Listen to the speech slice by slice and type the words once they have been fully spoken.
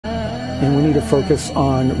and we need to focus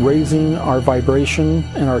on raising our vibration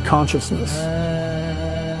and our consciousness.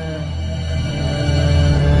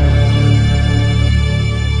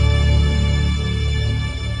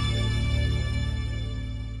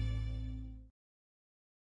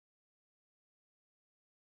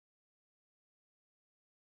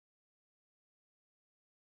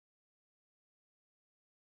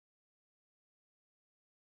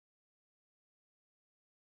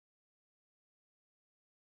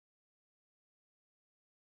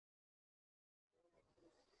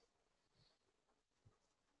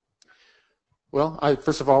 Well,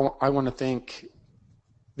 first of all, I want to thank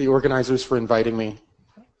the organizers for inviting me.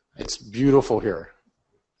 It's beautiful here.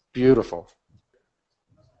 Beautiful.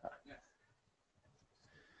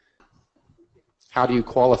 How do you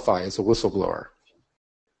qualify as a whistleblower?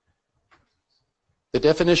 The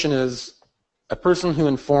definition is a person who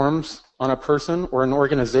informs on a person or an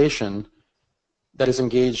organization that is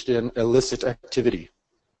engaged in illicit activity.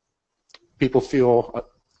 People feel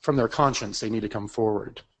from their conscience they need to come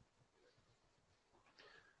forward.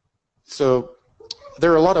 So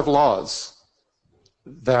there are a lot of laws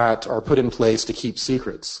that are put in place to keep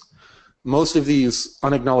secrets. Most of these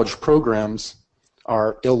unacknowledged programs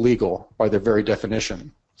are illegal by their very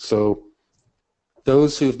definition. So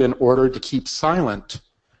those who've been ordered to keep silent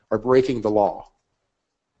are breaking the law.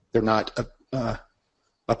 They're not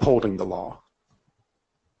upholding the law.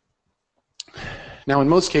 Now, in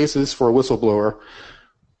most cases, for a whistleblower,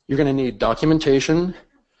 you're going to need documentation,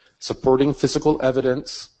 supporting physical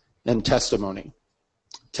evidence, and testimony.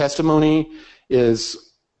 Testimony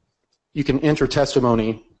is, you can enter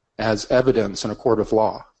testimony as evidence in a court of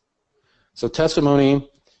law. So testimony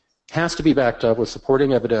has to be backed up with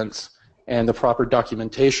supporting evidence and the proper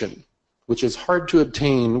documentation, which is hard to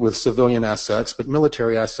obtain with civilian assets, but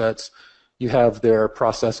military assets, you have their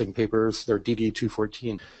processing papers, their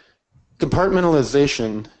DD-214.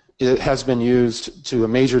 Compartmentalization, it has been used to a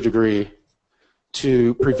major degree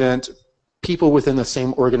to prevent people within the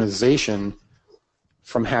same organization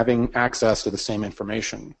from having access to the same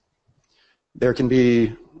information. There can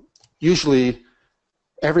be, usually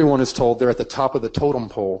everyone is told they're at the top of the totem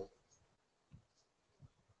pole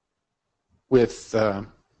with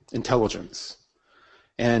intelligence.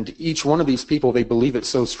 And each one of these people, they believe it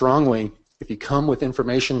so strongly, if you come with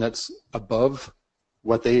information that's above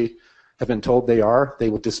what they have been told they are, they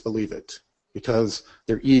will disbelieve it because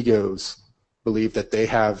their egos believe that they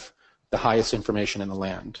have the highest information in the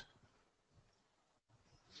land.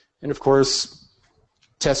 And of course,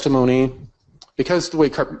 testimony, because the way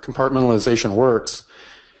compartmentalization works,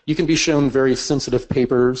 you can be shown very sensitive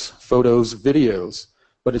papers, photos, videos,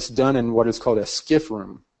 but it's done in what is called a skiff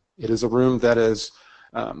room. It is a room that is,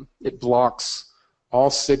 it blocks all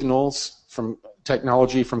signals from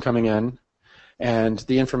technology from coming in, and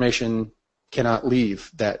the information cannot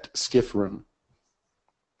leave that skiff room.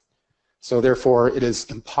 So therefore, it is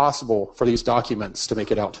impossible for these documents to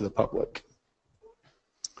make it out to the public.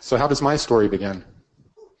 So how does my story begin?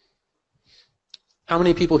 How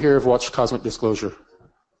many people here have watched Cosmic Disclosure?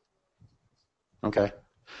 Okay.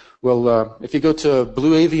 Well, if you go to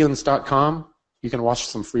blueavians.com, you can watch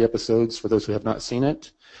some free episodes for those who have not seen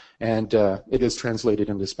it, and it is translated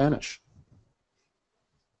into Spanish.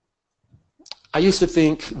 I used to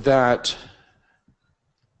think that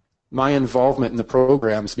my involvement in the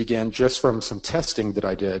programs began just from some testing that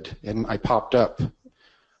I did, and I popped up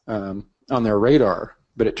on their radar.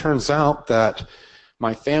 But it turns out that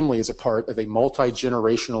my family is a part of a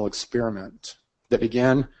multi-generational experiment that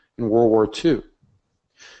began in World War II.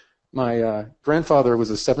 My grandfather was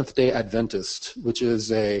a Seventh-day Adventist, which is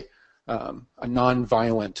a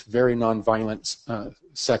non-violent, very non-violent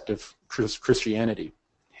sect of Christianity.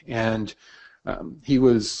 And he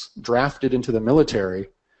was drafted into the military,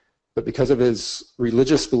 but because of his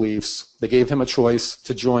religious beliefs, they gave him a choice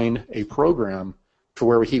to join a program to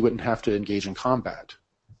where he wouldn't have to engage in combat.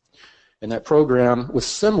 And that program was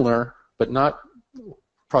similar, but not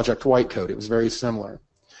Project White Coat. It was very similar.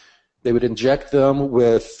 They would inject them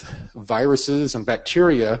with viruses and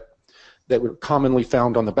bacteria that were commonly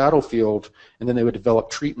found on the battlefield, and then they would develop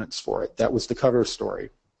treatments for it. That was the cover story.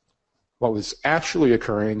 What was actually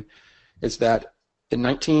occurring is that in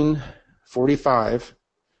 1945,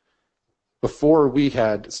 before we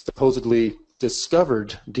had supposedly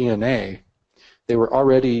discovered DNA, they were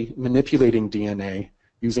already manipulating DNA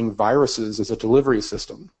using viruses as a delivery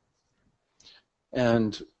system.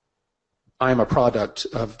 And I'm a product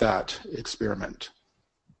of that experiment.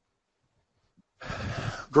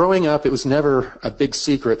 Growing up, it was never a big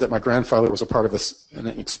secret that my grandfather was a part of an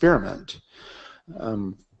experiment.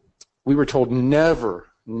 We were told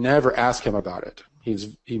never ask him about it.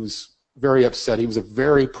 He was very upset. He was a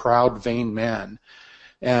very proud, vain man.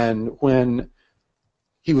 And when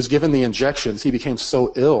he was given the injections, he became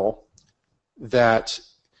so ill that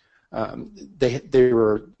while they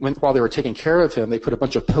were taking care of him, they put a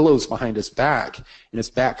bunch of pillows behind his back, and his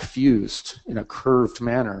back fused in a curved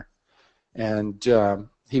manner. And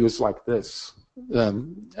he was like this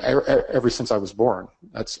ever since I was born.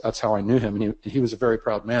 That's how I knew him, and he was a very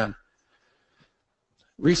proud man.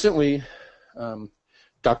 Recently,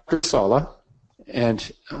 Dr. Sala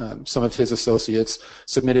and some of his associates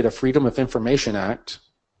submitted a Freedom of Information Act.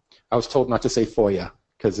 I was told not to say FOIA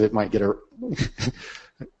because it might get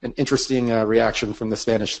an interesting reaction from the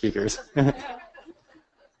Spanish speakers.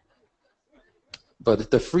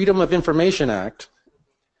 But the Freedom of Information Act,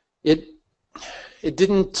 it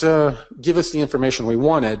didn't give us the information we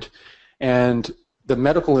wanted, and the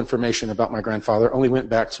medical information about my grandfather only went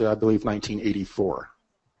back to, I believe, 1984.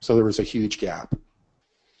 So there was a huge gap.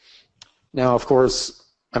 Now, of course,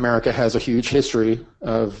 America has a huge history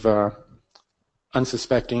of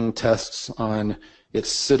unsuspecting tests on its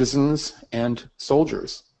citizens and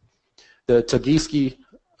soldiers. The Tuskegee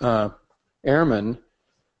airmen,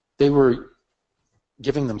 they were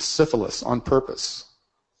giving them syphilis on purpose.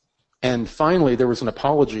 And finally, there was an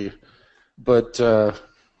apology, but,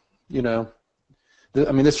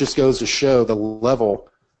 this just goes to show the level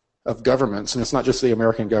of governments, and it's not just the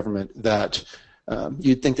American government, that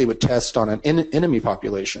you'd think they would test on an enemy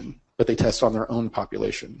population, but they test on their own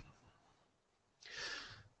population.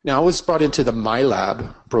 Now, I was brought into the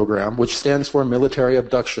MyLab program, which stands for Military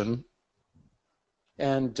Abduction,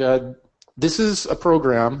 and this is a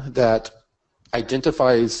program that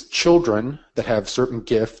identifies children that have certain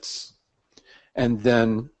gifts, and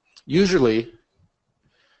then usually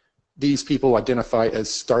these people identify as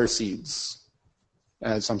starseeds,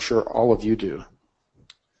 as I'm sure all of you do.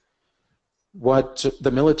 What the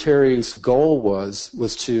military's goal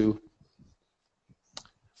was to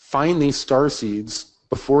find these starseeds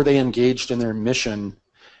before they engaged in their mission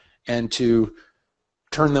and to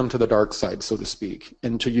turn them to the dark side, so to speak,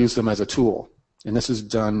 and to use them as a tool. And this is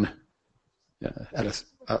done at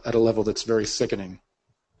a level that's very sickening.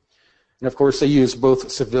 And of course, they use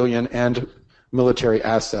both civilian and military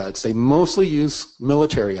assets. They mostly use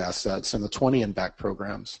military assets in the 20 and back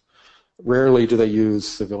programs. Rarely do they use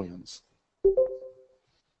civilians.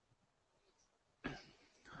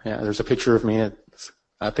 Yeah, there's a picture of me.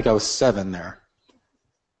 I think I was 7 there.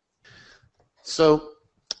 So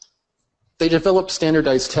they developed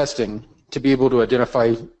standardized testing to be able to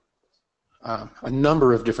identify a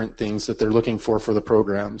number of different things that they're looking for the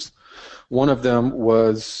programs. One of them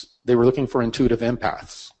was they were looking for intuitive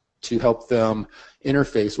empaths to help them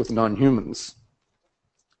interface with non-humans.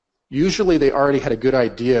 Usually they already had a good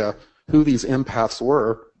idea who these empaths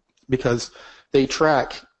were because they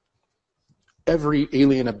track every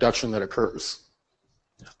alien abduction that occurs.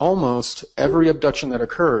 Almost every abduction that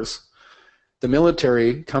occurs, the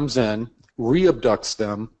military comes in, re-abducts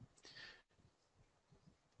them,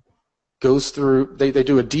 goes through, they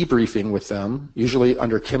do a debriefing with them, usually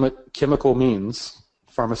under chemical means,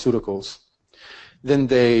 pharmaceuticals. Then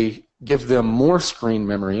they give them more screen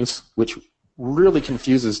memories, which really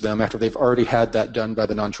confuses them after they've already had that done by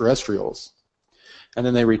the non-terrestrials. And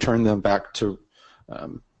then they return them back to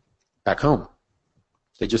back home.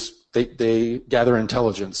 They gather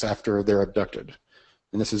intelligence after they're abducted.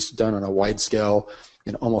 And this is done on a wide scale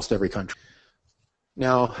in almost every country.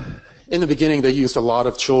 Now, in the beginning, they used a lot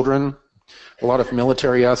of children, a lot of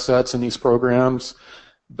military assets in these programs,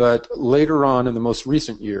 but later on in the most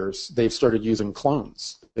recent years, they've started using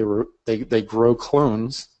clones. They grow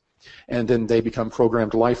clones, and then they become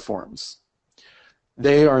programmed life forms.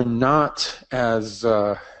 They are not as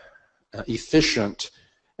efficient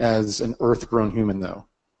as an Earth-grown human, though.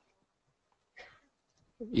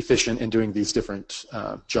 Efficient in doing these different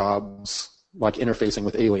jobs, like interfacing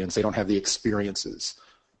with aliens. They don't have the experiences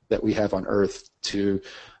that we have on Earth to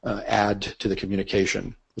add to the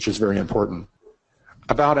communication, which is very important.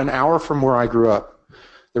 About an hour from where I grew up,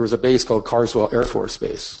 there was a base called Carswell Air Force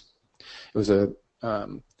Base. It was I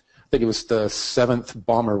think it was the 7th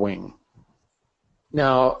Bomber Wing.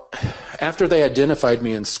 Now, after they identified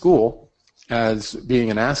me in school as being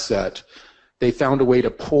an asset, they found a way to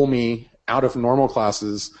pull me out of normal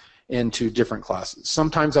classes into different classes.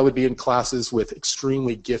 Sometimes I would be in classes with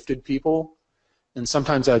extremely gifted people, and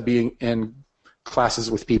sometimes I'd be in classes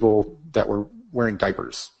with people that were wearing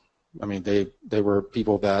diapers. I mean, they were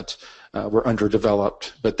people that were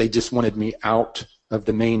underdeveloped, but they just wanted me out of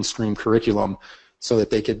the mainstream curriculum so that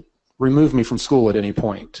they could remove me from school at any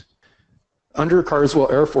point. Under Carswell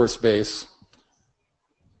Air Force Base,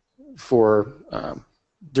 for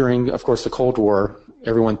during, of course, the Cold War,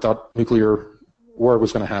 everyone thought nuclear war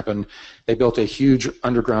was going to happen. They built a huge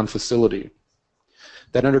underground facility.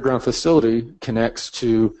 That underground facility connects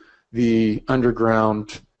to the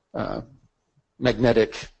underground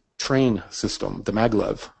magnetic train system, the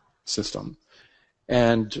maglev system.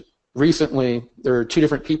 And recently, there are two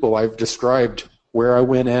different people I've described where I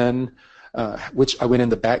went in, which I went in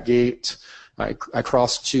the back gate. I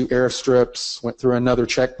crossed two airstrips, went through another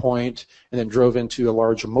checkpoint, and then drove into a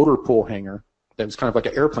large motor pool hangar that was kind of like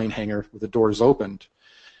an airplane hangar with the doors opened.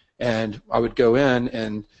 And I would go in,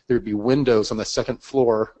 and there'd be windows on the second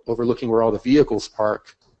floor overlooking where all the vehicles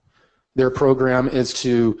park. Their program is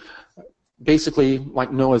to basically,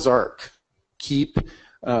 like Noah's Ark, keep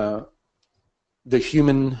the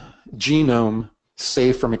human genome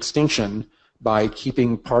safe from extinction by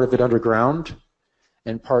keeping part of it underground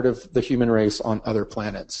and part of the human race on other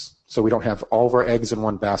planets. So we don't have all of our eggs in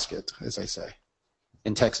one basket, as I say,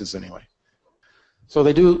 in Texas anyway. So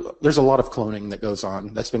there's a lot of cloning that goes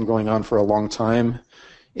on. That's been going on for a long time.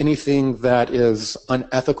 Anything that is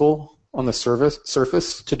unethical on the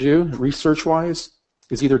surface to do, research-wise,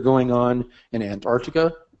 is either going on in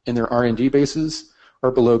Antarctica, in their R&D bases,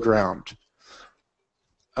 or below ground.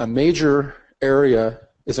 A major area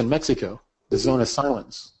is in Mexico, the Zone of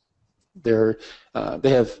Silence.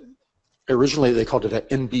 Originally they called it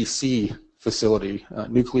an NBC facility,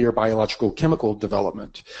 nuclear biological chemical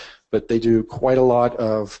development, but they do quite a lot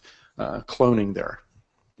of cloning there,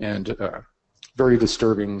 and very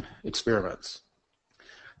disturbing experiments.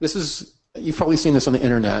 You've probably seen this on the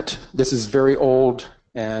internet. This is very old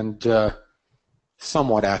and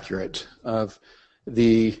somewhat accurate of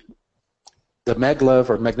the maglev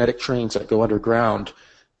or magnetic trains that go underground.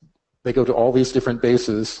 They go to all these different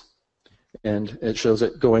bases, and it shows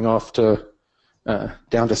it going off to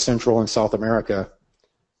down to Central and South America.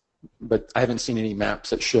 But I haven't seen any maps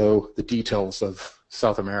that show the details of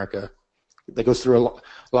South America. That goes through a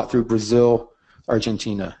lot through Brazil,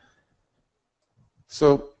 Argentina.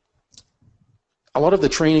 So a lot of the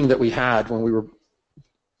training that we had when we were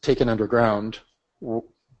taken underground,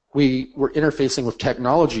 we were interfacing with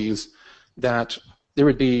technologies that there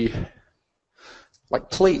would be like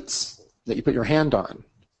plates that you put your hand on,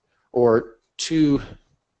 or two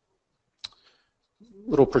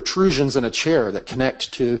little protrusions in a chair that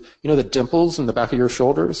connect to, the dimples in the back of your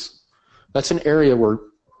shoulders. That's an area where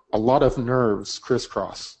a lot of nerves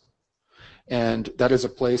crisscross. And that is a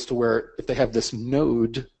place to where if they have this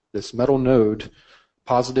node, this metal node,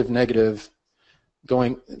 positive, negative,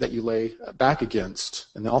 going that you lay back against,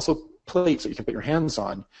 and also plates that you can put your hands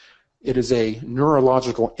on, it is a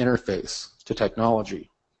neurological interface to technology.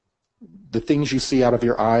 The things you see out of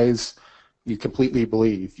your eyes, you completely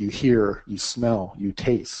believe. You hear, you smell, you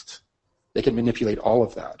taste. They can manipulate all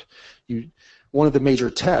of that. One of the major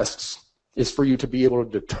tests is for you to be able to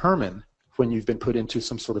determine when you've been put into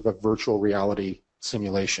some sort of a virtual reality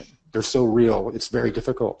simulation. They're so real, it's very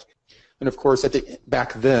difficult. And of course,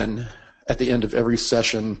 back then, at the end of every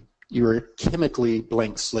session, you were chemically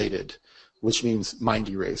blank slated, which means mind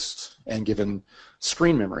erased and given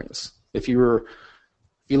screen memories. If you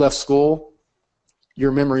left school,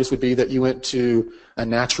 your memories would be that you went to a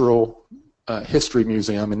natural history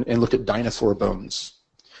museum and looked at dinosaur bones,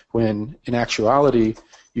 when in actuality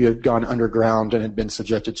you had gone underground and had been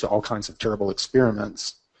subjected to all kinds of terrible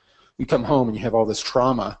experiments. You come home and you have all this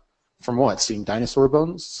trauma from what? Seeing dinosaur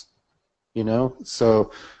bones?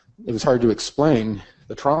 So it was hard to explain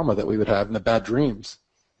the trauma that we would have and the bad dreams.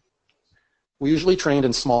 We usually trained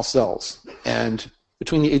in small cells, and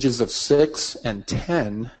between the ages of 6 and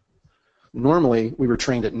 10, normally we were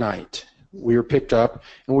trained at night. We were picked up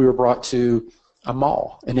and we were brought to a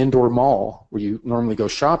mall, an indoor mall where you normally go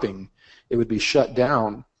shopping. It would be shut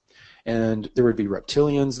down, and there would be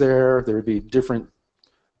reptilians there. There would be different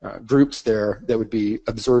groups there that would be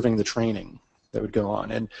observing the training that would go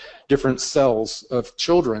on, and different cells of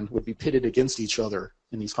children would be pitted against each other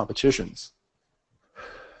in these competitions.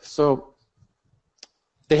 So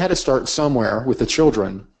they had to start somewhere with the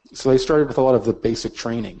children, so they started with a lot of the basic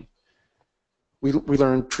training. We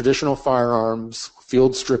learned traditional firearms,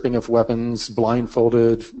 field stripping of weapons,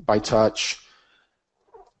 blindfolded, by touch.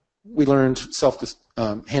 We learned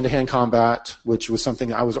hand-to-hand combat, which was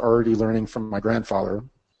something I was already learning from my grandfather.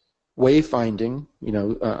 Wayfinding,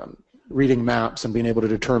 reading maps and being able to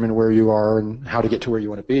determine where you are and how to get to where you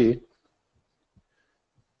want to be.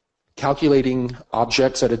 Calculating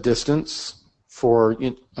objects at a distance for,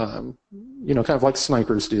 kind of like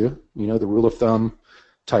snipers do, the rule of thumb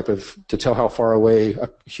type of, to tell how far away a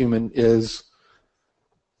human is.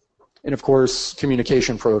 And of course,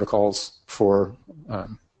 communication protocols for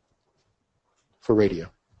for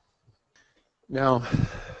radio. Now,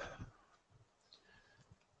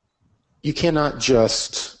 you cannot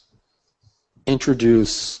just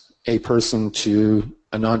introduce a person to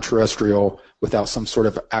a non-terrestrial without some sort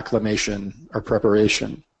of acclimation or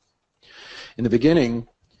preparation. In the beginning,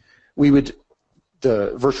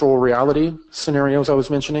 the virtual reality scenarios I was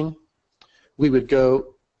mentioning, we would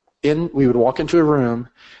walk into a room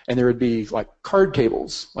and there would be like card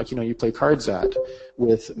tables, like you play cards at,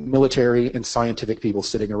 with military and scientific people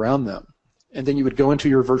sitting around them. And then you would go into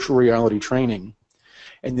your virtual reality training,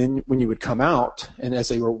 and then when you would come out, and as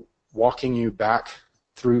they were walking you back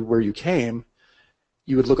through where you came,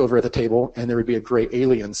 you would look over at the table and there would be a gray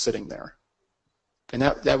alien sitting there. And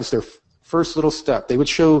that was their first little step.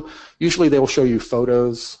 Usually they will show you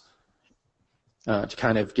photos to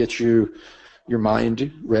kind of get your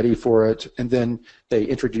mind ready for it, and then they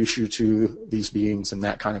introduce you to these beings in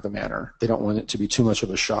that kind of a manner. They don't want it to be too much of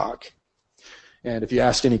a shock. And if you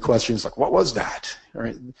asked any questions like, what was that? All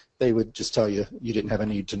right, they would just tell you didn't have a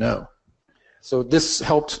need to know. So this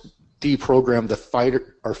helped deprogram the fight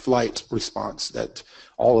or flight response that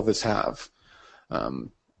all of us have.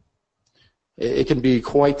 It can be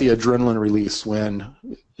quite the adrenaline release when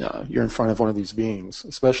you're in front of one of these beings,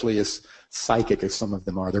 especially as psychic as some of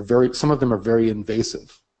them are. Some of them are very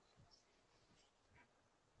invasive.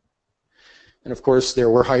 And of course, there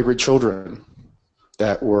were hybrid children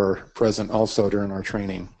that were present also during our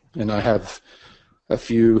training. And I have a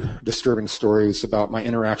few disturbing stories about my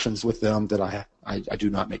interactions with them that I do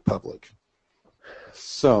not make public.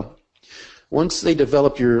 So once they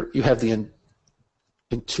develop you have the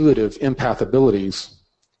intuitive empath abilities,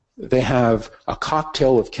 they have a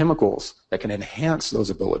cocktail of chemicals that can enhance those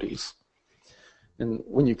abilities. And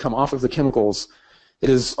when you come off of the chemicals, it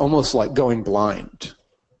is almost like going blind.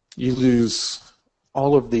 You lose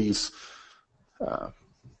all of these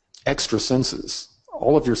extra senses.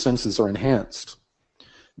 All of your senses are enhanced.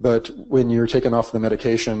 But when you're taken off the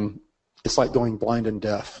medication, it's like going blind and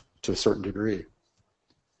deaf to a certain degree.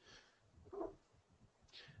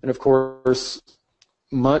 And of course,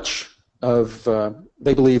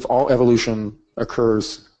 they believe all evolution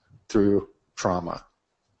occurs through trauma.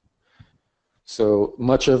 So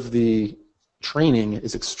much of the training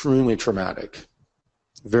is extremely traumatic,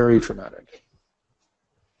 very traumatic.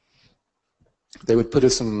 They would put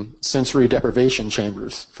us in sensory deprivation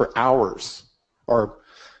chambers for hours, or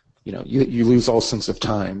you lose all sense of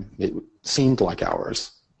time. It seemed like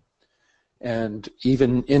hours. And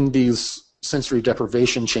even in these sensory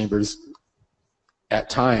deprivation chambers, at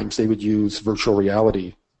times they would use virtual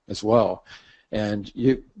reality as well. And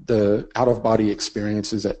the out-of-body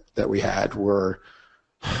experiences that we had were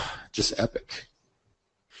just epic.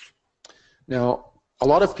 Now, a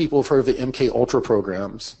lot of people have heard of the MK Ultra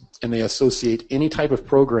programs, and they associate any type of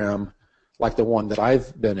program like the one that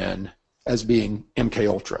I've been in as being MK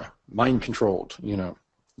Ultra, mind-controlled,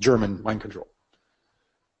 German mind control.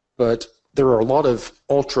 But there are a lot of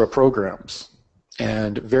Ultra programs,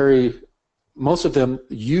 and most of them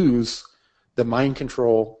use the mind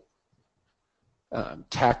control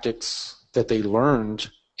tactics that they learned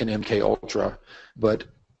in MK Ultra, but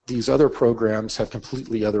these other programs have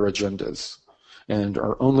completely other agendas and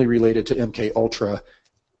are only related to MK Ultra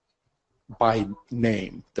by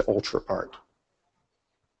name, the Ultra part.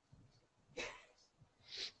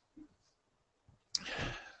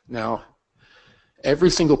 Now, every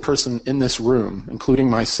single person in this room, including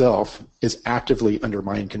myself, is actively under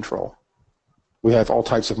mind control. We have all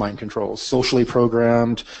types of mind controls: socially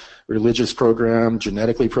programmed, religious programmed,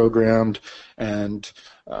 genetically programmed, and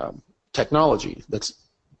technology that's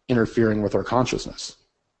interfering with our consciousness.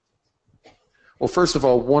 Well, first of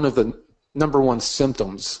all, one of the number one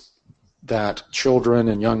symptoms that children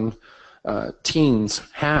and young teens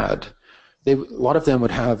had, a lot of them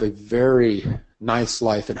would have a very nice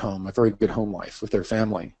life at home, a very good home life with their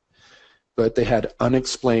family, but they had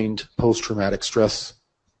unexplained post-traumatic stress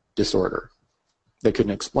disorder. They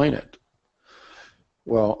couldn't explain it.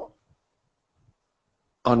 Well,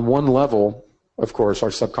 on one level, of course, our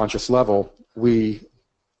subconscious level, we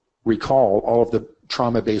recall all of the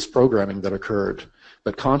trauma-based programming that occurred,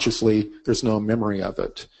 but consciously, there's no memory of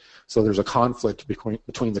it. So there's a conflict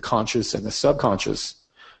between the conscious and the subconscious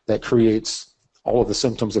that creates all of the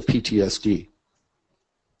symptoms of PTSD.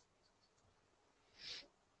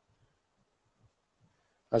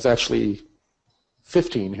 I was actually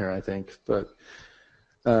 15 here, I think, but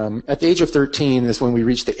at the age of 13 is when we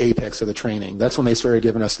reached the apex of the training. That's when they started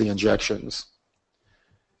giving us the injections.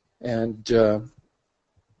 And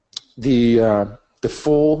the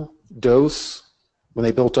full dose, when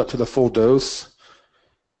they built up to the full dose,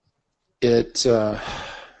 it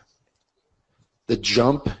the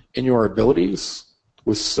jump in your abilities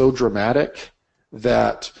was so dramatic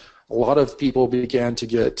that a lot of people began to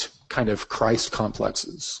get kind of Christ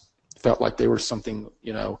complexes. Felt like they were something,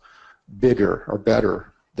 bigger or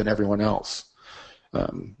better than everyone else.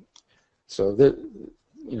 So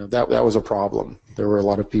that was a problem. There were a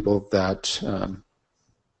lot of people that,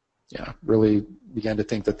 really began to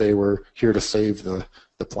think that they were here to save the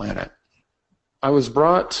planet. I was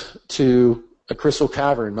brought to a crystal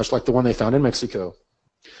cavern, much like the one they found in Mexico.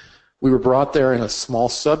 We were brought there in a small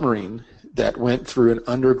submarine that went through an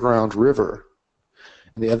underground river.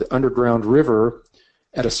 And the underground river,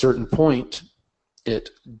 at a certain point,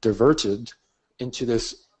 it diverted into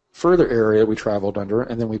this further area we traveled under,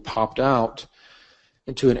 and then we popped out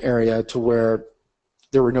into an area to where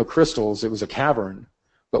there were no crystals. It was a cavern,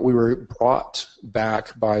 but we were brought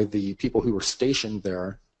back by the people who were stationed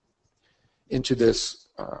there into this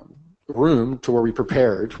room to where we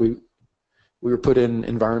prepared. We were put in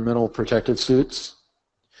environmental protective suits.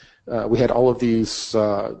 We had all of these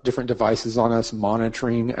different devices on us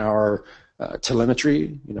monitoring our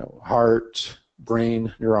telemetry, heart,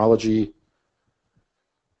 brain, neurology.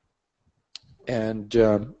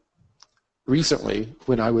 And recently,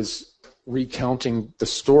 when I was recounting the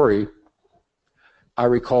story, I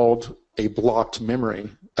recalled a blocked memory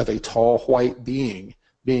of a tall white being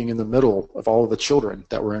in the middle of all of the children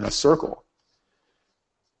that were in a circle.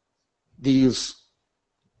 These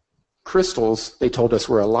crystals, they told us,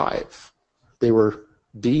 were alive. They were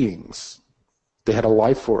beings. They had a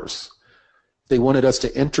life force. They wanted us to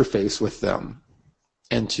interface with them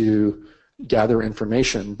and to gather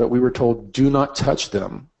information, but we were told, do not touch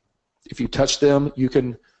them. If you touch them, you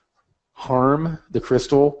can harm the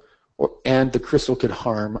crystal, and the crystal could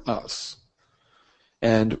harm us.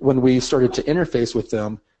 And when we started to interface with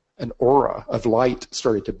them, an aura of light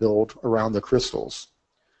started to build around the crystals.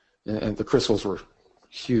 And the crystals were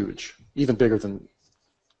huge, even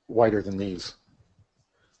wider than these.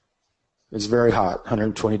 It was very hot,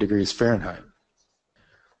 120 degrees Fahrenheit.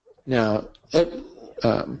 Now,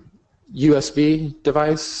 USB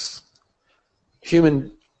device,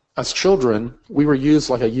 us children, we were used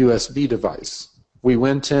like a USB device. We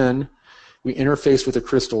went in, we interfaced with the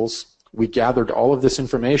crystals, we gathered all of this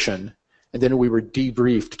information, and then we were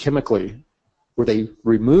debriefed chemically, where they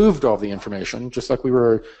removed all the information, just like we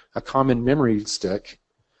were a common memory stick,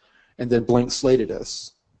 and then blank slated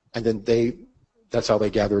us. And then that's how they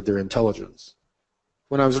gathered their intelligence.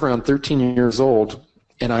 When I was around 13 years old,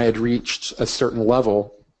 and I had reached a certain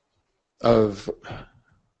level of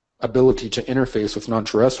ability to interface with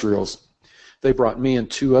non-terrestrials, they brought me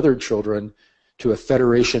and two other children to a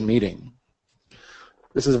Federation meeting.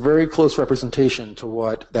 This is a very close representation to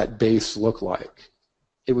what that base looked like.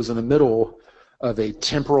 It was in the middle of a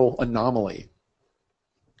temporal anomaly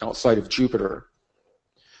outside of Jupiter.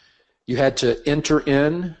 You had to enter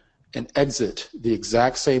in and exit the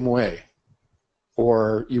exact same way,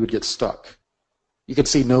 or you would get stuck. You could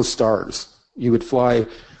see no stars. You would fly,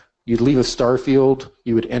 you'd leave a star field,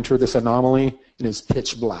 you would enter this anomaly, and it's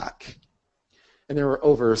pitch black. And there were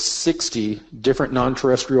over 60 different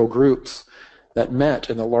non-terrestrial groups that met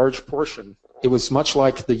in a large portion. It was much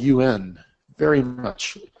like the UN, very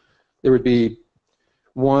much. There would be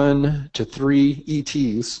 1 to 3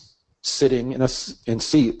 ETs sitting in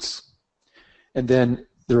seats, and then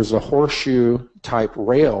there's a horseshoe-type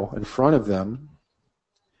rail in front of them,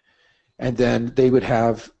 and then they would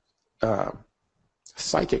have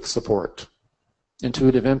psychic support,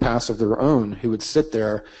 intuitive empaths of their own who would sit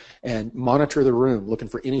there and monitor the room, looking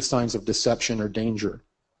for any signs of deception or danger.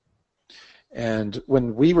 And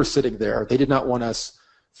when we were sitting there, they did not want us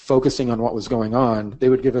focusing on what was going on. They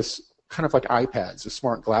would give us kind of like iPads, a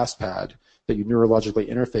smart glass pad that you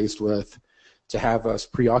neurologically interfaced with to have us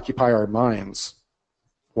preoccupy our minds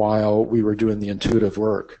while we were doing the intuitive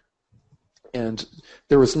work. And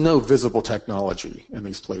there was no visible technology in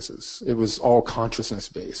these places. It was all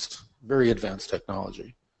consciousness-based, very advanced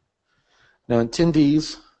technology. Now,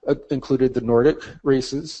 attendees included the Nordic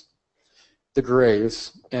races, the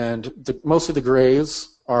Greys, and most of the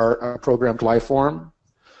Greys are a programmed life form.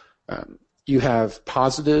 You have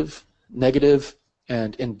positive, negative,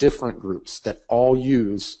 and indifferent groups that all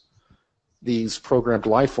use these programmed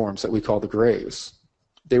life forms that we call the Greys.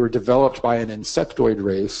 They were developed by an insectoid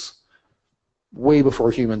race way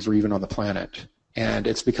before humans were even on the planet, and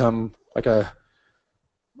it's become like a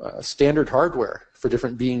standard hardware for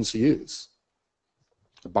different beings to use,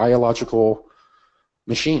 a biological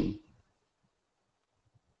machine.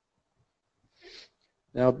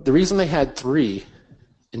 Now, the reason they had 3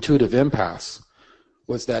 intuitive empaths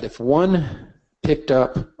was that if one picked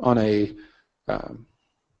up on a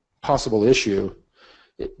possible issue,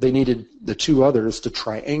 they needed the two others to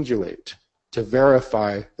triangulate, to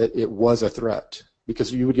verify that it was a threat,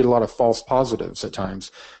 because you would get a lot of false positives at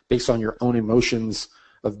times based on your own emotions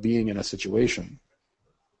of being in a situation.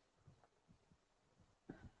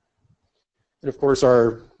 And of course,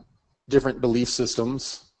 our different belief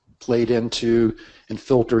systems played into and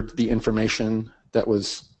filtered the information that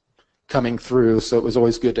was coming through, so it was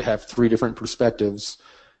always good to have three different perspectives.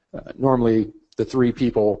 Normally, the three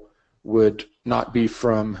people would not be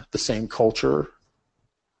from the same culture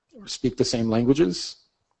or speak the same languages,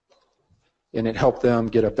 and it helped them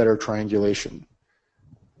get a better triangulation.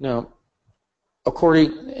 Now, a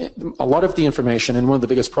lot of the information, and one of the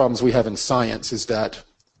biggest problems we have in science is that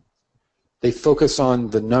they focus on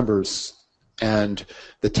the numbers and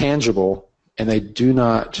the tangible, and they do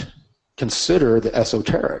not consider the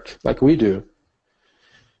esoteric like we do.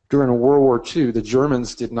 During World War II, the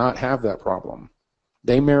Germans did not have that problem.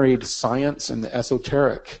 They married science and the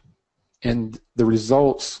esoteric, and the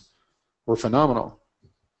results were phenomenal.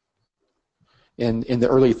 In the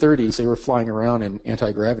early 30s, they were flying around in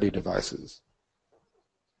anti-gravity devices.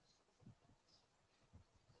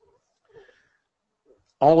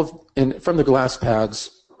 And from the glass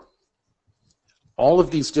pads, all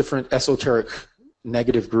of these different esoteric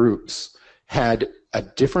negative groups had a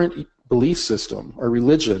different belief system or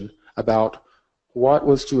religion about what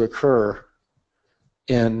was to occur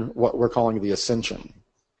in what we're calling the ascension.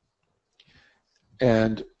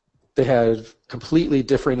 And they had completely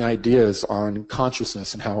differing ideas on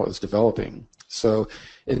consciousness and how it was developing. So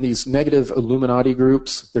in these negative Illuminati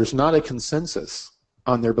groups, there's not a consensus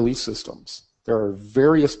on their belief systems. There are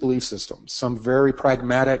various belief systems, some very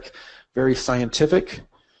pragmatic, very scientific,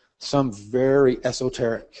 some very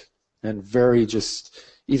esoteric, and very just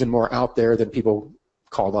even more out there than people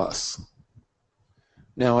call us.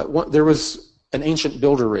 Now, there was an ancient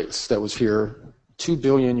builder race that was here 2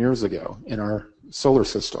 billion years ago in our solar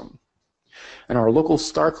system. And our local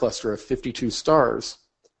star cluster of 52 stars,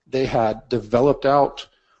 they had developed out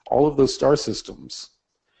all of those star systems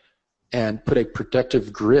and put a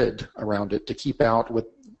protective grid around it to keep out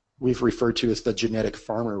what we've referred to as the genetic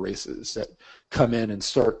farmer races that come in and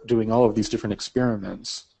start doing all of these different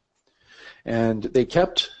experiments. And they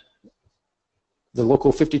kept the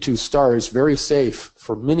local 52 stars very safe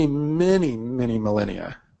for many, many, many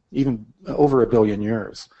millennia, even over 1 billion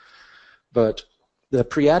years. But the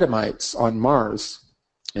pre-Adamites on Mars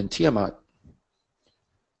and Tiamat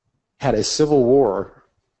had a civil war,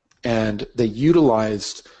 and they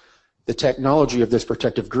utilized the technology of this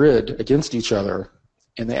protective grid against each other,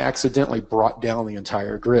 and they accidentally brought down the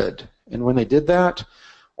entire grid. And when they did that,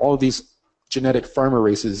 all of these genetic farmer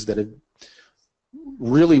races that had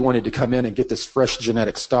really wanted to come in and get this fresh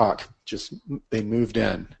genetic stock, they moved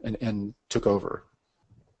in and took over.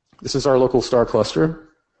 This is our local star cluster.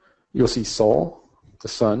 You'll see Sol, the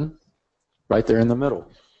sun, right there in the middle.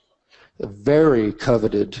 A very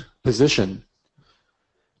coveted position.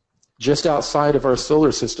 Just outside of our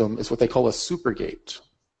solar system is what they call a supergate.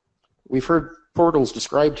 We've heard portals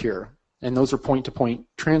described here, and those are point-to-point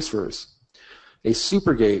transfers. A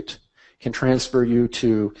supergate can transfer you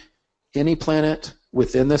to any planet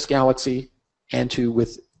within this galaxy and to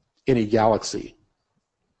any galaxy.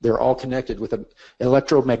 They're all connected with an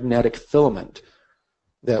electromagnetic filament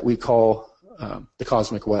that we call the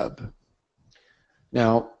cosmic web.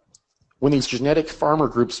 Now, when these genetic farmer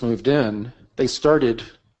groups moved in, they started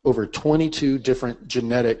over 22 different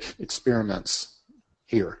genetic experiments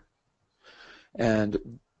here.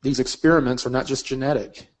 And these experiments are not just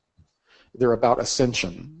genetic. They're about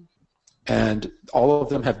ascension. And all of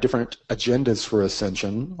them have different agendas for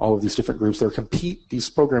ascension. All of these different groups, these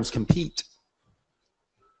programs compete.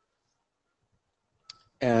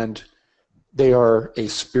 And they are a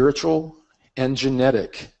spiritual and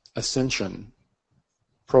genetic ascension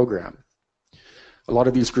program. A lot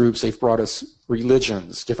of these groups, they've brought us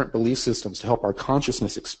religions, different belief systems to help our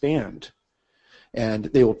consciousness expand. And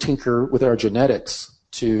they will tinker with our genetics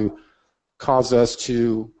to cause us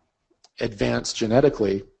to advance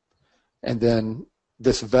genetically. And then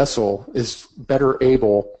this vessel is better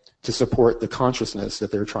able to support the consciousness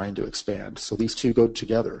that they're trying to expand. So these two go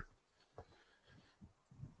together.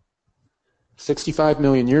 65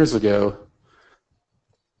 million years ago,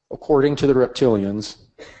 according to the reptilians,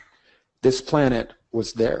 this planet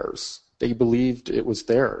was theirs. They believed it was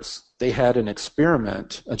theirs. They had an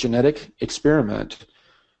experiment, a genetic experiment.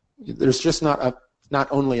 There's just not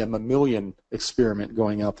only a mammalian experiment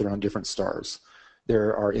going out there on different stars.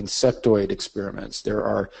 There are insectoid experiments. There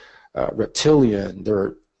are reptilian.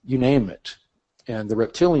 You name it. And the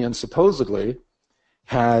reptilians supposedly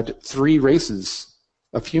had 3 races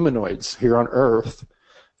of humanoids here on Earth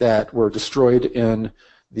that were destroyed in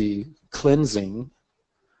the cleansing,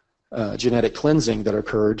 genetic cleansing that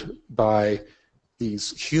occurred by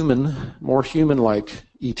these more human-like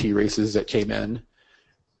ET races that came in.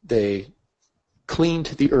 They cleaned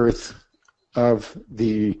the Earth of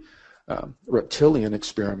the reptilian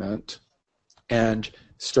experiment and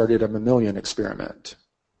started a mammalian experiment,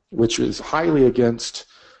 which is highly against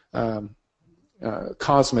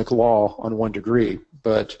cosmic law on 1 degree.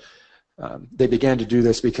 But they began to do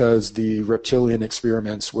this because the reptilian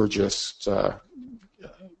experiments were just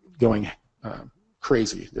going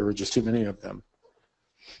crazy. There were just too many of them.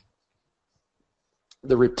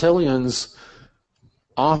 The reptilians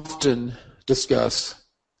often discuss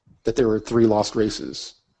that there were 3 lost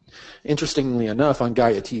races. Interestingly enough, on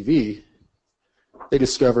Gaia TV, they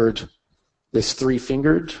discovered this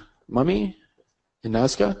 3-fingered mummy in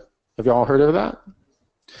Nazca. Have you all heard of that?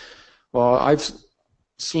 Well, I've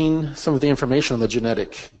seen some of the information on the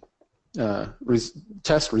genetic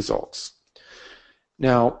test results.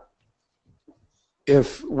 Now,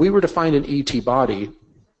 if we were to find an ET body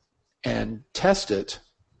and test it,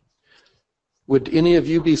 would any of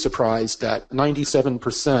you be surprised that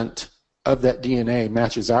 97% of that DNA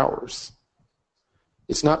matches ours?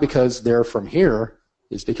 It's not because they're from here,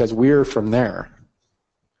 it's because we're from there.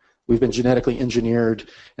 We've been genetically engineered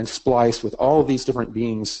and spliced with all of these different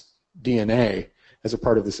beings' DNA as a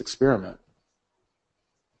part of this experiment.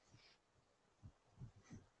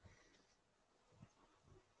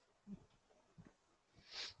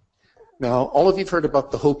 Now, all of you have heard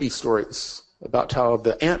about the Hopi stories, about how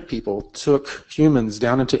the ant people took humans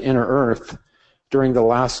down into inner Earth during the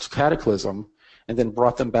last cataclysm and then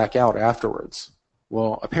brought them back out afterwards.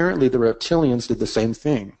 Well, apparently the reptilians did the same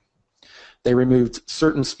thing. They removed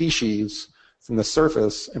certain species from the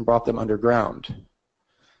surface and brought them underground.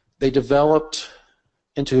 They developed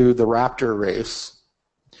into the raptor race,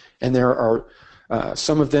 and there are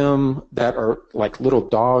some of them that are like little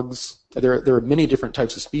dogs. There are many different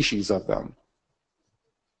types of species of them.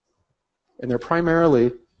 And they're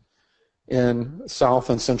primarily in South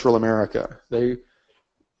and Central America. They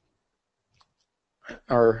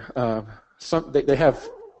are they have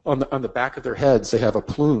on the back of their heads, they have a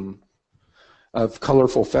plume of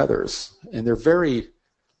colorful feathers, and they're kind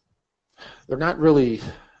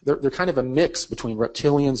of a mix between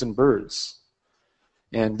reptilians and birds.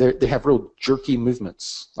 And they have real jerky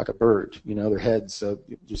movements, like a bird. You know, their heads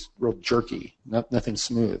just real jerky, nothing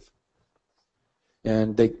smooth.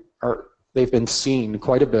 And they've been seen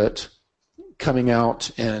quite a bit coming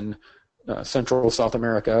out in Central South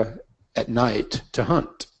America at night to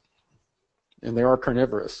hunt. And they are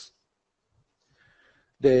carnivorous.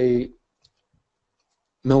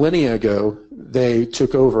 Millennia ago, they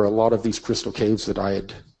took over a lot of these crystal caves that I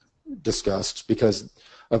had discussed because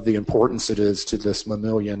of the importance it is to this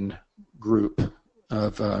mammalian group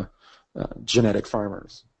of genetic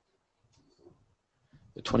farmers.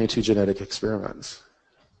 The 22 genetic experiments.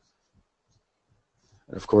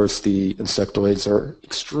 And of course, the insectoids are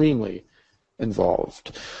extremely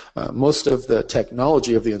involved. Most of the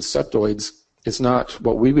technology of the insectoids is not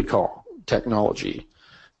what we would call technology.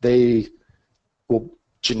 They will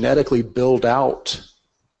genetically build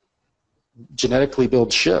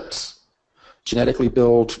ships, genetically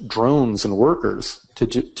build drones and workers to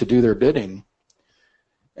do their bidding.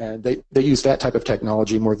 And they use that type of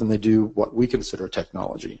technology more than they do what we consider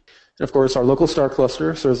technology. And of course, our local star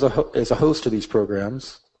cluster serves as a host to these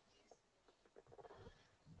programs.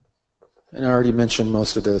 And I already mentioned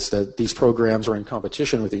most of this, that these programs are in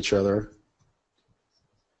competition with each other.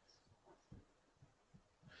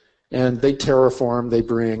 And they terraform, they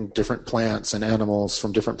bring different plants and animals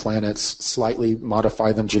from different planets, slightly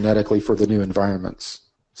modify them genetically for the new environments.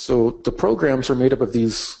 So the programs are made up of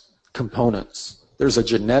these components. There's a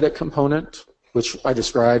genetic component, which I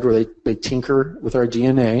described, where they tinker with our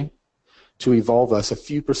DNA to evolve us a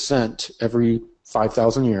few % every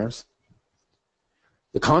 5,000 years.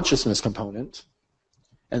 The consciousness component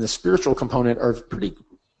and the spiritual component are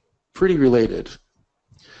pretty related.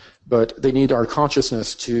 But they need our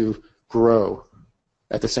consciousness to grow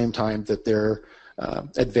at the same time that they're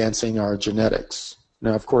advancing our genetics.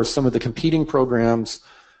 Now, of course, some of the competing programs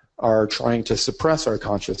are trying to suppress our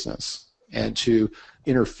consciousness and to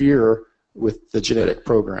interfere with the genetic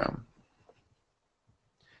program.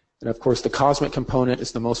 And of course, the cosmic component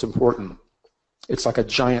is the most important. It's like a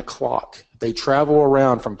giant clock. They travel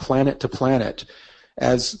around from planet to planet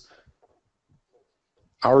as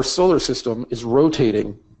our solar system is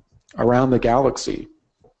rotating around the galaxy,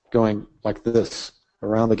 going like this,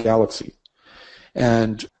 around the galaxy.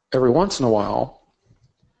 And every once in a while,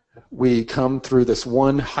 we come through this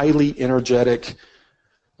one highly energetic,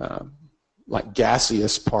 like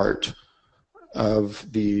gaseous part of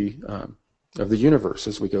the universe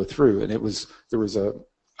as we go through, and there was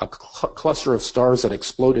a cluster of stars that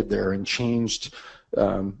exploded there and changed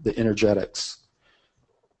the energetics.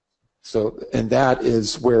 So, and that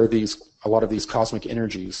is where a lot of these cosmic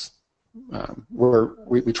energies, where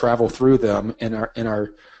we travel through them, and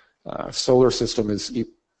our solar system is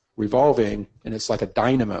revolving, and it's like a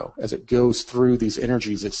dynamo as it goes through these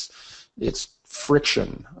energies. It's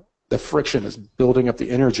friction. The friction is building up the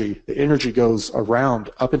energy. The energy goes around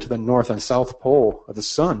up into the north and south pole of the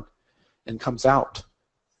sun and comes out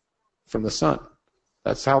from the sun.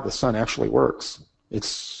 That's how the sun actually works.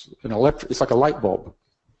 It's like a light bulb.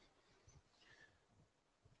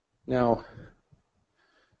 Now,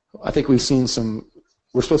 I think we're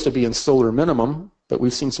supposed to be in solar minimum, but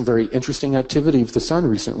we've seen some very interesting activity with the sun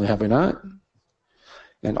recently, have we not?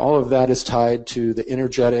 And all of that is tied to the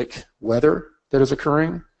energetic weather that is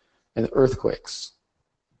occurring and the earthquakes.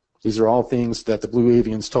 These are all things that the Blue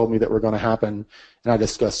Avians told me that were going to happen, and I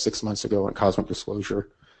discussed 6 months ago in Cosmic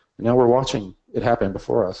Disclosure. And now we're watching it happen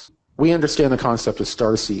before us. We understand the concept of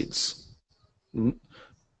star seeds,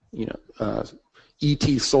 ET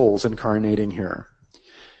souls incarnating here.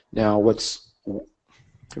 Now, what's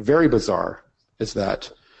very bizarre is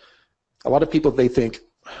that a lot of people, they think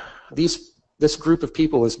this group of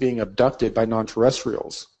people is being abducted by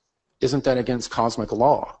non-terrestrials. Isn't that against cosmic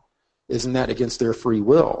law? Isn't that against their free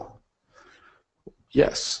will?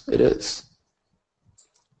 Yes, it is.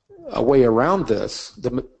 A way around this,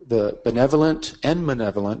 the benevolent and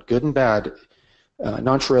malevolent, good and bad,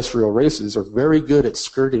 non-terrestrial races are very good at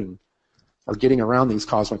skirting or getting around these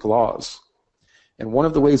cosmic laws. And one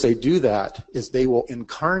of the ways they do that is they will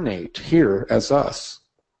incarnate here as us,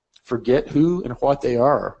 forget who and what they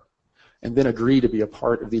are, and then agree to be a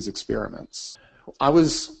part of these experiments. I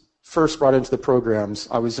was first brought into the programs.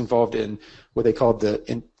 I was involved in what they called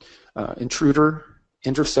the Intruder,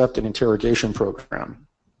 Intercept, and Interrogation program.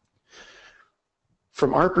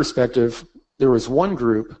 From our perspective, there was one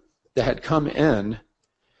group that had come in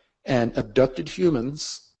and abducted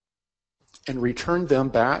humans and returned them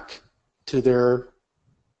back to their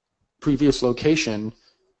previous location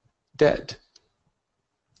dead.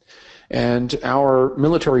 And our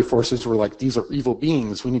military forces were like, these are evil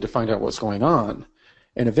beings, we need to find out what's going on.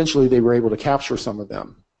 And eventually they were able to capture some of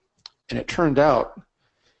them. And it turned out,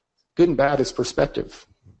 good and bad is perspective.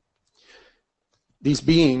 These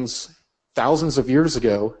beings, thousands of years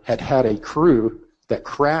ago, had a crew that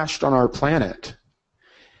crashed on our planet.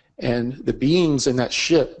 And the beings in that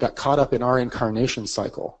ship got caught up in our incarnation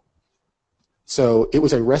cycle. So it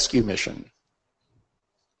was a rescue mission.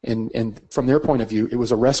 And from their point of view, it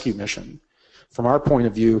was a rescue mission. From our point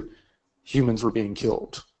of view, humans were being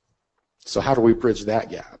killed. So how do we bridge that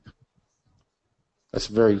gap? That's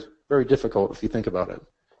very, very difficult if you think about it.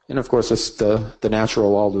 And of course, it's the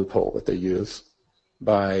natural law loophole that they use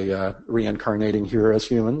by reincarnating here as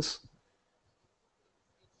humans.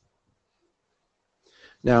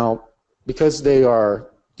 Now, because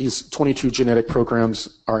these 22 genetic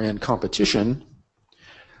programs are in competition,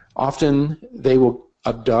 often they will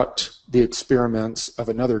abduct the experiments of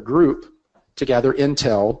another group to gather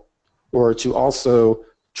intel or to also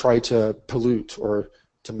try to pollute or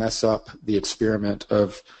to mess up the experiment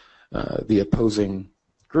of the opposing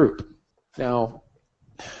group. Now,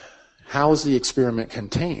 how is the experiment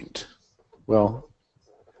contained? Well,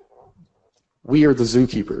 we are the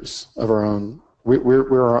zookeepers of our own.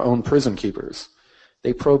 We're our own prison keepers.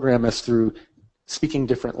 They program us through speaking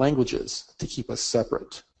different languages to keep us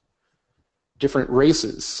separate. Different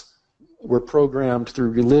races were programmed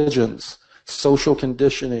through religions, social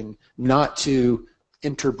conditioning, not to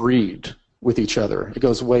interbreed with each other. It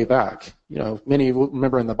goes way back. Many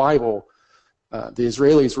remember in the Bible, the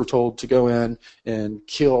Israelis were told to go in and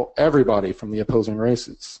kill everybody from the opposing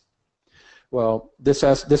races. Well, this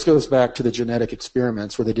goes back to the genetic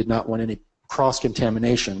experiments where they did not want any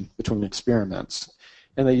cross-contamination between experiments.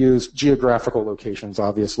 And they used geographical locations,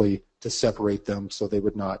 obviously, to separate them so they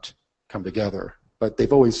would not come together. But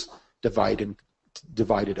they've always divided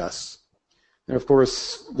us. And of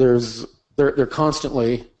course, they're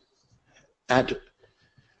constantly at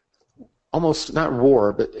almost not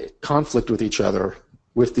war, but conflict with each other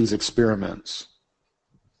with these experiments.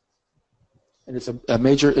 And it's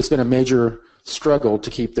been a major struggle to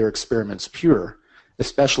keep their experiments pure,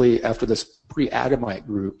 especially after this pre-Adamite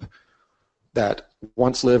group that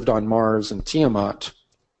once lived on Mars and Tiamat.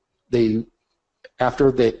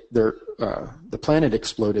 After the planet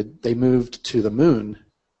exploded, they moved to the moon,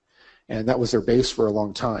 and that was their base for a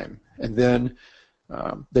long time. And then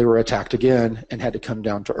they were attacked again and had to come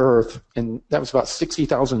down to Earth. And that was about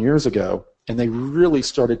 60,000 years ago. And they really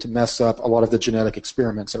started to mess up a lot of the genetic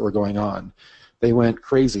experiments that were going on. They went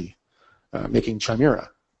crazy, making chimera,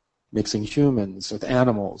 mixing humans with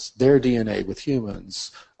animals, their DNA with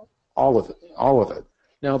humans, all of it.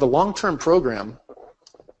 Now, the long-term program,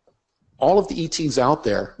 all of the ETs out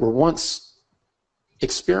there were once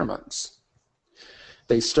experiments.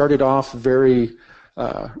 They started off very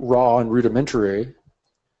raw and rudimentary.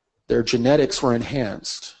 Their genetics were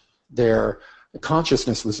enhanced. Their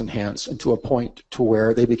consciousness was enhanced, and to a point to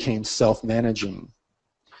where they became self-managing.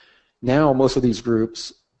 Now, most of these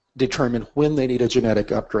groups determine when they need a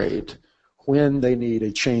genetic upgrade, when they need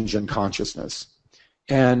a change in consciousness.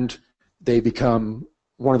 And they become,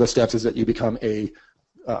 one of the steps is that you become a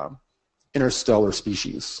interstellar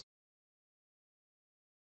species.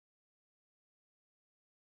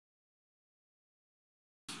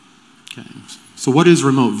 Okay. So what is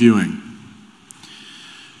remote viewing?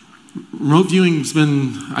 Remote viewing's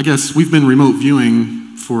been, I guess, we've been remote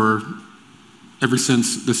viewing for ever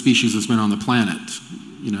since the species has been on the planet.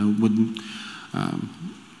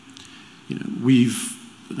 We've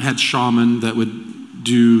had shaman that would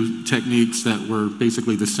do techniques that were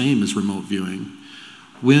basically the same as remote viewing.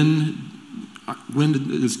 When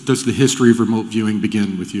does the history of remote viewing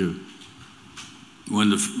begin with you? When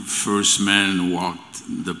the first man walked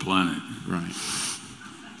the planet. Right.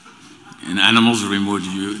 And animals remote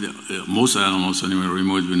view, most animals anyway,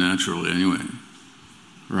 remote view naturally anyway.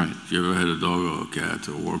 Right. If you ever had a dog or a cat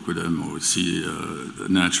or work with them or see a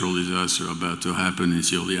natural disaster about to happen and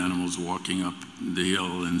see all the animals walking up the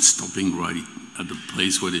hill and stopping right at the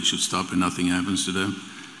place where they should stop and nothing happens to them,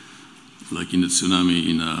 like in the tsunami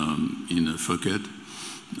in Phuket.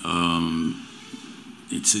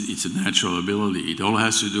 It's a natural ability. It all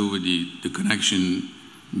has to do with the connection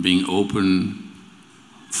being open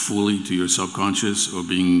fully to your subconscious or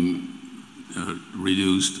being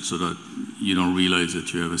reduced so that you don't realize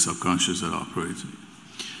that you have a subconscious that operates.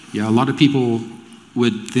 Yeah, a lot of people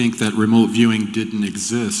would think that remote viewing didn't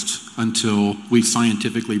exist until we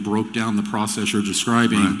scientifically broke down the process you're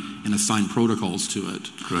describing and assigned protocols to it.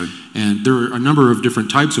 Correct. And there are a number of different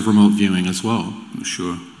types of remote viewing as well.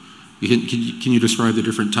 Sure. Can you describe the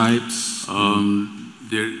different types?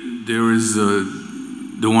 There is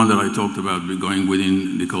the one that I talked about, going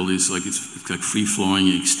within, they call this it's like free-flowing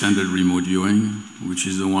extended remote viewing, which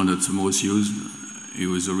is the one that's the most used. It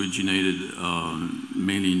was originated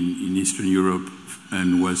mainly in Eastern Europe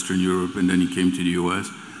and Western Europe, and then it came to the US.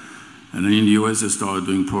 And then in the US, they started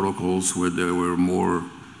doing protocols where they were more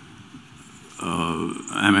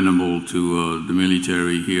amenable to the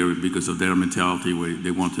military here because of their mentality, where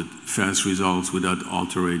they wanted fast results without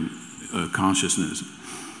altering consciousness.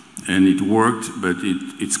 And it worked, but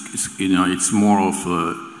it's more of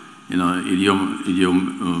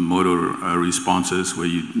idiomotor responses where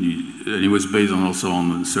and it was based also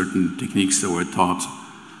on certain techniques that were taught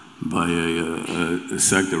by a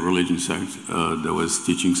sect, a religion sect that was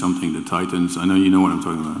teaching something, the Titans. I know you know what I'm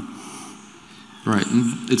talking about. Right,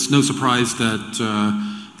 and it's no surprise that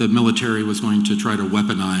the military was going to try to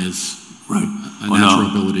weaponize a natural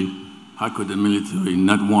ability. How could the military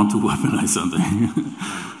not want to weaponize something?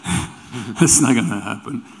 That's not going to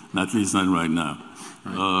happen, at least not right now.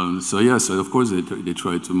 Right. So of course they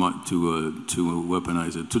tried to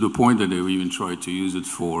weaponize it, to the point that they even tried to use it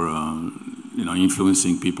for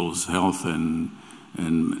influencing people's health and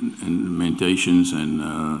meditations and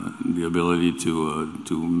the ability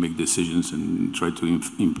to make decisions and try to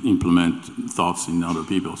implement thoughts in other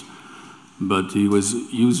people's. But it was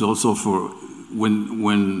used also for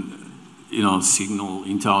when signal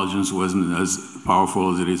intelligence wasn't as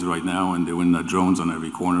powerful as it is right now, and there were not drones on every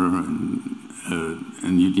corner,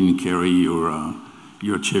 and you didn't carry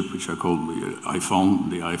your chip, which I call the iPhone,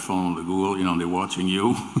 the Google. They're watching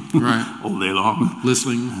you all day long,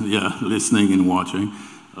 listening. Yeah, listening and watching.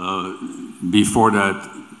 Before that,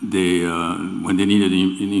 when they needed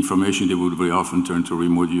information, they would very often turn to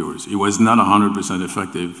remote viewers. It was not 100%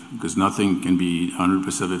 effective, because nothing can be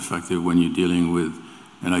 100% effective when you're dealing with.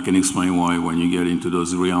 And I can explain why when you get into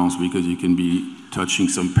those realms, because you can be touching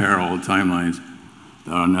some parallel timelines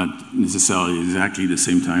that are not necessarily exactly the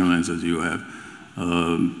same timelines as you have.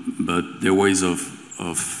 But there are ways of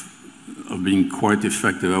being quite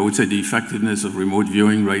effective. I would say the effectiveness of remote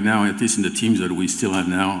viewing right now, at least in the teams that we still have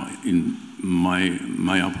now in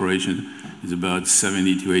my operation, is about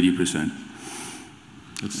 70 to 80%.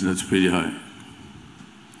 That's pretty high.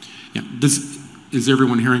 Yeah. Is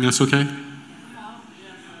everyone hearing us okay?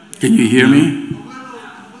 Can you hear me?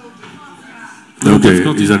 Okay,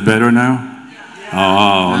 is that better now?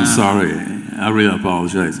 Oh, I'm sorry. I really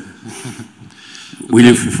apologize. Will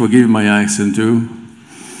you forgive my accent too?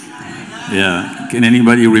 Yeah. Can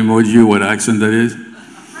anybody remote view what accent that is?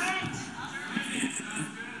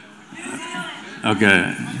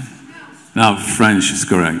 Okay. Now French is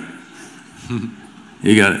correct.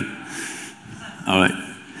 You got it. All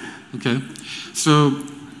right. Okay. So,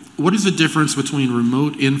 what is the difference between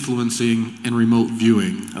remote influencing and remote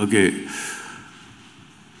viewing? Okay.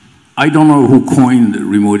 I don't know who coined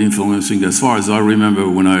remote influencing. As far as I remember,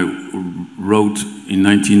 when I wrote in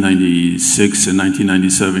 1996 and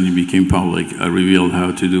 1997, it became public. I revealed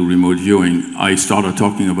how to do remote viewing. I started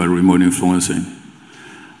talking about remote influencing.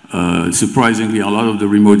 Surprisingly, a lot of the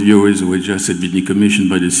remote viewers who had just been decommissioned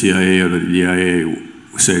by the CIA or the DIA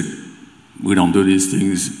said, we don't do these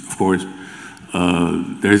things, of course.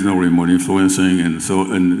 There is no remote influencing, and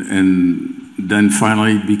so and then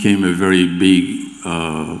finally it became a very big,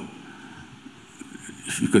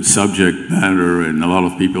 if you could, subject matter, and a lot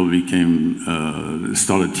of people became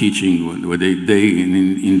started teaching what they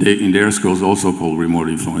in their schools also called remote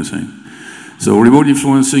influencing. So remote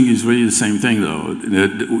influencing is really the same thing, though.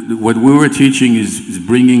 What we were teaching is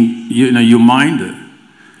bringing, your mind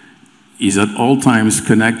is at all times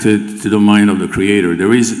connected to the mind of the creator.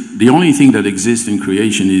 The only thing that exists in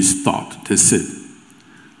creation is thought. That's it.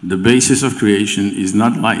 The basis of creation is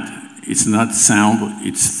not light. It's not sound.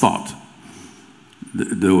 It's thought.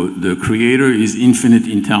 The creator is infinite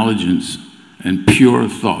intelligence and pure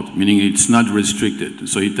thought, meaning it's not restricted.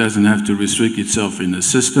 So it doesn't have to restrict itself in a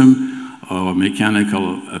system or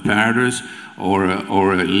mechanical apparatus or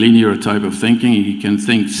a linear type of thinking. It can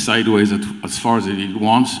think sideways as far as it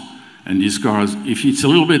wants. And these cars, if it's a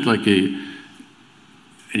little bit like a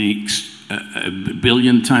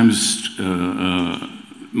billion times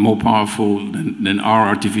more powerful than our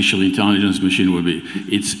artificial intelligence machine would be,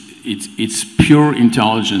 it's pure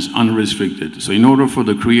intelligence, unrestricted. So in order for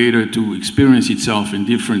the creator to experience itself in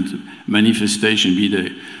different manifestations, be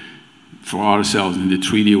they for ourselves in the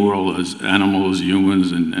 3D world as animals,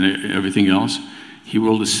 humans, and everything else, he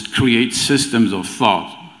will create systems of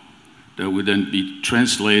thought that would then be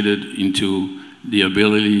translated into the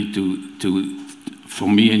ability for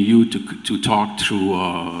me and you to talk through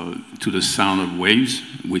to the sound of waves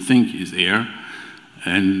we think is air,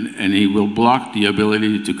 and it will block the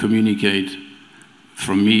ability to communicate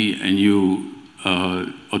from me and you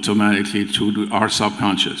automatically through our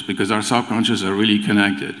subconscious, because our subconscious are really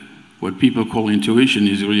connected. What people call intuition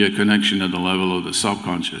is really a connection at the level of the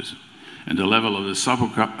subconscious, and the level of the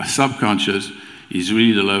subconscious is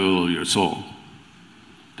really the level of your soul.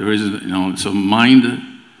 There is, so mind,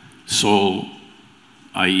 soul,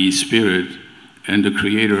 i.e. spirit, and the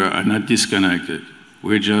creator are not disconnected.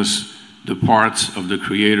 We're just the parts of the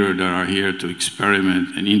creator that are here to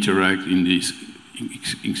experiment and interact in this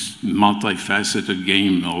multifaceted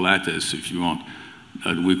game or lattice, if you want,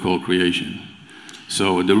 that we call creation.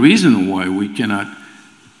 So the reason why we cannot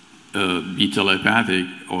be telepathic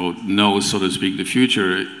or know, so to speak, the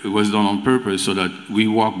future, it was done on purpose so that we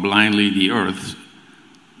walk blindly the earth,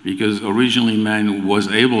 because originally man was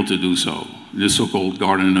able to do so, the so-called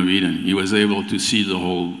Garden of Eden. He was able to see the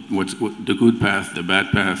whole, the good path, the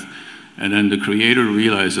bad path, and then the creator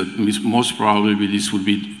realized that most probably this would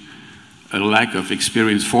be a lack of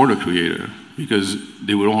experience for the creator, because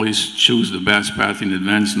they would always choose the best path in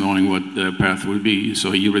advance, knowing what the path would be.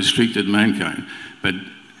 So he restricted mankind. But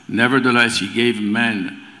nevertheless, he gave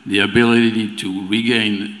man the ability to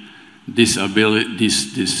regain this ability,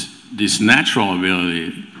 this natural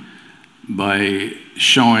ability, by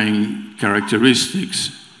showing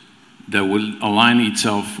characteristics that will align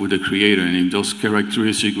itself with the creator. And if those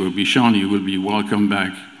characteristics will be shown, you will be welcome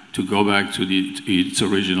back to go back to its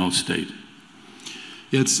original state.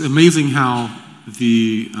 It's amazing how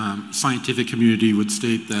the scientific community would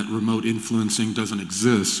state that remote influencing doesn't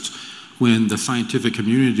exist, when the scientific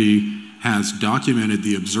community has documented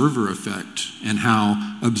the observer effect, and how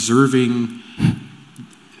observing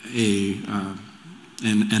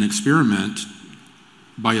an experiment,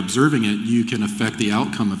 by observing it, you can affect the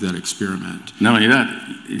outcome of that experiment. Not only that,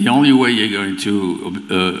 the only way you're going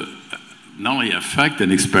to not only affect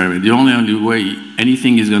an experiment, the only way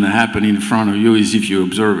anything is going to happen in front of you is if you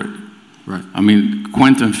observe it. Right. I mean,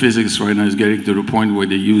 quantum physics right now is getting to the point where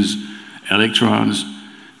they use electrons,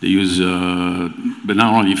 they use, but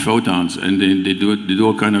not only photons, and they do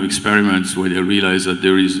all kind of experiments where they realize that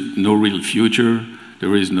there is no real future,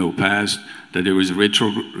 there is no past, that there is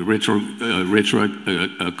retro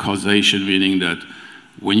causation, meaning that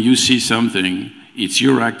when you see something, it's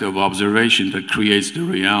your act of observation that creates the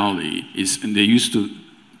reality. And they used to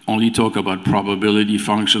only talk about probability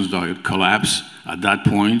functions that collapse at that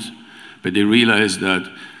point, But they realized that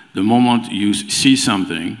the moment you see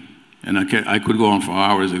something, and I could go on for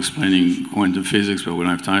hours explaining quantum physics, but we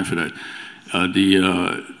don't have time for that.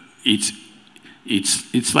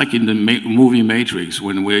 It's like in the movie Matrix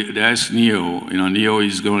when they ask Neo. Neo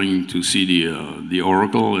is going to see the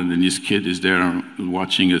oracle, and then this kid is there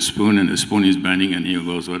watching a spoon, and the spoon is bending, and Neo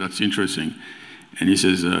goes, "Oh, that's interesting." And he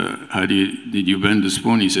says, "How did you bend the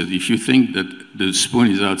spoon?" He says, "If you think that the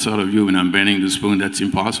spoon is outside of you and I'm bending the spoon, that's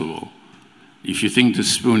impossible. If you think the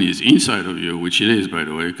spoon is inside of you, which it is, by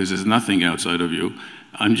the way, because there's nothing outside of you,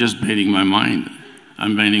 I'm just bending my mind.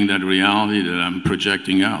 I'm bending that reality that I'm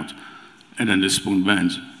projecting out. And then the spoon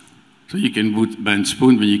bends." So you can bend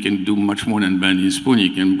spoon, but you can do much more than bending spoon.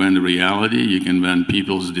 You can bend reality, you can bend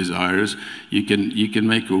people's desires, you can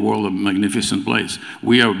make the world a magnificent place.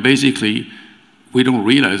 We are basically, we don't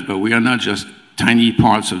realize, but we are not just tiny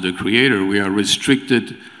parts of the Creator. We are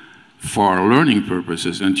restricted for our learning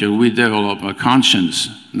purposes until we develop a conscience,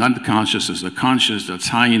 not the consciousness, a conscience that's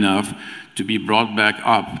high enough to be brought back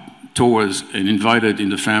up towards and invited in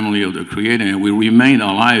the family of the Creator, and we remain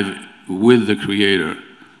alive with the Creator,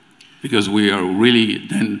 because we are really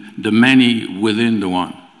then the many within the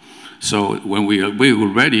one. So when we are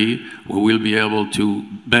ready, we will be able to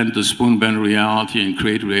bend the spoon, bend reality, and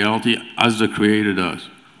create reality as the Creator does.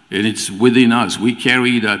 And it's within us. We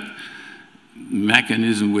carry that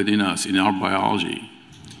mechanism within us, in our biology.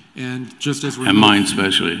 And just as and mind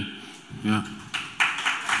especially. Yeah.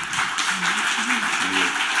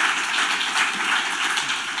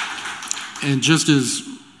 And just as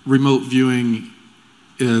remote viewing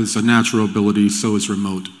is a natural ability, so is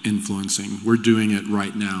remote influencing. We're doing it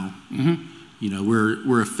right now. Mm-hmm.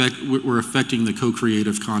 We're affecting the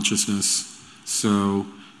co-creative consciousness. So,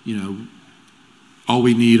 all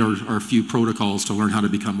we need are a few protocols to learn how to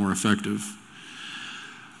become more effective.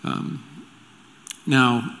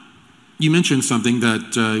 Now, you mentioned something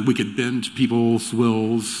that we could bend people's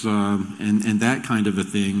wills and that kind of a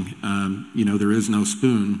thing. There is no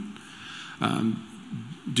spoon.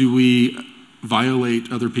 Do we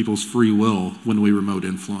violate other people's free will when we remote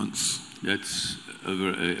influence? That's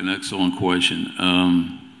an excellent question.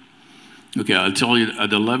 Okay, I'll tell you,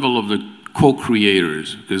 at the level of the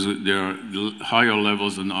co-creators, because there are higher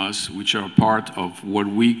levels than us, which are part of what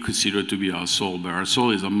we consider to be our soul. But our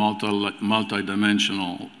soul is a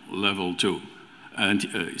multi-dimensional level too. And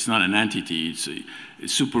it's not an entity, it's a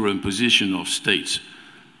superimposition of states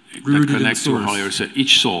that connects to a higher set.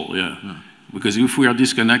 Each soul, yeah. Because if we are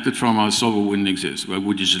disconnected from our soul, we wouldn't exist. We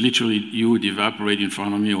would just literally, you would evaporate in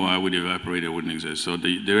front of me, or I would evaporate, I wouldn't exist. So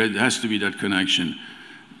there has to be that connection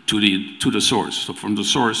to the source. So from the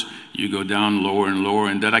source, you go down lower and lower,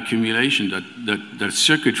 and that accumulation, that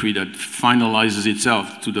circuitry that finalizes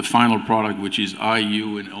itself to the final product, which is I,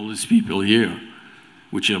 you, and all these people here,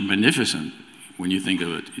 which are magnificent when you think of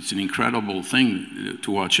it. It's an incredible thing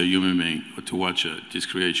to watch a human being, or to watch this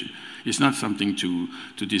creation. It's not something to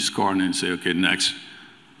discard and say, okay, next.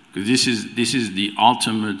 Because this is the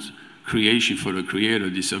ultimate creation for the Creator,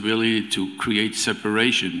 this ability to create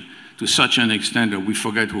separation to such an extent that we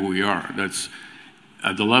forget who we are. That's,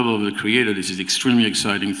 at the level of the Creator, this is an extremely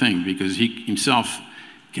exciting thing, because he himself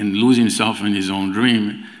can lose himself in his own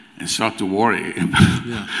dream and start to worry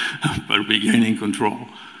about regaining control.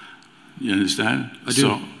 You understand? I do.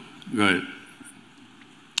 So, go ahead.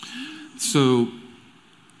 So,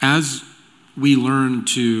 as we learn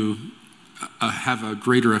to have a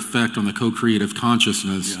greater effect on the co-creative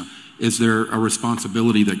consciousness, is there a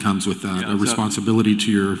responsibility that comes with that? A responsibility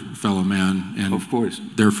to your fellow man and of course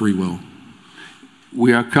their free will?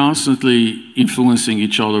 We are constantly influencing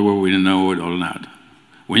each other whether we know it or not.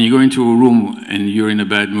 When you go into a room and you're in a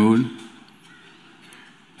bad mood,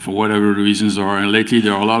 for whatever the reasons are, and lately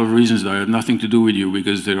there are a lot of reasons that have nothing to do with you,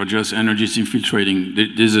 because there are just energies infiltrating.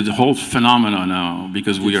 There's a whole phenomenon now,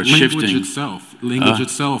 because we are shifting. Language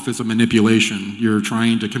itself is a manipulation. You're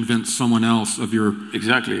trying to convince someone else of your...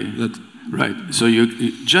 Exactly. Right. So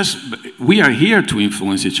we are here to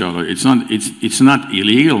influence each other. It's not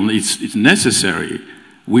illegal. It's necessary.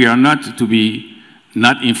 We are not to be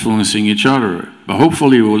not influencing each other, but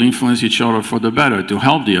hopefully we'll influence each other for the better, to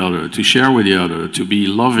help the other, to share with the other, to be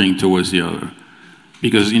loving towards the other.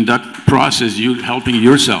 Because in that process, you're helping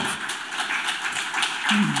yourself.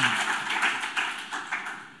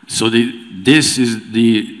 So this is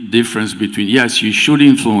the difference between, yes, you should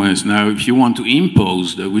influence. Now, if you want to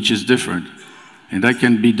impose, which is different, and that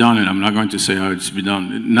can be done, and I'm not going to say how it's been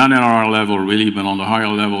done, not at our level really, but on the higher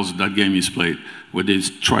levels, that game is played, where they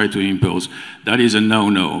try to impose. That is a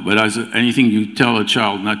no-no. But as anything you tell a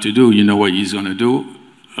child not to do, you know what he's going to do,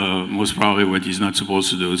 most probably what he's not supposed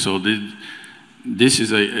to do. So this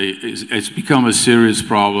is it's become a serious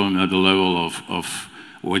problem at the level of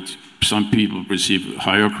what some people perceive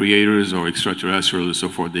higher creators or extraterrestrials and so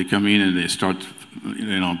forth. They come in and they start,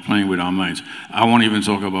 playing with our minds. I won't even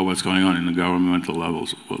talk about what's going on in the governmental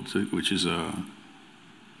levels, which is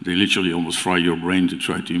they literally almost fry your brain to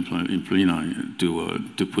try to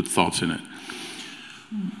to put thoughts in it.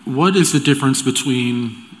 What is the difference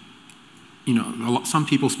between, some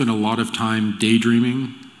people spend a lot of time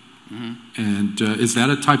daydreaming, and is that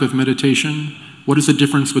a type of meditation? What is the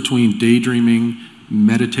difference between daydreaming,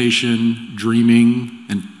 meditation, dreaming,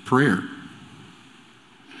 and prayer?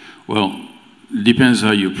 Well, it depends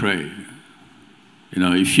how you pray.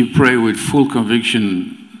 If you pray with full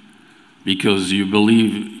conviction because you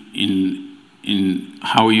believe in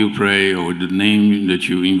how you pray or the name that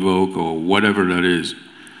you invoke or whatever that is,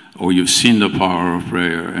 or you've seen the power of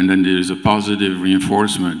prayer, and then there's a positive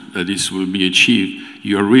reinforcement that this will be achieved,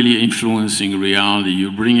 you're really influencing reality.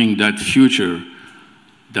 You're bringing that future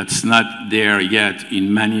that's not there yet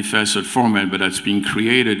in manifested format, but that's being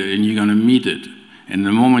created, and you're going to meet it. And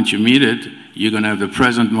the moment you meet it, you're going to have the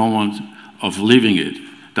present moment of living it.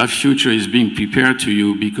 That future is being prepared to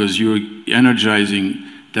you because you're energizing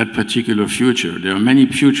that particular future. There are many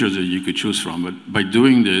futures that you could choose from, but by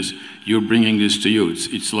doing this, you're bringing this to you.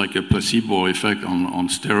 It's like a placebo effect on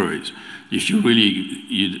steroids. If you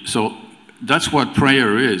really, so that's what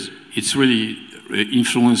prayer is. It's really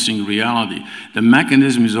influencing reality. The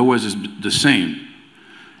mechanism is always the same.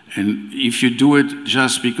 And if you do it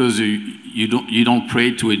just because you don't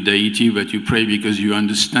pray to a deity, but you pray because you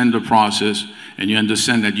understand the process and you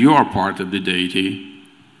understand that you are part of the deity,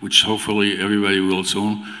 which hopefully everybody will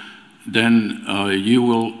soon, then you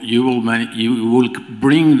will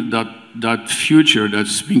bring that future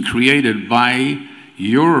that's been created by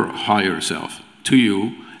your higher self to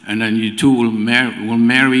you, and then you two will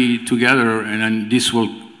marry together, and then this will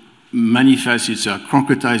manifest itself,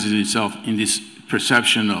 concretizes itself in this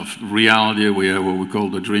perception of reality. We have what we call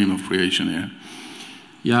the dream of creation here.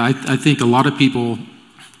 Yeah, I think a lot of people,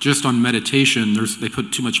 just on meditation, they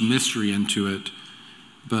put too much mystery into it.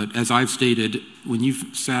 But as I've stated, when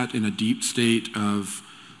you've sat in a deep state of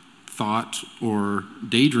thought or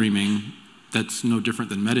daydreaming, that's no different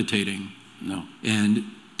than meditating. No. And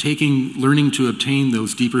learning to obtain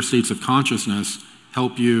those deeper states of consciousness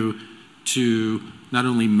help you to not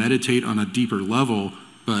only meditate on a deeper level,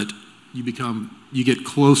 but you get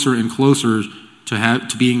closer and closer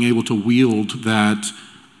to being able to wield that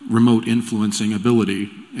remote influencing ability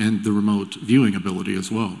and the remote viewing ability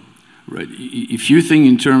as well. Right. If you think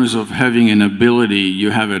in terms of having an ability, you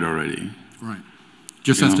have it already. Right.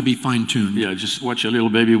 Just has to be fine-tuned. Yeah, just watch a little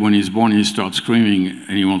baby when he's born, he starts screaming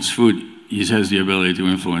and he wants food. He has the ability to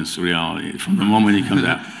influence reality from the moment he comes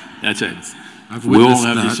out. That's it. We all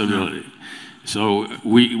have this ability. So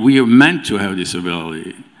we are meant to have this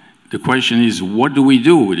ability. The question is, what do we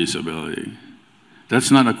do with this ability?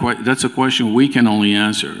 That's a question we can only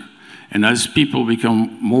answer. And as people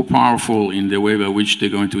become more powerful in the way by which they're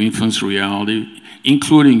going to influence reality,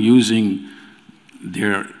 including using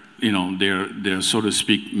their so to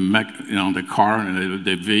speak, the car,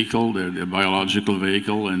 the vehicle, their biological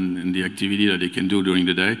vehicle, and the activity that they can do during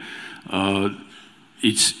the day,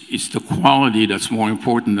 it's the quality that's more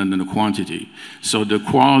important than the quantity. So the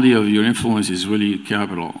quality of your influence is really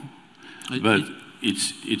capital, but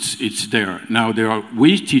it's there. Now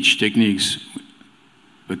we teach techniques.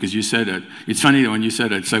 Because you said that. It's funny when you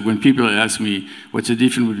said that. It's like when people ask me, what's the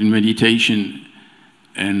difference between meditation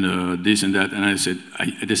and this and that? And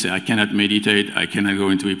they say, I cannot meditate, I cannot go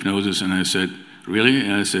into hypnosis. And I said, really?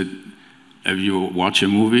 And I said, have you watched a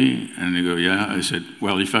movie? And they go, yeah. I said,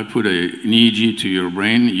 well, if I put an EEG to your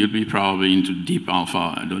brain, you'd be probably into deep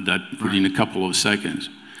alpha. That within a couple of seconds.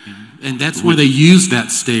 And that's where they use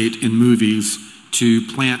that state in movies to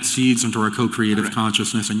plant seeds into our co-creative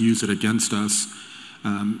consciousness and use it against us.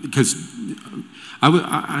 Because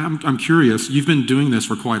I'm curious, you've been doing this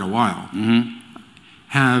for quite a while. Mm-hmm.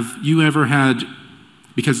 Have you ever had,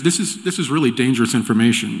 because this is really dangerous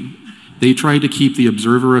information. They try to keep the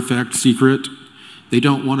observer effect secret. They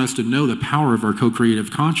don't want us to know the power of our co-creative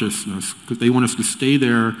consciousness because they want us to stay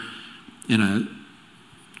there in a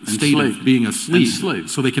state of being asleep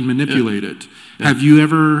so they can manipulate it. Yeah. Have you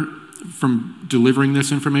ever, from delivering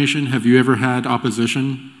this information, have you ever had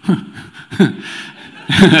opposition?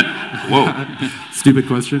 Whoa. Stupid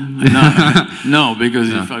question? No,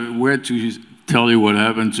 because if I were to tell you what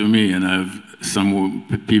happened to me, and I have some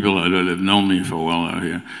people that have known me for a while out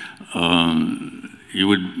here, you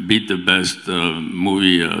would beat the best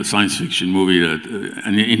movie, science fiction movie, that,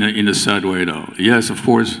 and in a sad way though. Yes, of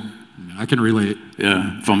course. I can relate.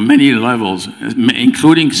 Yeah, from many levels,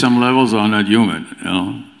 including some levels are not human, you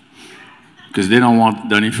know, because they don't want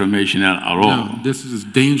that information out at all. No, this is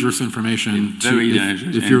dangerous information. Very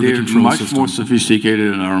dangerous. If you're and the control much system. more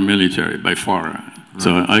sophisticated than our military, by far. Right. So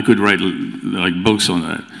I could write like books on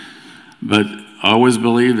that. But I always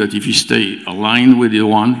believe that if you stay aligned with the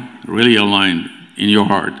one, really aligned in your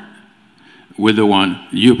heart with the one,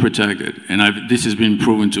 you're protected. And this has been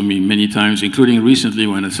proven to me many times, including recently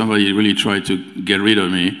when somebody really tried to get rid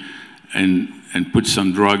of me and put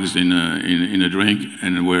some drugs in a drink,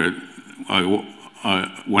 and where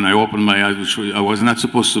when I opened my eyes, which I was not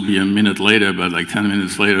supposed to be a minute later, but like 10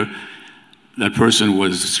 minutes later, that person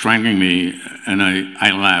was strangling me, and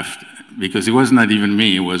I laughed. Because it was not even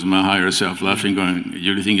me, it was my higher self laughing, going,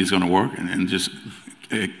 "You really think it's going to work?" And just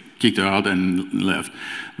kicked her out and left.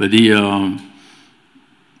 But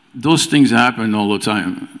those things happen all the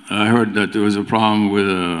time. I heard that there was a problem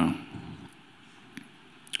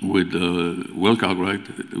with Wilcock, right?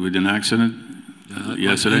 With an accident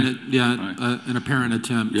yesterday? An apparent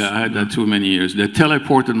attempt. Yeah, I had that too many years. They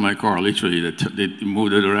teleported my car, literally. They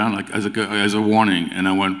moved it around like as a warning, and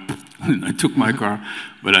I went, I took my car,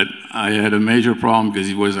 but I had a major problem because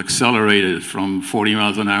it was accelerated from 40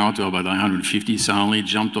 miles an hour to about 150, suddenly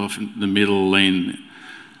jumped off in the middle lane.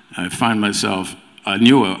 I find myself, I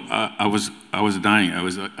knew I was dying.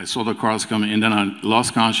 I saw the cars coming, and then I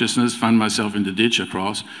lost consciousness, found myself in the ditch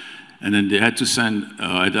across, and then they had to send,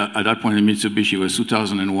 at that point in Mitsubishi, it was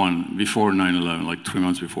 2001, before 9/11, like 3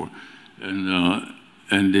 months before.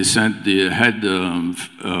 And they sent the head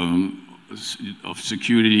of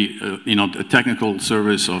security, a technical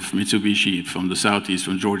service of Mitsubishi from the southeast,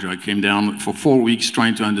 from Georgia. I came down for 4 weeks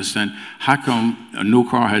trying to understand how come a new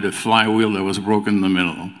car had a flywheel that was broken in the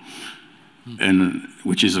middle, and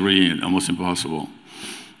which is really almost impossible.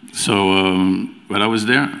 So, but I was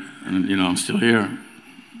there, and I'm still here.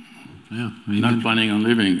 Yeah, not planning on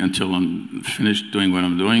leaving until I'm finished doing what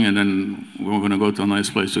I'm doing, and then we're going to go to a nice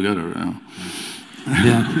place together.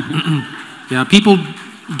 Yeah, yeah. People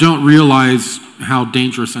don't realize how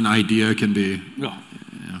dangerous an idea can be. No.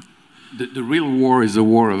 Yeah. The real war is a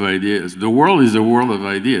war of ideas. The world is a world of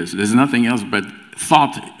ideas. There's nothing else but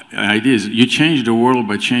thought, ideas. You change the world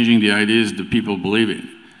by changing the ideas that people believe in.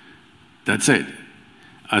 That's it.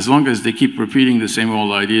 As long as they keep repeating the same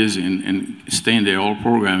old ideas and stay in their old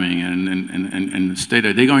programming and stay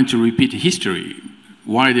there, they're going to repeat history.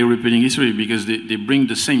 Why are they repeating history? Because they bring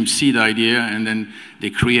the same seed idea and then they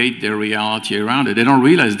create their reality around it. They don't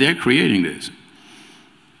realize they're creating this.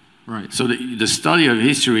 Right. So the study of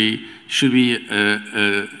history should be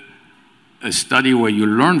a study where you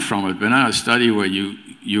learn from it, but not a study where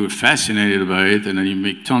you're fascinated by it and then you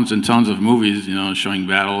make tons and tons of movies, showing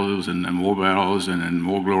battles and more battles and then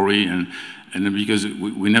more glory, and then because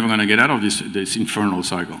we're never going to get out of this infernal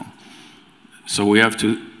cycle. So we have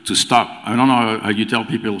to stop. I don't know how you tell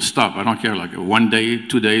people stop. I don't care, like 1 day,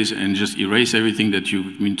 2 days, and just erase everything that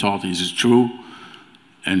you've been taught is true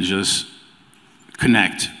and just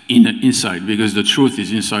connect inside, because the truth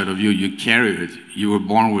is inside of you. You carry it. You were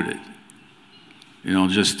born with it.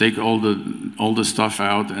 Just take all the stuff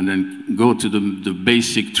out and then go to the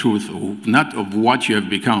basic truth, not of what you have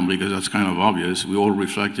become, because that's kind of obvious. We're all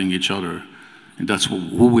reflecting each other, and that's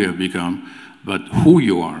who we have become, but who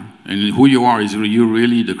you are. And who you are is you're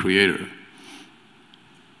really the creator.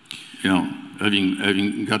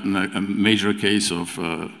 Having gotten a major case of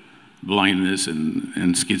blindness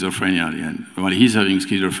and schizophrenia at the end. Well, he's having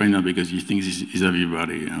schizophrenia because he thinks he's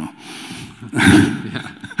everybody, Yeah.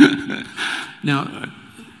 Now,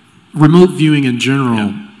 remote viewing in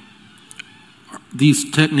general, these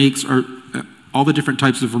techniques are, all the different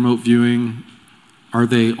types of remote viewing, are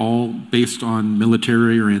they all based on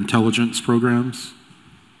military or intelligence programs?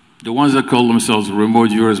 The ones that call themselves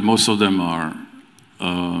remote viewers, most of them are,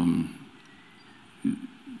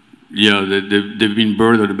 they've been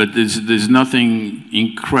birthed, but there's nothing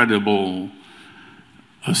incredible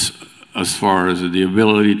as far as the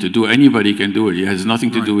ability to do. Anybody can do it. It has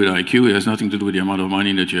nothing to do with IQ. It has nothing to do with the amount of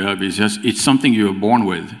money that you have. It's something you're born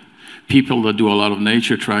with. People that do a lot of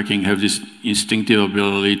nature tracking have this instinctive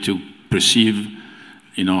ability to perceive,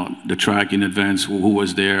 the track in advance, who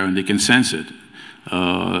was there, and they can sense it.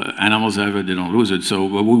 Animals have it, they don't lose it. So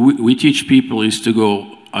what we teach people is to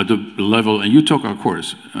go at the level, and you took our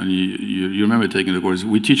course, and you remember taking the course.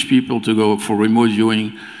 We teach people to go for remote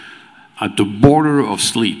viewing at the border of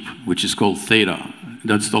sleep, which is called theta.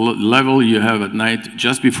 That's the level you have at night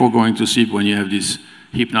just before going to sleep, when you have this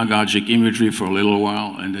hypnagogic imagery for a little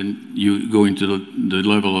while, and then you go into the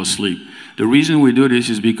level of sleep. The reason we do this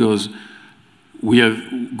is because we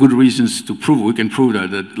have good reasons to prove, we can prove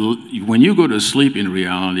that when you go to sleep in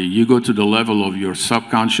reality, you go to the level of your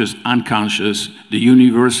subconscious, unconscious, the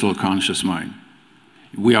universal conscious mind.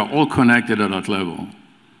 We are all connected at that level.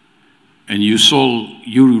 And your soul,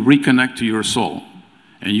 you reconnect to your soul.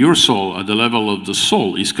 And your soul, at the level of the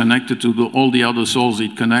soul, is connected to all the other souls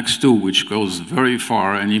it connects to, which goes very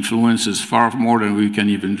far and influences far more than we can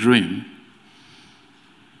even dream.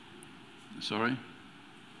 Sorry?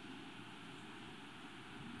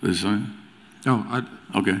 Sorry? Oh,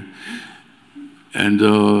 okay. And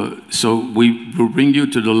so we will bring you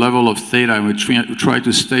to the level of theta, and we try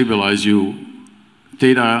to stabilize you.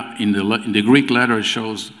 Theta in the Greek letter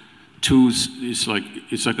shows two. It's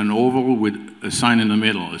like an oval with a sign in the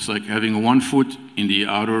middle. It's like having one foot in the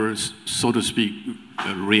outer, so to speak,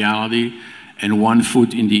 reality, and one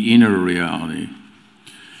foot in the inner reality.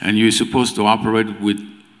 And you're supposed to operate with.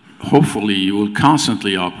 Hopefully, you will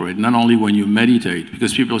constantly operate, not only when you meditate,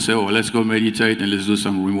 because people say, oh, let's go meditate and let's do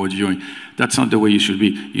some remote viewing. That's not the way you should be.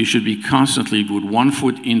 You should be constantly with one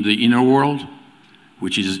foot in the inner world,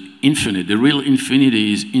 which is infinite. The real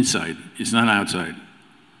infinity is inside. It's not outside.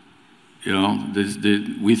 You know,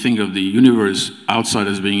 we think of the universe outside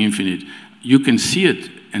as being infinite. You can see it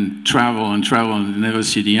and travel and never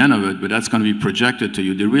see the end of it, but that's going to be projected to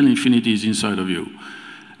you. The real infinity is inside of you.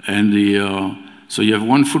 And so you have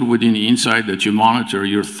one foot within the inside that you monitor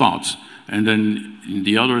your thoughts, and then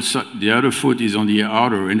the other foot is on the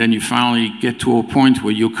outer, and then you finally get to a point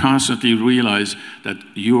where you constantly realize that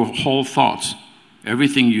your whole thoughts,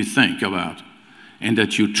 everything you think about, and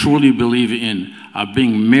that you truly believe in, are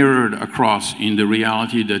being mirrored across in the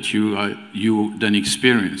reality that you then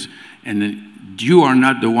experience. And then you are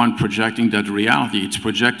not the one projecting that reality. It's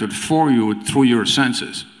projected for you through your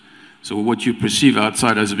senses. So what you perceive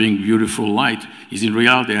outside as being beautiful light is in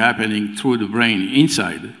reality happening through the brain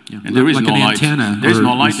inside. Yeah. And there is like no light. There's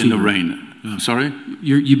no light receiver in the brain. Yeah. Sorry?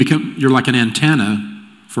 You're like an antenna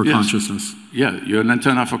for consciousness. Yeah, you're an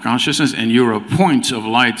antenna for consciousness, and you're a point of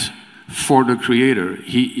light for the Creator.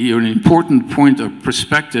 You're an important point of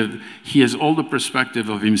perspective. He has all the perspective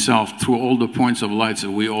of himself through all the points of light that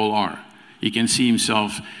we all are. He can see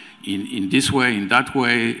himself in this way, in that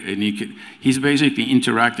way, and he's basically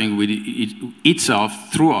interacting with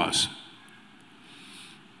itself through us.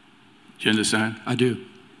 Do you understand? I do.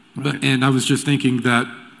 Right. And I was just thinking that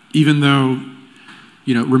even though,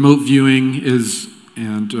 remote viewing is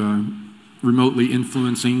remotely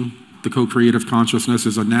influencing the co-creative consciousness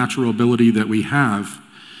is a natural ability that we have,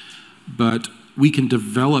 but we can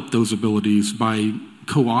develop those abilities by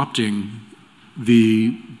co-opting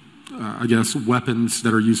the weapons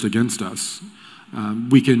that are used against us.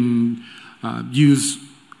 We can use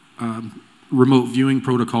remote viewing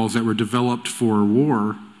protocols that were developed for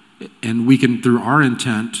war, and we can, through our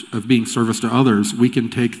intent of being service to others, we can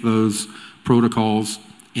take those protocols,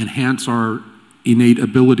 enhance our innate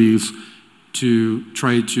abilities to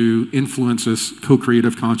try to influence this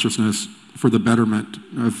co-creative consciousness for the betterment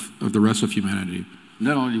of the rest of humanity.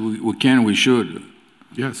 Not only we can, we should.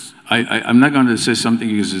 Yes. I'm not going to say something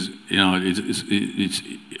because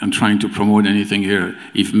I'm trying to promote anything here.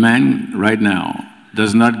 If man right now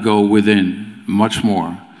does not go within much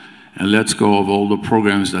more and lets go of all the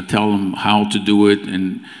programs that tell him how to do it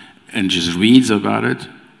and just reads about it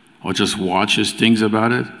or just watches things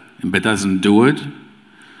about it but doesn't do it,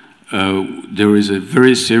 there is a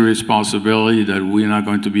very serious possibility that we're not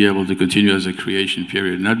going to be able to continue as a creation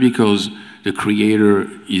period. Not because the Creator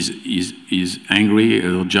is angry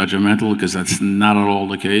or judgmental, because that's not at all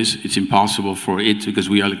the case. It's impossible for it because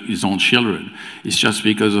we are His own children. It's just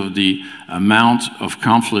because of the amount of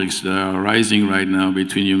conflicts that are arising right now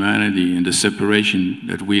between humanity and the separation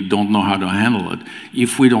that we don't know how to handle it.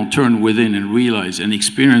 If we don't turn within and realize and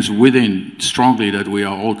experience within strongly that we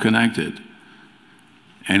are all connected,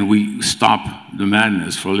 and we stop the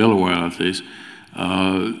madness for a little while at least,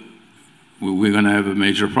 we're going to have a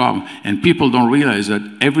major problem. And people don't realize that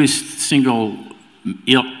every single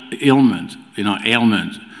ailment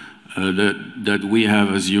that we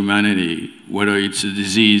have as humanity, whether it's a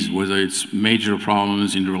disease, whether it's major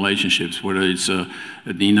problems in relationships, whether it's the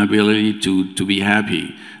inability to be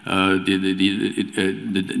happy, the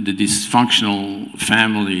dysfunctional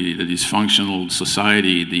family, the dysfunctional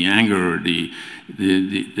society, the anger, the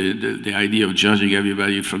idea of judging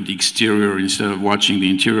everybody from the exterior instead of watching the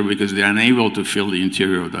interior because they're unable to feel the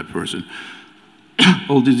interior of that person.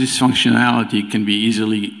 All this dysfunctionality can be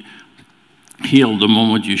easily healed the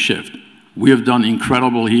moment you shift. We have done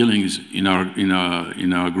incredible healings in our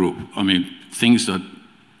group. I mean, things that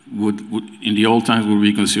would in the old times would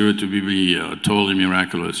be considered to be totally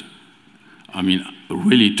miraculous. I mean,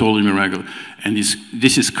 really totally miraculous. And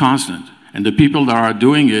this is constant. And the people that are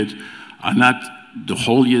doing it are not the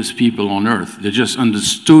holiest people on earth. They just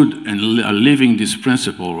understood and are living this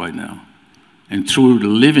principle right now. And through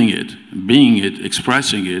living it, being it,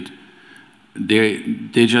 expressing it, they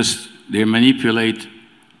manipulate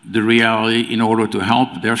the reality in order to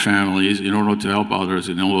help their families, in order to help others,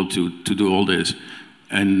 in order to do all this.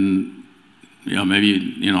 And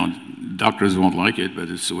maybe doctors won't like it, but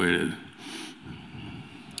it's the way it is.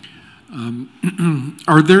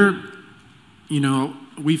 Are there,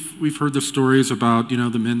 we've heard the stories about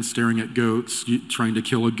the men staring at goats, trying to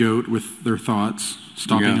kill a goat with their thoughts,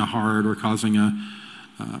 stopping a heart or causing an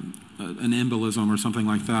embolism or something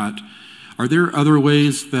like that. Are there other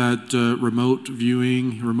ways that remote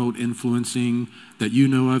viewing, remote influencing that you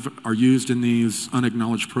know of are used in these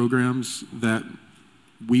unacknowledged programs that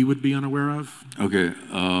we would be unaware of? Okay.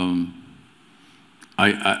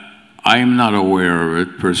 I'm not aware of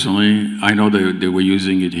it personally. I know they were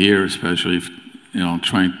using it here, especially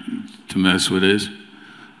trying to mess with this.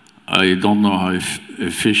 I don't know how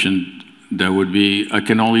efficient that would be. I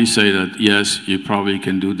can only say that, yes, you probably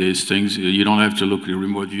can do these things. You don't have to look at the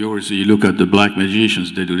remote viewers. You look at the black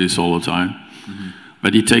magicians, they do this all the time. Mm-hmm.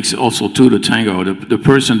 But it takes also two to tango. The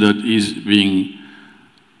person that is being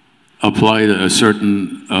applied a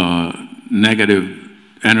certain negative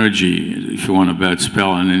energy, if you want a bad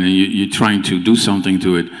spell, and then you're trying to do something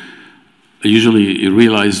to it, usually you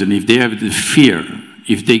realize that if they have the fear,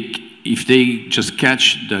 if they just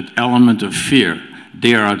catch that element of fear,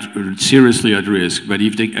 they are seriously at risk. But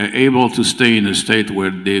if they are able to stay in a state where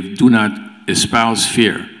they do not espouse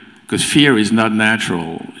fear, because fear is not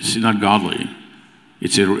natural, it's not godly.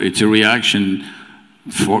 It's a reaction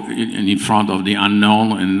in front of the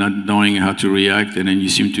unknown and not knowing how to react, and then you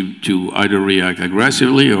seem to either react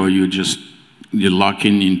aggressively or you lock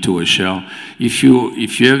into a shell. If you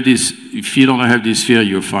don't have this fear,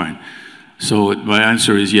 you're fine. So my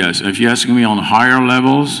answer is yes. If you're asking me on higher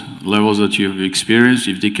levels that you've experienced,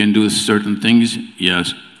 if they can do certain things,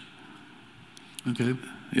 yes. Okay.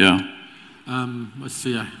 Yeah. Let's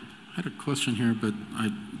see. I had a question here, but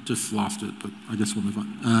I just lost it. But I guess we'll move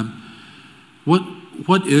on.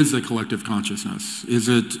 What is a collective consciousness? Is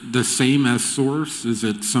it the same as source? Is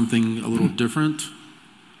it something a little different?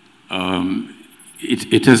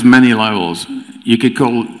 It has many levels. You could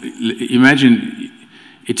imagine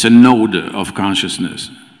it's a node of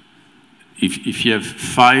consciousness. If you have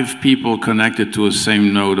 5 people connected to a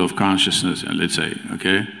same node of consciousness, let's say,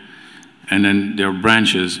 okay? And then there are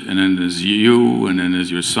branches, and then there's you, and then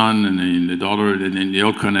there's your son, and then the daughter, and then they're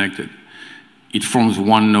all connected. It forms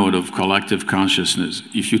one node of collective consciousness.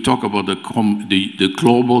 If you talk about the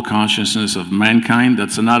global consciousness of mankind,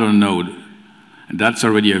 that's another node. And that's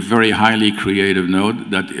already a very highly creative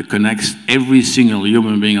node that connects every single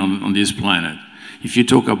human being on this planet. If you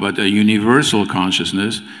talk about a universal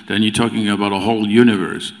consciousness, then you're talking about a whole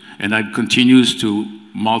universe. And that continues to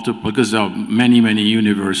multiply, because there are many, many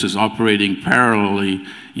universes operating parallelly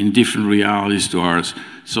in different realities to ours.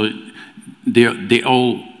 So they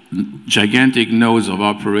all gigantic nodes of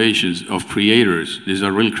operations, of creators. These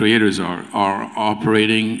are real creators are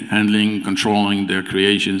operating, handling, controlling their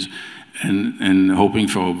creations, and hoping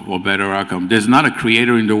for a better outcome. There's not a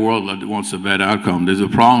creator in the world that wants a bad outcome. There's a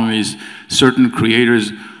problem is certain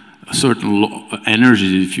creators, certain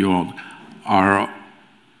energies, if you want, are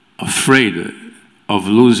afraid of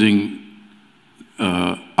losing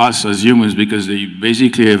us as humans because they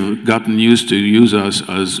basically have gotten used to use us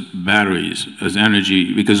as batteries, as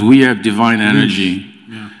energy, because we have divine energy,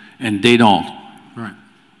 and they don't. Right.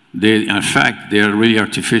 In fact, they are really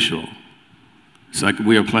artificial. It's like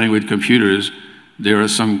we are playing with computers. There are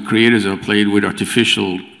some creators that have played with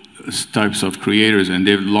artificial types of creators, and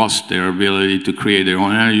they've lost their ability to create their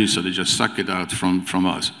own energy, so they just suck it out from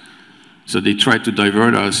us. So they try to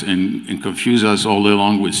divert us and confuse us all day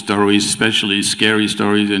long with stories, especially scary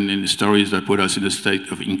stories and stories that put us in a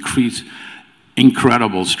state of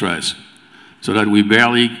incredible stress, so that we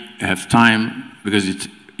barely have time, because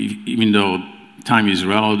even though time is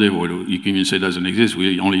relative, or you can even say it doesn't exist,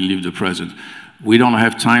 we only live the present. We don't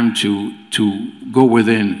have time to go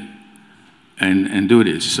within and do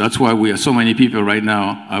this. So that's why we have so many people right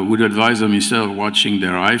now. I would advise them, instead of watching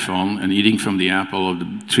their iPhone and eating from the apple of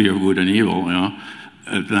the tree of good and evil,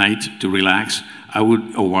 at night to relax, I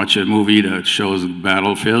would watch a movie that shows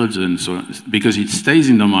battlefields, and so, because it stays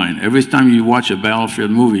in the mind. Every time you watch a battlefield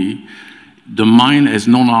movie, the mind has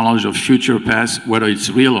no knowledge of future, past, whether it's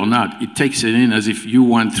real or not. It takes it in as if you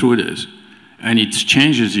went through this. And it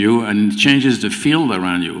changes you, and it changes the field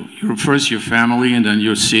around you. First your family, and then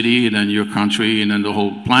your city, and then your country, and then the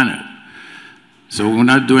whole planet. So we're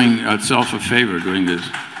not doing ourselves a favor doing this.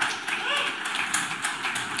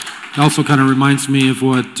 It also kind of reminds me of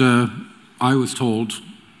what I was told,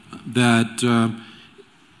 that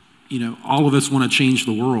you know, all of us want to change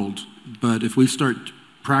the world, but if we start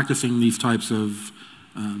practicing these types of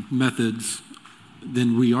methods,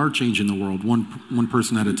 then we are changing the world one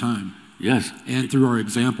person at a time. Yes. And through our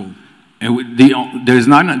example. And there's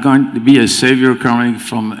not going to be a savior coming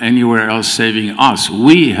from anywhere else saving us.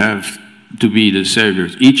 We have to be the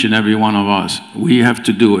saviors, each and every one of us. We have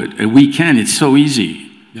to do it. And we can. It's so easy.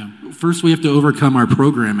 Yeah. First, we have to overcome our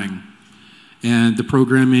programming. And the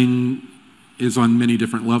programming is on many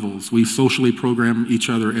different levels. We socially program each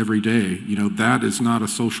other every day. You know, that is not a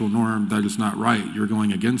social norm. That is not right. You're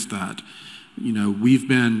going against that. You know, we've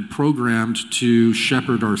been programmed to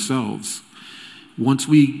shepherd ourselves. Once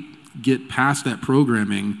we get past that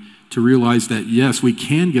programming to realize that, yes, we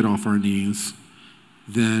can get off our knees,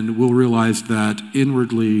 then we'll realize that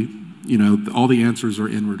inwardly, you know, all the answers are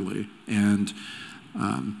inwardly. And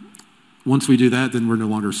once we do that, then we're no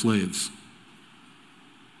longer slaves.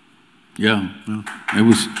 Yeah. It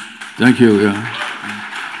was, thank you, yeah.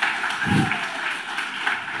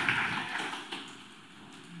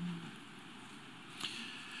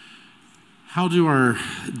 How do our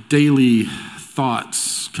daily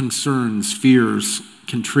thoughts, concerns, fears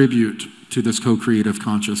contribute to this co-creative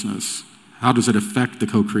consciousness? How does it affect the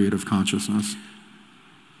co-creative consciousness?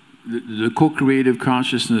 The co-creative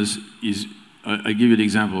consciousness is, I give you an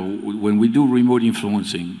example. When we do remote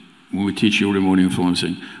influencing, when we teach you remote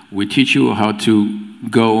influencing, we teach you how to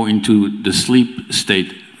go into the sleep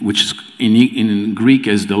state, which is in Greek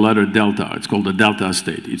as the letter delta. It's called the delta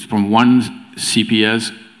state. It's from 1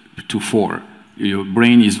 CPS to 4. Your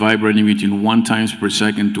brain is vibrating between 1 times per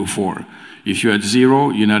second to 4. If you're at 0,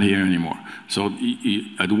 you're not here anymore. So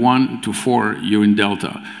at 1 to 4, you're in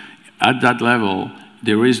delta. At that level,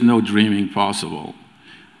 there is no dreaming possible.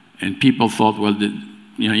 And people thought, well,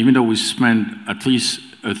 you know, even though we spend at least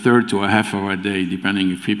a third to a half hour a day,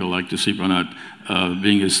 depending if people like to sleep or not,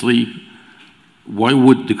 being asleep, why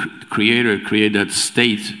would the creator create that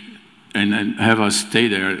state and have us stay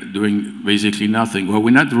there doing basically nothing? Well, we're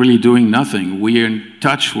not really doing nothing. We are in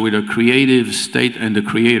touch with a creative state and the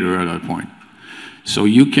creator at that point. So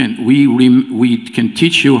we can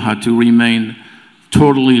teach you how to remain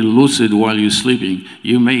totally lucid while you're sleeping.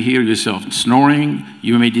 You may hear yourself snoring.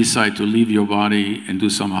 You may decide to leave your body and do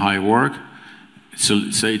some high work. So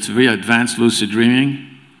it's very advanced lucid dreaming,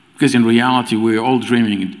 because in reality, we're all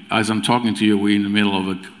dreaming. As I'm talking to you, we're in the middle of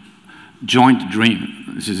a joint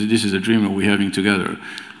dream. This is a dream that we're having together.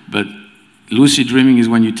 But lucid dreaming is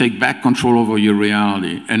when you take back control over your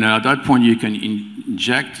reality. And at that point, you can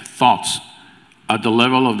inject thoughts at the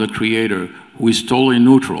level of the creator, who is totally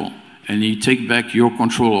neutral. And you take back your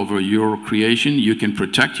control over your creation. You can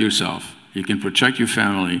protect yourself. You can protect your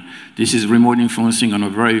family. This is remote influencing on a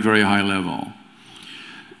very, very high level.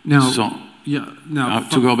 Now, so, yeah. Now,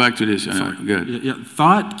 to go back to this, good. Yeah,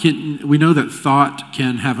 thought we know that thought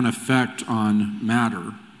can have an effect on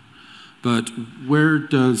matter, but where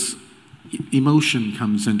does emotion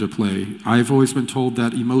comes into play? I've always been told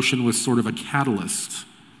that emotion was sort of a catalyst,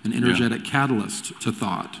 an energetic catalyst to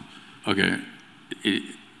thought. Okay.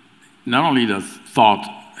 Not only does thought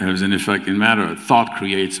has an effect in matter, thought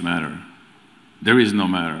creates matter. There is no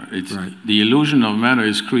matter. Right. The illusion of matter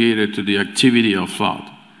is created to the activity of thought.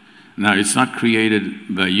 Now, it's not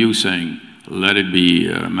created by you saying, let it be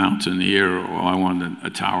a mountain here, or I want a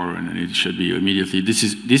tower, and it should be immediately.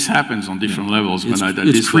 This happens on different levels.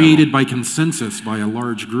 It's created by consensus, by a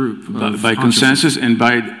large group. By consensus, and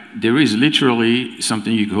there is literally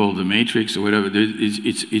something you call the matrix or whatever.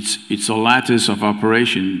 It's a lattice of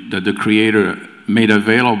operation that the creator made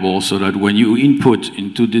available so that when you input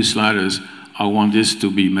into this lattice, I want this to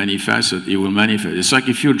be manifested, it will manifest. It's like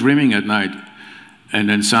if you're dreaming at night, and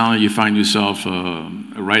then suddenly you find yourself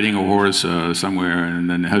riding a horse somewhere, and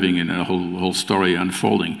then having a whole story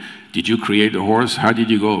unfolding. Did you create the horse? How did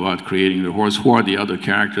you go about creating the horse? Who are the other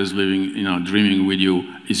characters living, dreaming with you?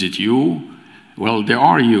 Is it you? Well, they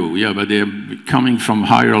are you, yeah, but they're coming from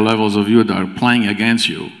higher levels of you that are playing against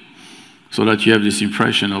you, so that you have this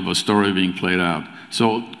impression of a story being played out.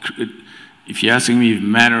 So, if you're asking me if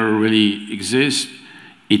matter really exists,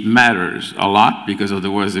 it matters a lot, because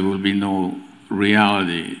otherwise there will be no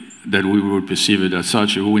reality that we would perceive it as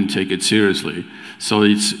such. We wouldn't take it seriously. So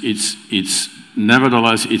it's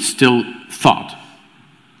nevertheless, it's still thought.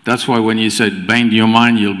 That's why when you said bend your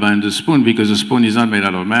mind, you'll bend the spoon, because the spoon is not made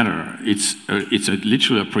out of matter. It's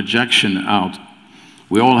literally a projection out.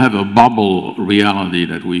 We all have a bubble reality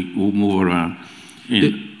that we move around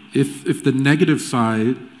in. If the negative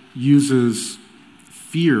side uses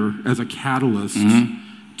fear as a catalyst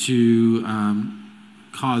to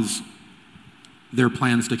cause their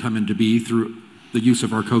plans to come into be through the use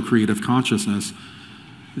of our co-creative consciousness,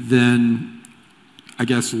 then I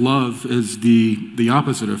guess love is the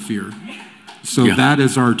opposite of fear. So that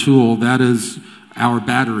is our tool, that is our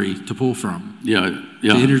battery to pull from. The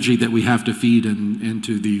energy that we have to feed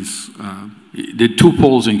into these... The two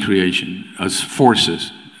poles in creation as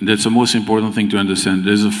forces. That's the most important thing to understand.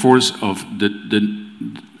 There's a force of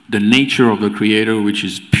the nature of the Creator, which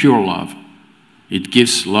is pure love. It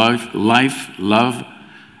gives life, love,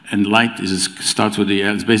 and light starts with the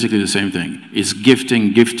L. It's basically the same thing. It's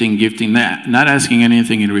gifting, not asking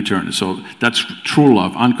anything in return. So that's true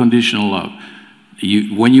love, unconditional love.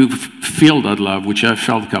 When you feel that love, which I've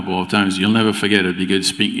felt a couple of times, you'll never forget it,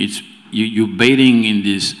 because you're bathing in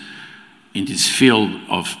this field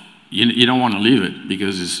of, you don't want to leave it,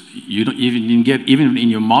 because you don't even in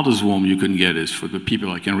your mother's womb you couldn't get it. For the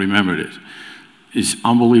people I can remember it, it's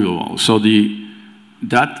unbelievable. So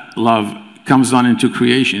that love comes down into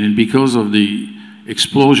creation, and because of the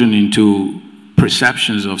explosion into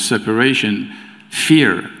perceptions of separation,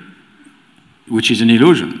 fear, which is an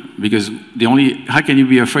illusion, because how can you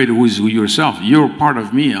be afraid of who yourself? You're part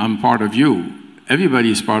of me, I'm part of you. Everybody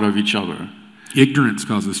is part of each other. Ignorance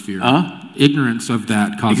causes fear. Ignorance of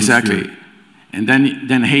that causes fear. Exactly. And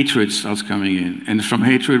then hatred starts coming in. And from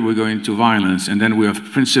hatred we go into violence, and then we have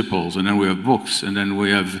principles, and then we have books, and then we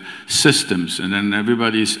have systems, and then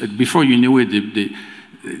before you knew it,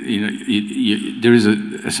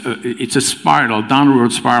 it's a spiral,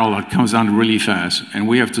 downward spiral that comes down really fast, and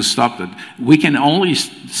we have to stop that. We can only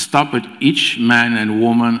stop it, each man and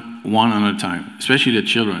woman, one at a time, especially the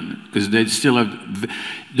children, because they still have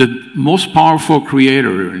the most powerful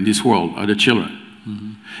creator in this world are the children,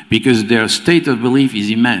 because their state of belief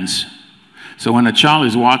is immense. So when a child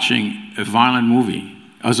is watching a violent movie,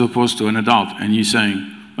 as opposed to an adult, and you're saying,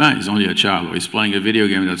 well, he's only a child, or he's playing a video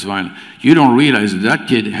game that's violent, you don't realize that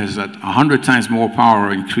kid has 100 times more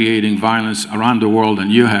power in creating violence around the world than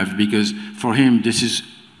you have, because for him,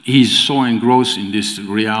 he's so engrossed in this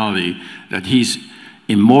reality that he's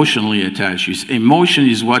emotionally attached. His emotion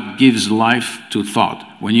is what gives life to thought.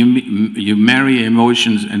 When you marry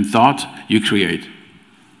emotions and thought, you create.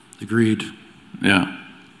 Agreed. Yeah.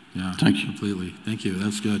 Thank you. Completely. Thank you.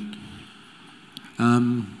 That's good.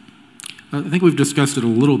 I think we've discussed it a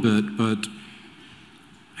little bit, but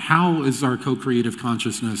how is our co-creative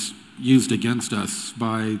consciousness used against us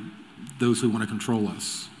by those who want to control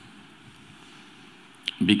us?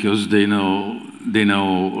 Because they know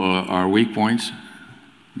our weak points.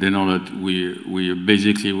 They know that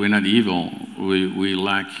we're not evil. We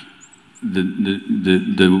lack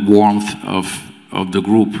the warmth of the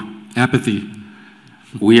group. Apathy.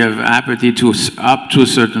 We have apathy up to a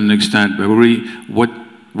certain extent, but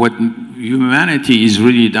what humanity is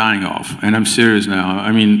really dying of, and I'm serious now.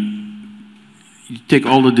 I mean, you take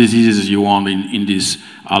all the diseases you want in this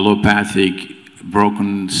allopathic,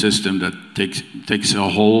 broken system that takes a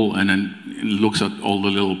whole and then looks at all the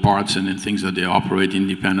little parts and then thinks that they operate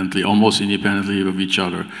independently, almost independently of each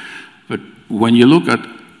other. But when you look at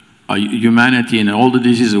humanity and all the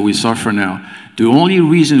diseases we suffer now, the only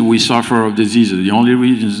reason we suffer of diseases, the only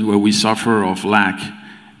reasons where we suffer of lack,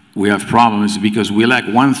 we have problems, because we lack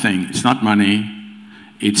one thing. It's not money.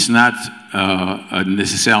 It's not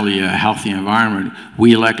necessarily a healthy environment.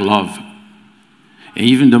 We lack love. And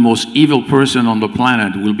even the most evil person on the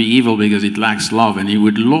planet will be evil because it lacks love, and he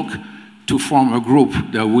would look to form a group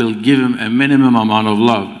that will give him a minimum amount of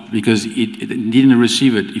love because it didn't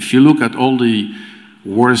receive it. If you look at all the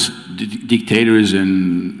worst dictators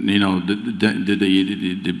and the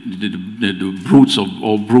brutes of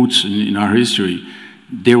all brutes in our history,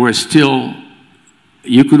 they were still,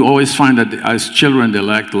 you could always find that as children they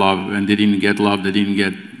lacked love, and they didn't get love, they didn't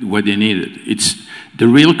get what they needed. It's the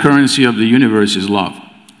real currency of the universe is love.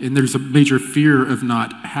 And there's a major fear of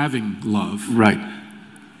not having love. Right.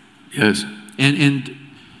 Yes. And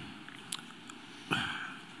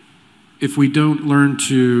if we don't learn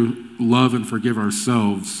to love and forgive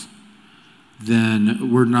ourselves, then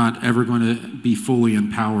we're not ever going to be fully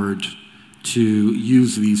empowered to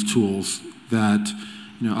use these tools that,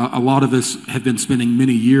 a lot of us have been spending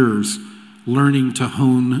many years learning to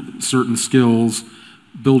hone certain skills,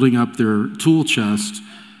 building up their tool chest,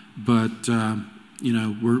 but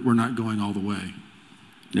we're not going all the way.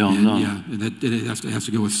 No. Yeah, and it has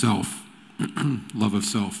to go with self, love of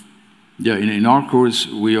self. Yeah, in our course,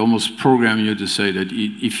 we almost program you to say that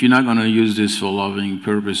if you're not going to use this for loving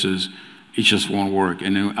purposes, it just won't work.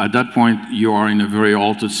 And at that point, you are in a very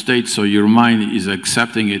altered state, so your mind is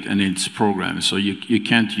accepting it and it's programmed. So you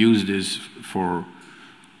can't use this for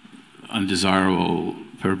undesirable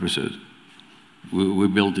purposes. We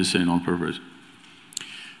built this in on purpose.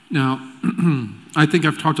 Now, I think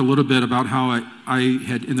I've talked a little bit about how I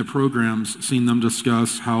had in the programs seen them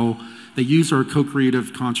discuss how they use our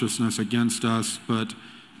co-creative consciousness against us, but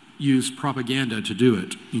use propaganda to do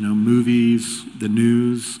it. You know, movies, the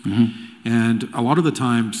news, and a lot of the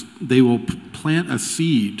times they will plant a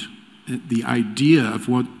seed, the idea of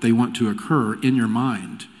what they want to occur in your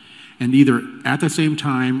mind. And either at the same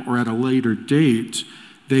time or at a later date,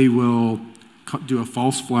 they will do a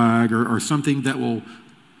false flag or something that will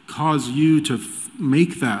cause you to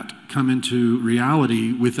make that come into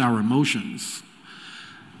reality with our emotions.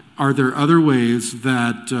 Are there other ways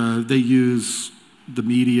that they use the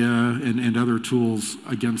media and other tools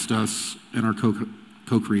against us and our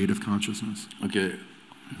co-creative consciousness? Okay.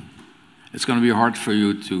 It's going to be hard for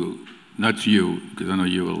you to, not you, because I know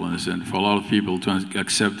you will understand, for a lot of people to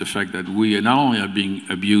accept the fact that we not only are being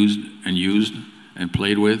abused and used and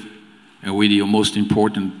played with, and we're the most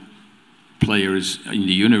important players in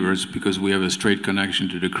the universe because we have a straight connection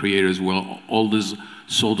to the creators. Well, all these,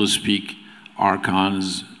 so to speak,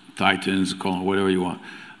 archons, titans, call it whatever you want,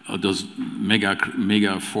 those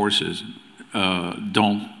mega forces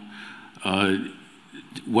don't.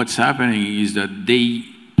 What's happening is that they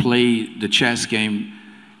play the chess game.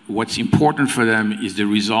 What's important for them is the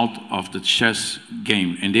result of the chess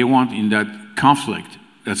game, and they want in that conflict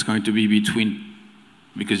that's going to be between,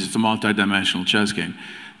 because it's a multi-dimensional chess game,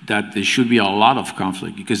 that there should be a lot of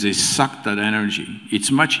conflict because they suck that energy. It's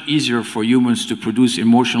much easier for humans to produce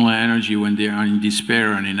emotional energy when they are in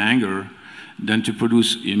despair and in anger than to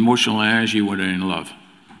produce emotional energy when they're in love.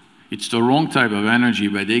 It's the wrong type of energy,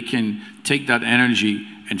 but they can take that energy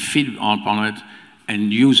and feed upon it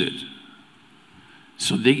and use it.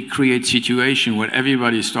 So they create situations where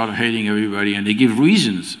everybody starts hating everybody, and they give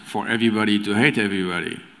reasons for everybody to hate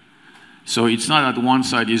everybody. So it's not that one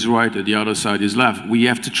side is right or the other side is left. We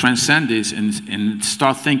have to transcend this and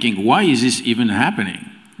start thinking, why is this even happening?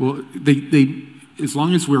 Well, they as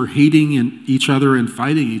long as we're hating each other and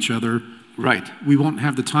fighting each other, right, we won't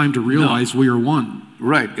have the time to realize we are one.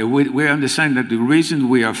 Right. We understand that the reason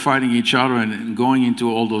we are fighting each other and going into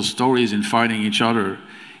all those stories and fighting each other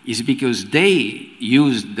is because they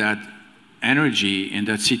used that energy in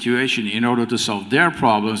that situation in order to solve their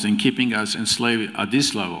problems and keeping us enslaved at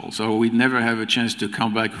this level. So we never have a chance to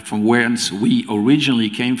come back from whence we originally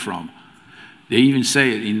came from. They even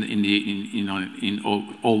say in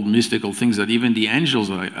old mystical things that even the angels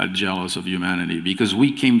are jealous of humanity because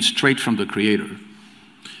we came straight from the Creator.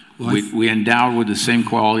 Well, we endowed with the same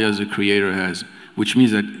quality as the Creator has, which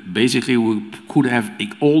means that basically we could have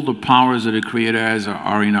all the powers that the Creator has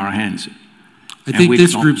are in our hands. I think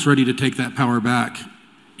this group's ready to take that power back.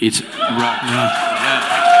 It's right.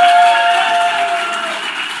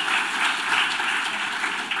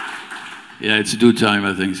 Yeah, it's due time,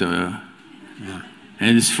 I think so. Yeah.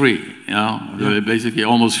 And it's free, you know. Yeah. Basically,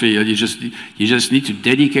 almost free. You just need to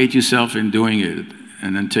dedicate yourself in doing it,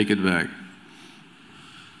 and then take it back.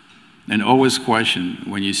 And always question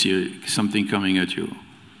when you see something coming at you.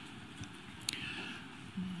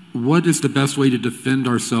 What is the best way to defend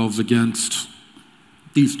ourselves against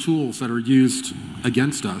these tools that are used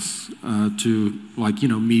against us, like, you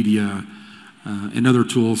know, media and other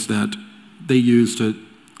tools that they use to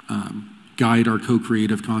guide our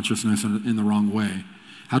co-creative consciousness in the wrong way?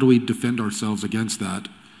 How do we defend ourselves against that?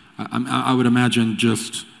 I would imagine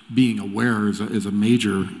just being aware is a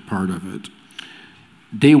major part of it.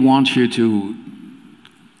 They want you to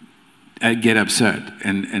get upset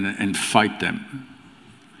and fight them.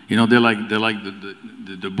 You know, they're like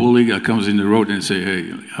the bully that comes in the road and say,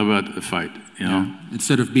 "Hey, how about a fight?" You know, yeah.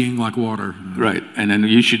 Instead of being like water. Right, and then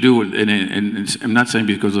you should do it. And I'm not saying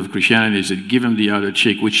because of Christianity. It's that give him the other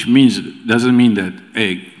cheek, which doesn't mean that,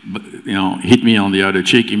 hey, you know, hit me on the other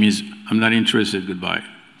cheek. It means I'm not interested. Goodbye.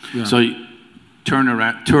 Yeah. So turn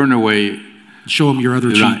around, turn away. Show them your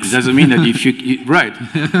other cheeks. It doesn't mean that if you right,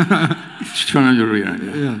 turn on your rear.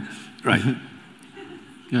 Yeah. Right.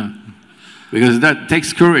 Yeah. Because that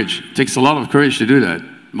takes courage. It takes a lot of courage to do that.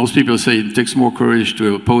 Most people say it takes more courage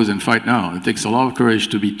to oppose and fight. No, it takes a lot of courage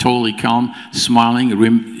to be totally calm, smiling,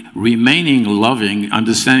 remaining loving,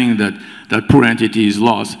 understanding that that poor entity is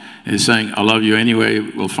lost, and saying, "I love you anyway.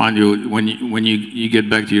 We'll find you when you get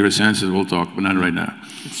back to your senses. We'll talk, but not right now."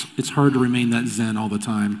 It's hard to remain that zen all the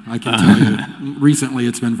time. I can tell you. Recently,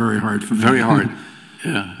 it's been very hard for me. Very hard.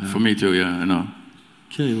 Yeah, for me too. Yeah, I know.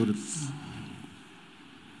 Okay.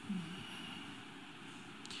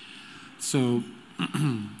 So,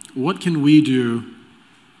 what can we do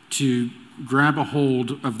to grab a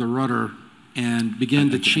hold of the rudder and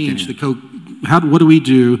begin to change the what do we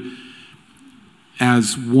do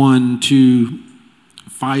as 1, 2,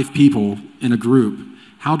 5 people in a group,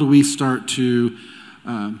 how do we start to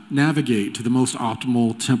navigate to the most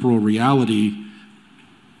optimal temporal reality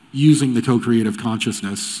using the co-creative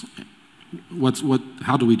consciousness?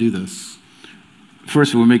 How do we do this?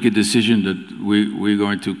 First, we make a decision that we're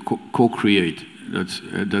going to co-create. That's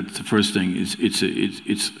the first thing.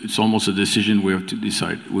 It's almost a decision we have to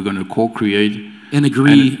decide. We're going to co-create and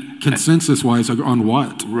agree consensus-wise on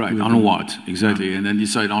what. Right, on what exactly, and then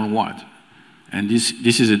decide on what. And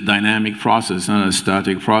this is a dynamic process, not a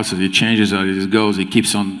static process. It changes as it goes. It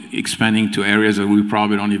keeps on expanding to areas that we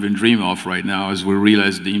probably don't even dream of right now, as we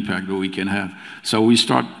realize the impact that we can have. So we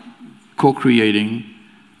start co-creating,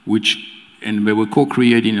 and we're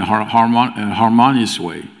co-creating in a harmonious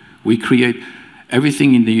way. We create.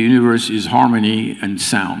 Everything in the universe is harmony and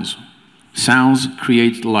sounds. Sounds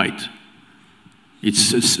create light.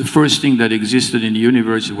 It's the first thing that existed in the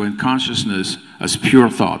universe when consciousness, as pure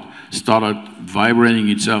thought, started vibrating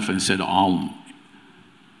itself and said Om.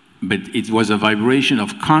 But it was a vibration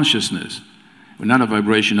of consciousness, not a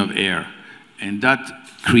vibration of air. And that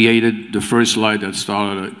created the first light that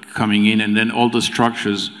started coming in, and then all the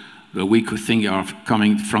structures that we could think are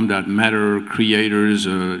coming from that. Matter, creators,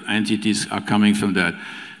 entities are coming from that.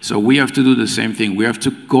 So we have to do the same thing. We have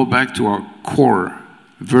to go back to our core,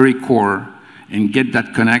 very core, and get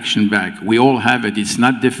that connection back. We all have it. It's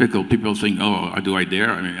not difficult. People think, oh, do I dare?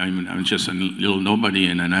 I mean, I'm just a little nobody,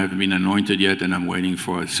 and I haven't been anointed yet, and I'm waiting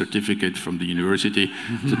for a certificate from the university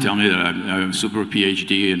to tell me that I'm a super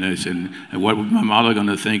PhD in this. And what would my mother going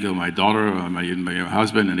to think of my daughter or my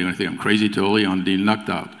husband? And they're going to think I'm crazy totally on being knocked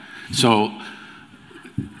out. So,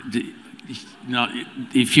 this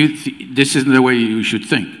isn't the way you should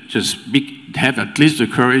think. Just have at least the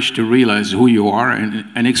courage to realize who you are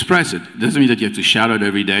and express it. It doesn't mean that you have to shout it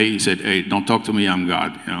every day. You said, "Hey, don't talk to me. I'm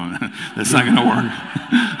God." You know, that's not going to work.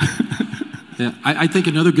 Yeah, I think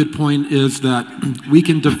another good point is that we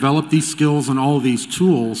can develop these skills and all of these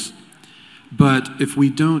tools, but if we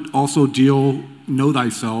don't also know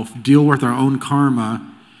thyself, deal with our own karma,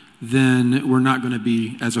 then we're not going to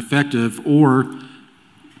be as effective, or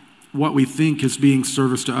what we think is being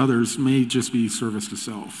service to others may just be service to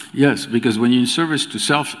self. Yes, because when you're in service to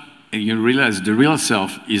self and you realize the real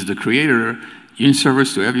self is the creator, you're in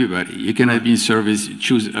service to everybody. You cannot be in service,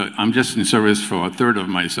 I'm just in service for a third of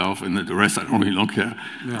myself, and the rest I don't really care,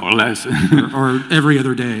 or less. or every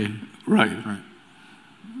other day. Right.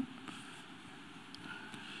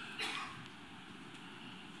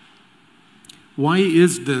 Why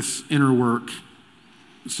is this inner work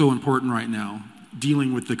so important right now?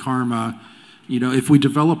 Dealing with the karma, if we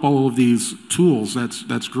develop all of these tools,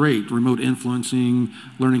 that's great. Remote influencing,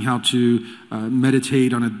 learning how to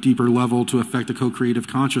meditate on a deeper level to affect the co-creative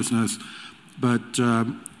consciousness. But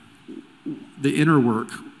the inner work,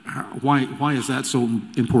 why is that so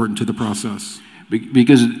important to the process?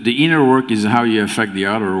 Because the inner work is how you affect the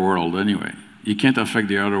outer world anyway. You can't affect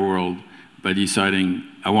the outer world by deciding,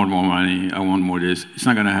 I want more money, I want more this. It's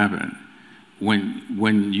not going to happen.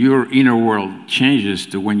 When your inner world changes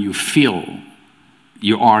to when you feel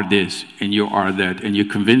you are this and you are that and you're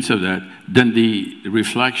convinced of that, then the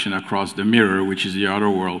reflection across the mirror, which is the outer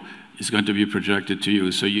world, is going to be projected to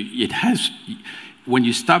you. So when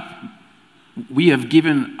you stop, we have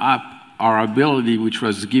given up our ability, which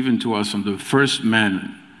was given to us from the first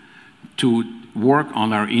man, to work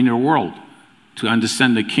on our inner world, to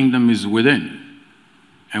understand the kingdom is within.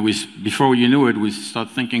 And before you knew it, we start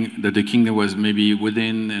thinking that the kingdom was maybe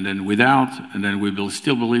within and then without, and then we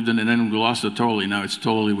still believed in it, and then we lost it totally. Now it's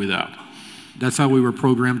totally without. That's how we were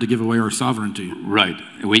programmed to give away our sovereignty. Right.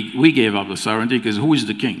 We gave up the sovereignty because who is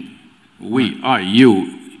the king? We are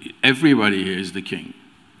you. Everybody here is the king.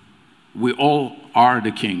 We all are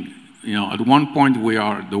the king. At one point we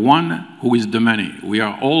are the one who is the many. We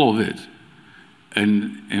are all of it.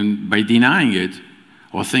 And by denying it,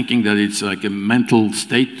 or thinking that it's like a mental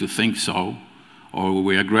state to think so, or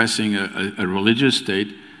we're aggressing a religious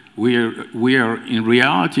state, we are in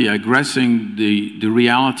reality aggressing the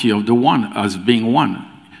reality of the one as being one.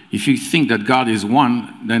 If you think that God is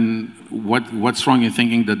one, then what's wrong in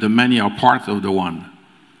thinking that the many are part of the one?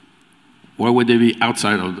 Why would they be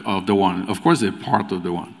outside of the one? Of course they're part of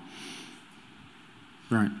the one.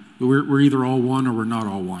 Right. We're either all one or we're not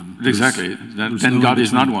all one. Exactly. Then God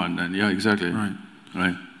is not one. Then yeah, exactly. Right.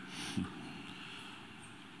 Right.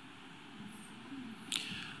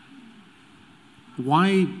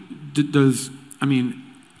 Why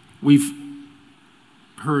we've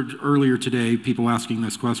heard earlier today people asking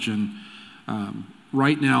this question.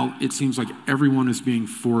 Right now, it seems like everyone is being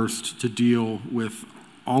forced to deal with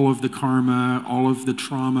all of the karma, all of the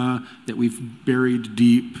trauma that we've buried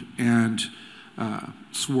deep and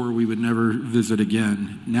swore we would never visit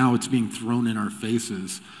again. Now it's being thrown in our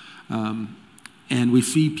faces. And we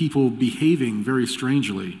see people behaving very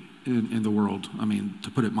strangely in the world. I mean,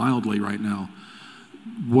 to put it mildly right now.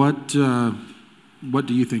 What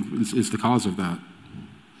do you think is the cause of that?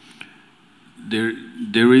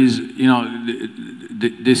 There is, you know,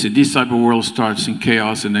 this type of world starts in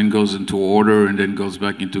chaos and then goes into order and then goes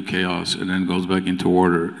back into chaos and then goes back into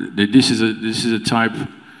order. This is a type,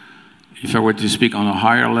 if I were to speak on a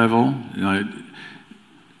higher level, you know,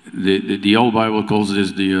 the old Bible calls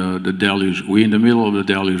this the deluge. We're in the middle of the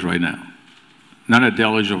deluge right now. Not a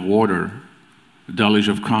deluge of water, a deluge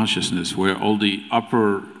of consciousness, where all the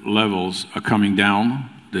upper levels are coming down,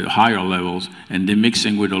 the higher levels, and they're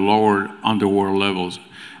mixing with the lower underworld levels.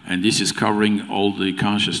 And this is covering all the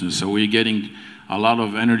consciousness. So we're getting a lot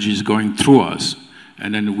of energies going through us.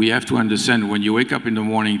 And then we have to understand, when you wake up in the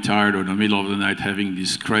morning tired or in the middle of the night having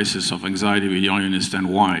this crisis of anxiety, you don't understand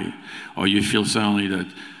why. Or you feel suddenly that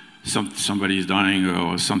somebody is dying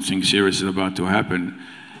or something serious is about to happen.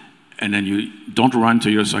 And then you don't run to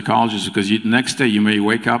your psychologist, because next day you may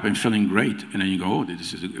wake up and feeling great, and then you go, "Oh,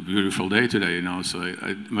 this is a beautiful day today, you know, so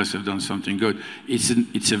I must have done something good."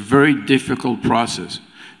 It's a very difficult process,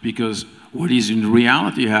 because what is in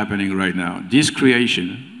reality happening right now, this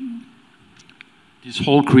creation, this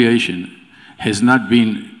whole creation, has not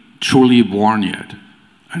been truly born yet.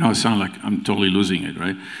 I know it sounds like I'm totally losing it,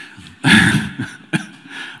 right?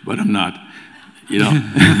 But I'm not, you know.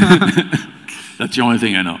 That's the only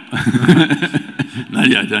thing I know. Not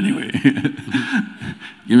yet, anyway.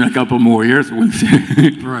 Give me a couple more years, we'll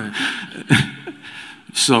see. Right.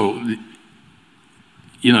 So,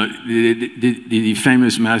 you know, the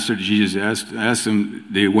famous master Jesus asked him,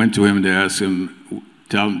 they went to him, they asked him,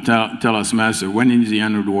 tell us, Master, when is the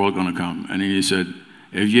end of the world going to come? And he said,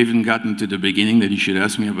 have you even gotten to the beginning that you should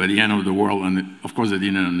ask me about the end of the world? And of course, I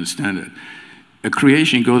didn't understand it. A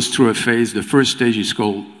creation goes through a phase. The first stage is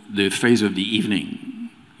called the phase of the evening.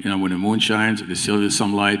 You know, when the moon shines, the silver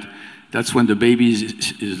sunlight, that's when the baby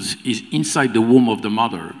is inside the womb of the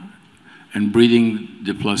mother and breathing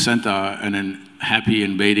the placenta and then happy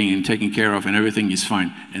and bathing and taken care of, and everything is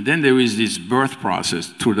fine. And then there is this birth process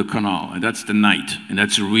through the canal, and that's the night, and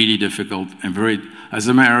that's really difficult and very, as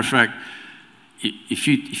a matter of fact, if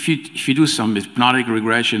you do some hypnotic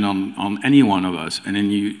regression on any one of us, and then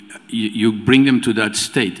you bring them to that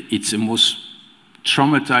state, it's the most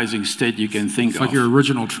traumatizing state you can think of. It's like your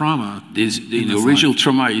original trauma. The original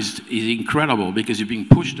trauma is incredible, because you're being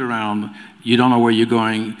pushed around, you don't know where you're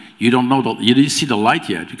going, you didn't see the light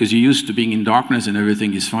yet, because you're used to being in darkness and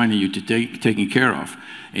everything is fine and you're taken care of.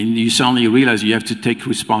 And you suddenly realize you have to take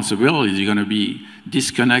responsibilities. You're going to be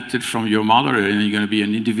disconnected from your mother, and you're going to be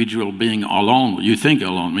an individual being alone. You think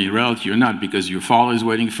alone, but in reality you're not, because your father is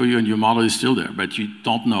waiting for you and your mother is still there, but you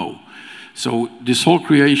don't know. So this whole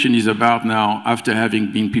creation is about now, after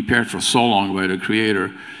having been prepared for so long by the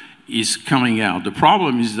Creator, is coming out. The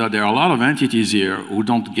problem is that there are a lot of entities here who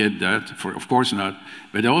don't get that, of course not,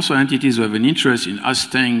 but there are also entities who have an interest in us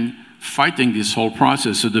fighting this whole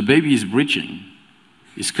process. So the baby is breaching.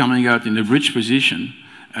 Is coming out in a bridge position,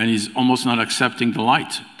 and is almost not accepting the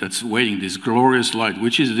light that's waiting, this glorious light,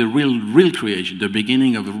 which is the real creation, the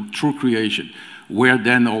beginning of the true creation, where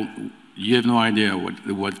then you have no idea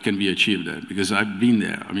what can be achieved there, because I've been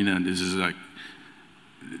there. I mean, this is like,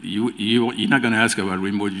 you're not going to ask about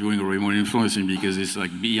remote viewing or remote influencing, because it's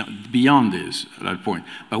like beyond this at that point.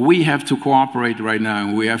 But we have to cooperate right now,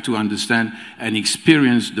 and we have to understand and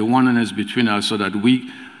experience the oneness between us, so that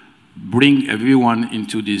we bring everyone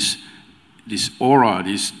into this aura,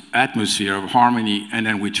 this atmosphere of harmony, and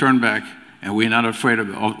then we turn back, and we're not afraid of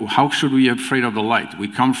how should we be afraid of the light? We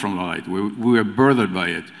come from the light. We are birthed by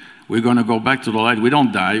it. We're going to go back to the light. We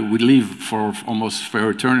don't die. We live for almost for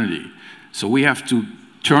eternity. So we have to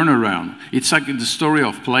turn around. It's like the story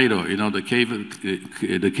of Plato, you know, the cave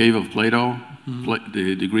of Plato,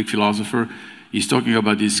 the Greek philosopher. He's talking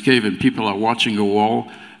about this cave, and people are watching a wall,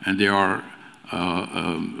 and there are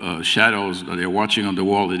shadows that they're watching on the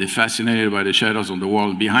wall. They're fascinated by the shadows on the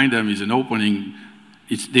wall. And behind them is an opening.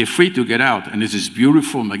 They're free to get out. And there's this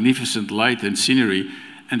beautiful, magnificent light and scenery.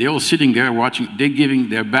 And they're all sitting there watching. They're giving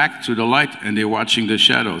their back to the light, and they're watching the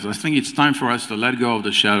shadows. I think it's time for us to let go of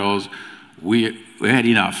the shadows. We had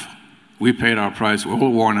enough. We paid our price. We're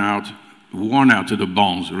all worn out to the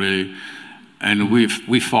bones, really. And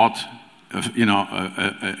we fought, you know,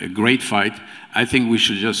 a great fight. I think we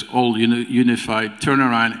should just all unify, turn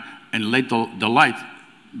around, and let the light,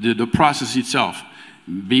 the process itself,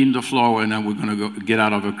 be in the flow, and then we're going to get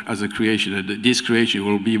out of it as a creation. This creation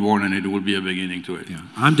will be born, and it will be a beginning to it. Yeah,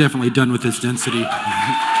 I'm definitely done with this density.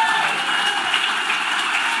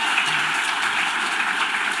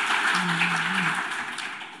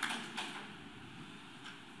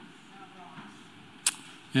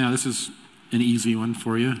 Yeah, this is an easy one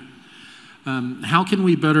for you. How can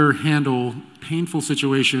we better handle painful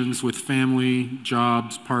situations with family,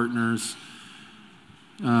 jobs, partners?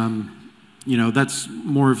 You know, that's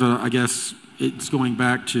more of a, I guess, it's going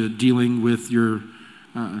back to dealing with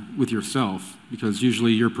yourself, because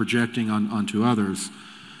usually you're projecting onto others.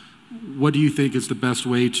 What do you think is the best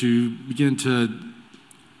way to begin to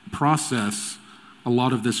process a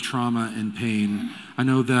lot of this trauma and pain? I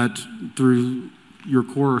know that through your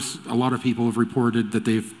course, a lot of people have reported that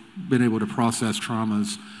they've been able to process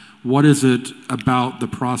traumas. What is it about the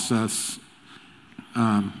process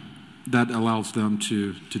that allows them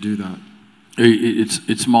to do that?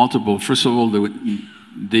 It's multiple. First of all,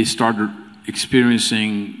 they started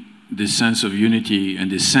experiencing this sense of unity,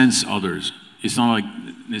 and they sense others. It's not like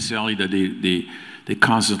necessarily that they're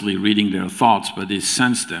constantly reading their thoughts, but they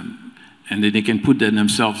sense them, and they can put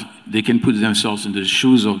themselves in the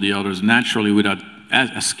shoes of the others naturally without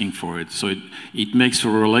asking for it. So it makes a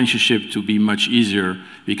relationship to be much easier,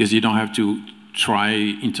 because you don't have to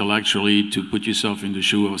try intellectually to put yourself in the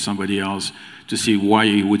shoe of somebody else to see why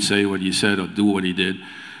he would say what he said or do what he did.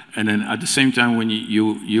 And then at the same time, when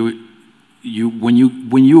you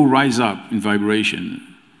rise up in vibration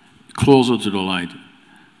closer to the light,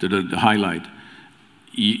 to the highlight,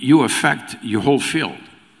 you affect your whole field,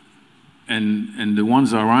 and the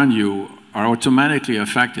ones around you are automatically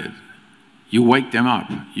affected. You wake them up.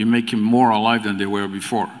 You make them more alive than they were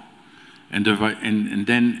before. And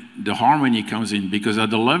then the harmony comes in, because at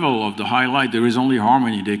the level of the highlight, there is only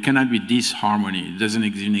harmony. There cannot be disharmony. It doesn't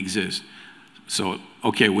even exist. So,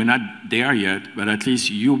 okay, we're not there yet, but at least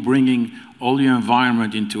you're bringing all your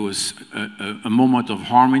environment into a moment of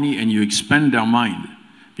harmony, and you expand their mind.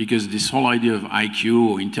 Because this whole idea of IQ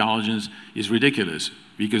or intelligence is ridiculous.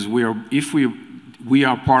 Because if we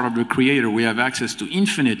are part of the Creator, we have access to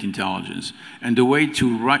infinite intelligence. And the way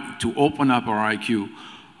to open up our IQ,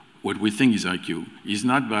 what we think is IQ, is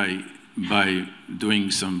not by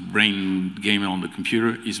doing some brain game on the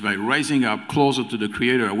computer, is by rising up closer to the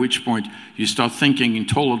Creator, at which point you start thinking in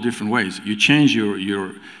total different ways. You change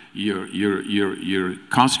your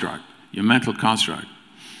construct, your mental construct.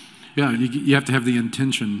 Yeah, you have to have the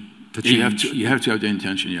intention to change. You have to have the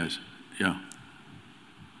intention, yes. Yeah.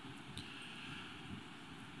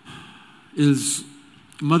 Is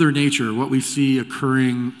Mother Nature, what we see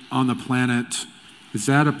occurring on the planet, is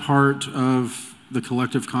that a part of the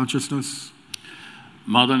collective consciousness?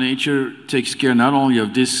 Mother Nature takes care not only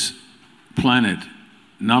of this planet,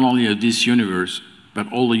 not only of this universe, but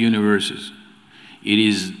all the universes. It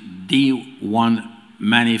is the one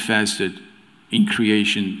manifested in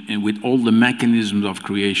creation, and with all the mechanisms of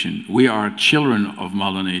creation. We are children of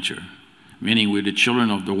Mother Nature, meaning we're the children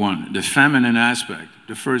of the One. The feminine aspect,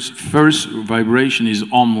 the first vibration is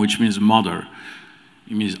Om, which means mother.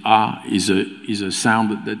 It means Ah is a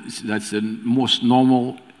sound that's the most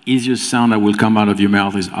normal, easiest sound that will come out of your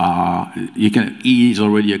mouth is Ah. E is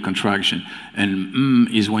already a contraction, and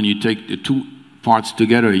is when you take the two parts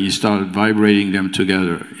together, you start vibrating them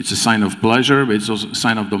together. It's a sign of pleasure, but it's also a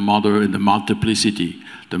sign of the mother and the multiplicity,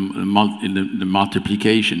 the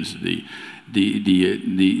multiplications, the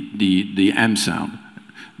M sound,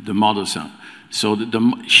 the mother sound. So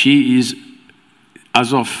she's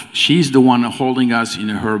the one holding us in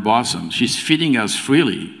her bosom. She's feeding us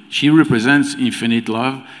freely. She represents infinite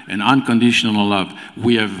love and unconditional love.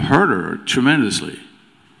 We have hurt her tremendously.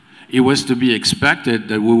 It was to be expected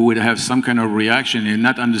that we would have some kind of reaction in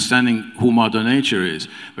not understanding who Mother Nature is.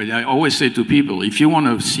 But I always say to people, if you want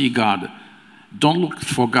to see God, don't look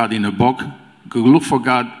for God in a book. Look for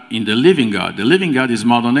God in the living God. The living God is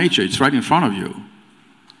Mother Nature. It's right in front of you.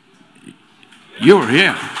 You're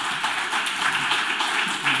here.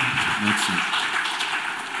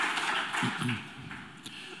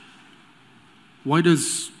 Why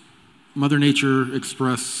does Mother Nature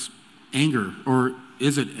express anger, or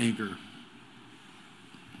is it anger?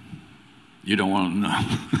 You don't want to know.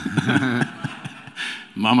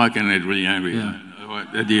 Mama can get really angry. Yeah.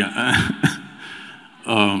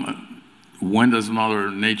 When does Mother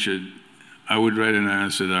Nature? I would rather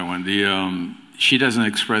answer that one. She doesn't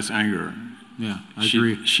express anger. Yeah, I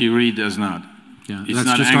agree. She really does not. Yeah, it's that's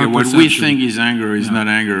not just anger. our What we perception. think is anger is not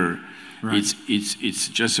anger. Right. It's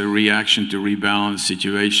just a reaction to rebalance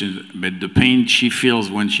situation. But the pain she feels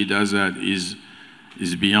when she does that is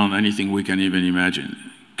beyond anything we can even imagine.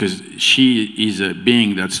 because she is a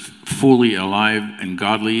being that's fully alive and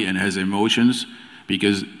godly and has emotions,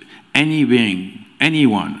 because any being,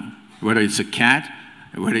 anyone, whether it's a cat,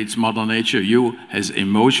 whether it's Mother Nature, you has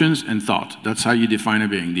emotions and thought. That's how you define a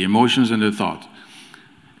being, the emotions and the thought.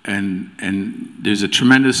 And there's a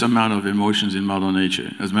tremendous amount of emotions in Mother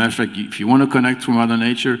Nature. As a matter of fact, if you want to connect to Mother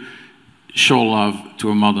Nature, show love to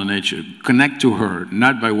a Mother Nature. Connect to her,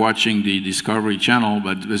 not by watching the Discovery Channel,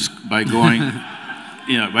 but just by going,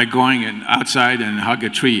 by going outside and hug a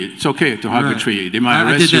tree. It's okay to hug a tree. They might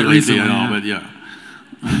arrest you lately and all, but yeah.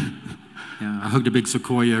 Yeah, I hugged a big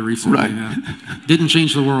sequoia recently. Right. Yeah. Didn't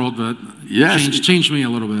change the world, but changed me a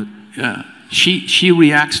little bit. Yeah, she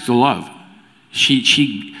reacts to love.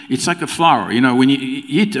 It's like a flower. When you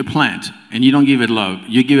eat a plant and you don't give it love,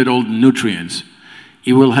 you give it all the nutrients,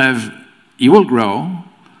 it will grow,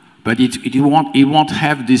 but it won't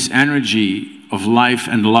have this energy of life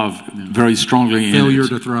and love very strongly in it. Failure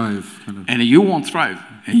to thrive. Kind of. And you won't thrive.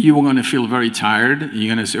 And you're going to feel very tired.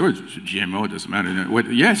 You're going to say, oh, GMO doesn't matter.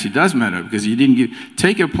 Yes, it does matter, because you didn't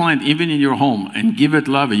take a plant even in your home and give it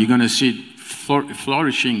love, and you're going to see it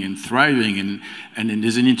flourishing and thriving, and then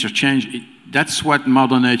there's an interchange. That's what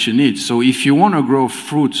Mother Nature needs. So if you want to grow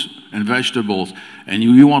fruits and vegetables and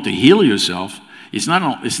you want to heal yourself, it's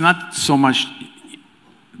not so much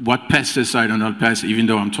what pesticide or not pesticide, even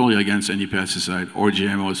though I'm totally against any pesticide or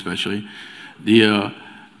GMO especially.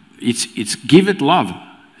 It's give it love.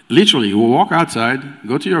 Literally, you will walk outside,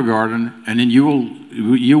 go to your garden, and then you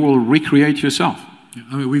will recreate yourself.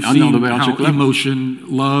 I mean, we've seen how emotion,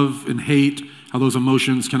 love, and hate, how those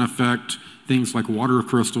emotions can affect things like water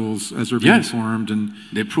crystals as they're being formed. And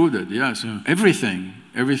they proved it, yes. Yeah. Everything,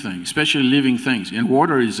 especially living things. And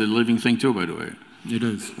water is a living thing too, by the way. It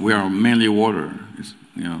is. We are mainly water.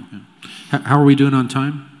 Yeah. How are we doing on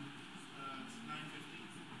time?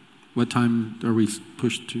 What time are we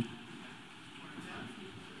pushed to?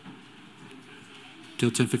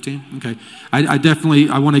 Till 10:15? Okay. I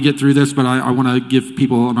want to get through this, but I want to give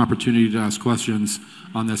people an opportunity to ask questions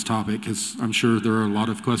on this topic, because I'm sure there are a lot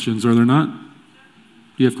of questions, are there not? Do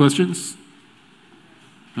you have questions?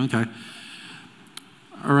 Okay.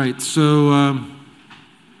 All right, so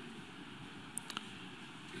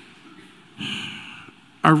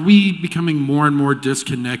are we becoming more and more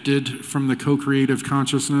disconnected from the co-creative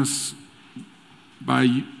consciousness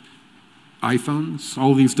by iPhones,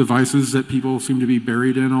 all these devices that people seem to be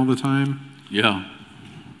buried in all the time? Yeah.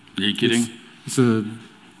 Are you kidding?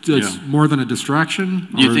 It's more than a distraction?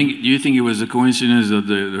 Do you think it was a coincidence that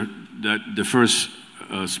the first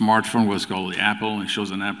smartphone was called the Apple, and shows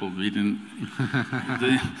an apple beating?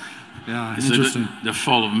 Yeah, interesting. The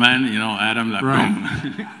fall of man, Adam, like, right.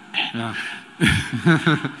 boom. Yeah.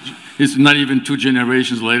 It's not even 2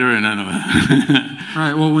 generations later, and I know.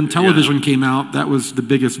 Right. Well, when television came out, that was the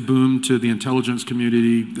biggest boom to the intelligence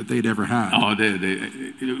community that they'd ever had. Oh,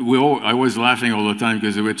 I was laughing all the time,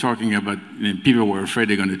 because they were talking about, people were afraid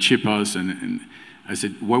they're going to chip us, and I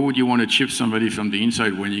said, why would you want to chip somebody from the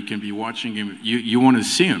inside when you can be watching him? You want to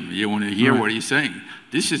see him. You want to hear what he's saying.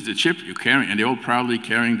 This is the chip you're carrying, and they're all proudly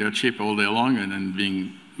carrying their chip all day long and then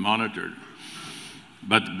being monitored.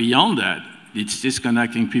 But beyond that, it's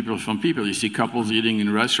disconnecting people from people. You see couples eating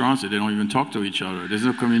in restaurants, and they don't even talk to each other. There's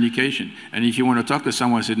no communication. And if you want to talk to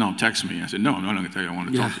someone, I said, no, text me. I said, no, I'm not going to tell you I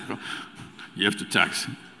want to talk to you. You have to text.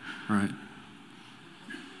 Right.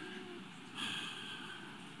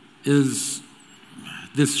 Is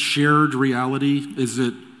this shared reality, is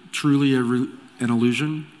it truly an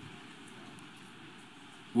illusion?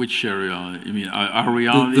 Which shared reality? You mean our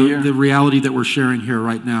reality here? The reality that we're sharing here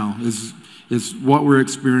right now is what we're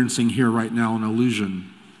experiencing here right now an illusion?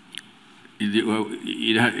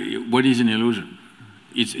 What is an illusion?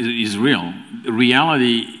 It's real.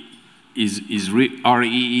 Reality is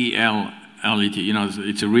R-E-E-L-L-E-T.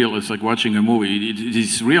 It's a real. It's like watching a movie. It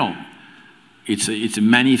is real. It's a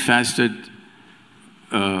manifested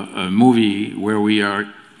movie where we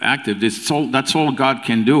are active. That's all God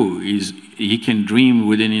can do. Is He can dream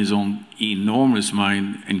within His own enormous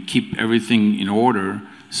mind and keep everything in order,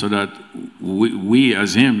 so that we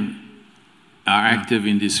as Him are active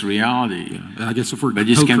in this reality. Yeah. I guess if we're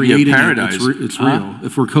co-creating it's real.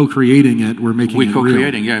 If we're co-creating it, we're making it real. We're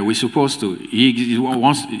co-creating, yeah. We're supposed to. He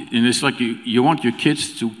wants, and it's like you want your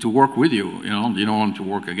kids to work with you. You don't want to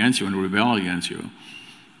work against you and rebel against you.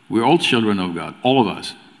 We're all children of God, all of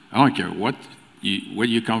us. I don't care where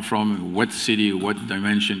you come from, what city, what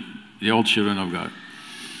dimension. They're all children of God.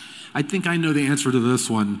 I think I know the answer to this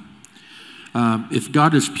one. If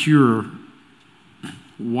God is pure,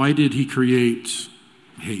 why did He create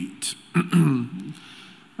hate?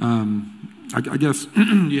 I guess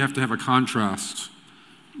you have to have a contrast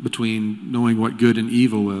between knowing what good and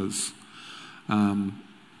evil is.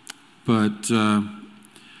 What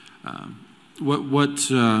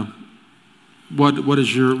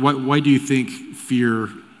is your, why do you think fear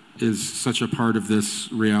is such a part of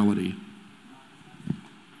this reality?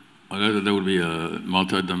 Well, that would be a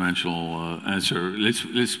multi-dimensional answer.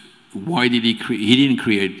 Why did he didn't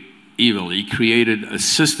create evil. He created a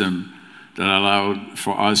system that allowed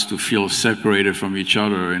for us to feel separated from each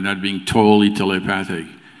other and not being totally telepathic,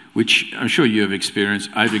 which I'm sure you have experienced.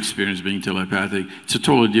 I've experienced being telepathic. It's a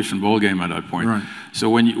totally different ballgame at that point. Right. So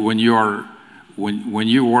when you're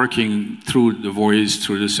working through the voice,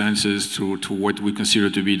 through the senses, through to what we consider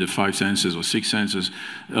to be the five senses or six senses,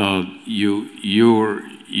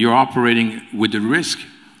 you're operating with the risk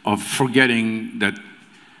of forgetting that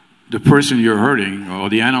the person you're hurting or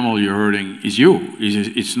the animal you're hurting is you.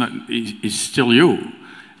 It's still you.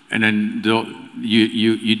 And then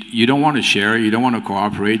you don't want to share. You don't want to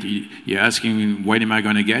cooperate. You're asking, what am I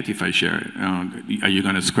going to get if I share it? Are you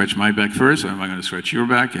going to scratch my back first, or am I going to scratch your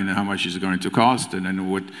back? And how much is it going to cost? And then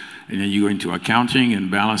you go into accounting and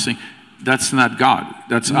balancing. That's not God.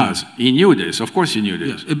 That's us. He knew this. Of course, he knew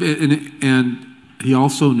this. Yeah. And he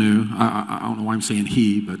also knew. I don't know why I'm saying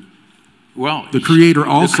he, but well, the Creator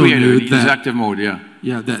also knew that. His active mode, yeah.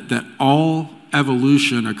 Yeah, that all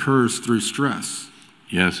evolution occurs through stress.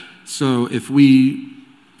 Yes. So if we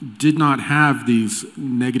did not have these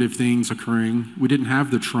negative things occurring, we didn't have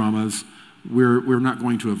the traumas, we're not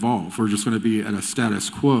going to evolve. We're just going to be at a status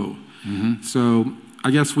quo. Mm-hmm. So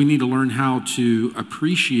I guess we need to learn how to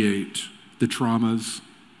appreciate the traumas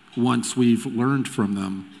once we've learned from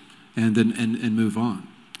them and then and move on.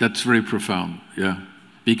 That's very profound, yeah.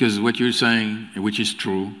 Because what you're saying, which is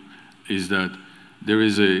true, is that there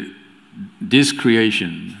is this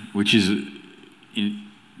creation, which is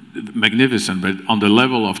magnificent, but on the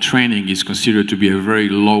level of training is considered to be a very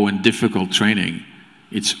low and difficult training.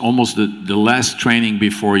 It's almost the last training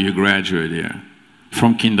before you graduate here,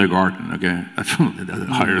 from kindergarten, okay, from the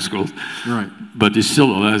higher school. Right. But it's still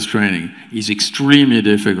the last training. It's extremely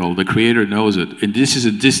difficult. The Creator knows it. And this is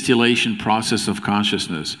a distillation process of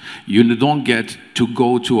consciousness. You don't get to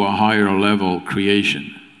go to a higher level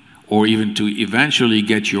creation, or even to eventually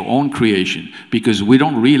get your own creation, because we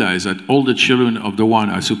don't realize that all the children of the One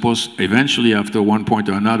are supposed eventually, after one point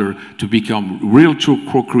or another, to become real true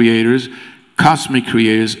co-creators, cosmic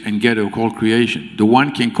creators, and get a co-creation. The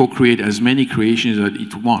One can co-create as many creations as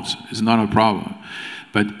it wants. It's not a problem.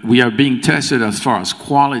 But we are being tested as far as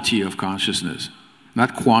quality of consciousness,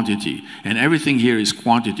 not quantity. And everything here is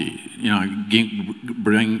quantity. You know,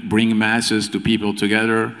 bring masses to people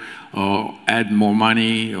together, or add more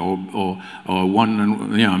money, or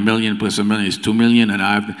a million plus a million is 2 million,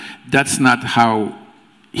 and that's not how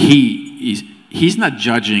he is. He's not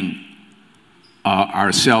judging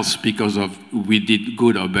ourselves because of we did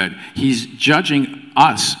good or bad. He's judging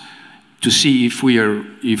us to see if we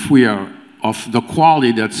are of the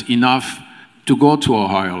quality that's enough to go to a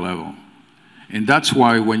higher level. And that's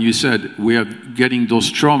why when you said we are getting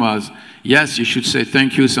those traumas, yes, you should say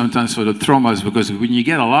thank you sometimes for the traumas, because when you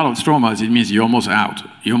get a lot of traumas, it means you're almost out.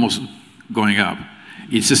 You're almost going up.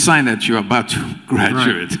 It's a sign that you're about to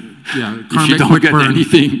graduate. Right. Yeah, if you don't get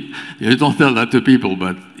anything, you don't tell that to people,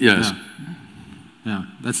 but yes. Yeah,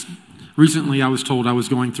 that's... Recently, I was told I was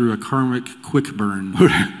going through a karmic quick burn.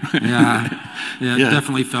 Yeah,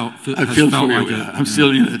 definitely felt I feel for like you. it. I'm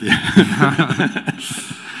still in it.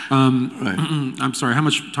 Right. I'm sorry. How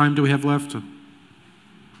much time do we have left?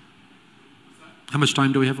 How much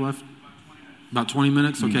time do we have left? About 20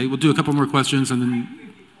 minutes. Okay, we'll do a couple more questions and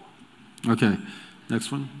then. Okay,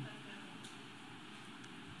 next one.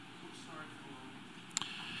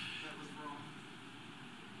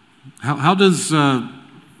 How does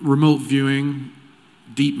remote viewing,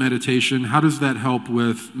 deep meditation, how does that help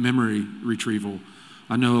with memory retrieval?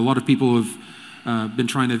 I know a lot of people have been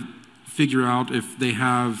trying to figure out if they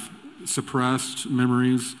have suppressed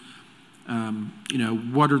memories.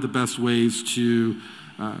 What are the best ways to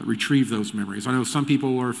retrieve those memories? I know some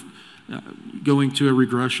people are going to a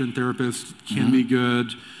regression therapist can be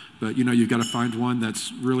good, but you've got to find one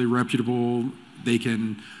that's really reputable. They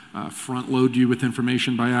can front load you with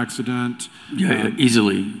information by accident.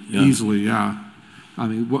 Easily. Yeah. Easily, yeah. I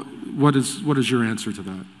mean, what is your answer to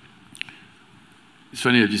that? It's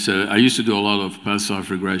funny that you said it. I used to do a lot of past life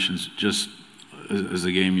regressions just as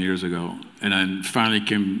a game years ago, and then finally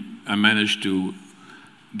I managed to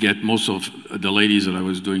get most of the ladies that I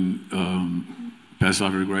was doing past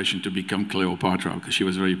life regression to become Cleopatra, because she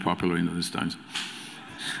was very popular in those times.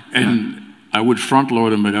 And I would front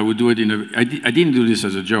load them, but I would do it I didn't do this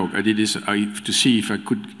as a joke. I did this to see if I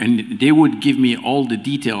could, and they would give me all the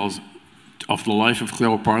details of the life of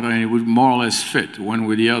Cleopatra, and it would more or less fit one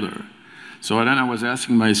with the other. So then I was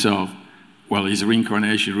asking myself, well, is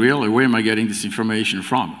reincarnation real, or where am I getting this information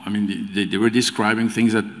from? I mean, they were describing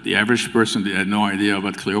things that the average person had no idea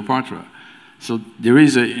about Cleopatra. So there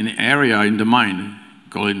is an area in the mind,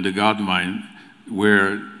 called it the God mind,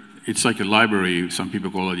 where it's like a library. Some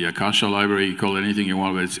people call it the Akasha library. You call it anything you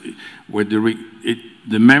want, but it's where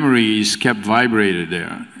the memory is kept vibrated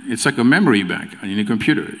there. It's like a memory bank in a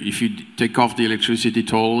computer. If you take off the electricity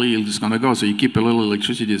totally, it's going to go. So you keep a little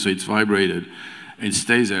electricity so it's vibrated. It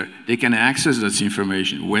stays there. They can access that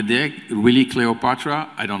information. Were they really Cleopatra?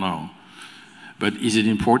 I don't know. But is it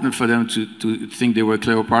important for them to think they were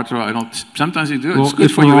Cleopatra? I don't. Sometimes they do. Well, it's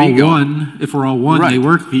good for your ego. If we're all one, right. They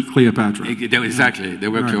were Cleopatra. Exactly. They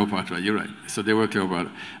were Cleopatra. You're right. So they were Cleopatra.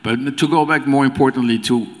 But to go back more importantly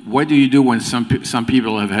to what do you do when some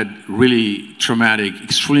people have had really traumatic,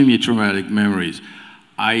 extremely traumatic memories?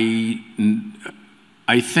 I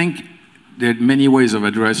think there are many ways of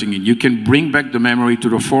addressing it. You can bring back the memory to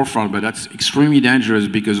the forefront, but that's extremely dangerous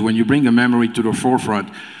because when you bring a memory to the forefront,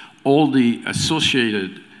 all the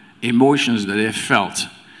associated emotions that they felt,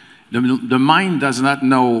 the mind does not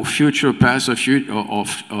know future, past, or future, or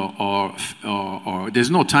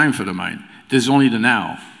there's no time for the mind. There's only the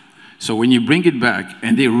now. So when you bring it back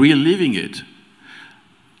and they're reliving it,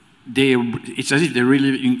 it's as if they're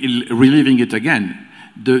reliving it again.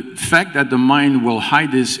 The fact that the mind will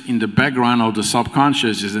hide this in the background of the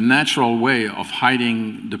subconscious is a natural way of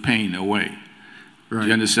hiding the pain away. Right. Do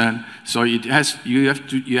you understand? So you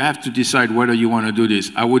have to decide whether you want to do this.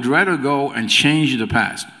 I would rather go and change the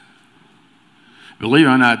past. Believe it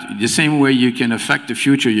or not, the same way you can affect the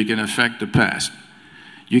future, you can affect the past.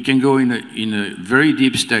 You can go in a very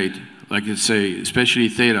deep state, like let's say, especially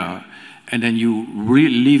theta, and then you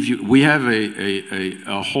relive. We have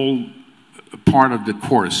a whole part of the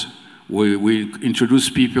course where we introduce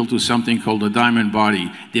people to something called the diamond body.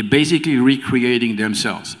 They're basically recreating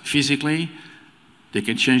themselves physically. They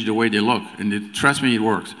can change the way they look, and trust me, it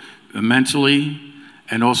works. Mentally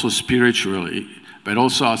and also spiritually, but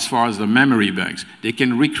also as far as the memory banks. They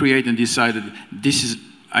can recreate and decide that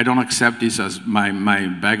I don't accept this as my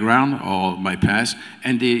background or my past,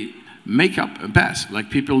 and they make up a past, like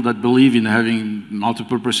people that believe in having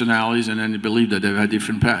multiple personalities and then they believe that they've had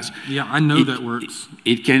different pasts. Yeah, I know that works.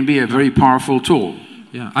 It can be a very powerful tool.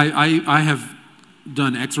 Yeah, I have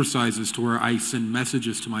done exercises to where I send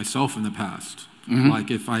messages to myself in the past. Mm-hmm. Like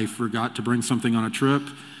if I forgot to bring something on a trip,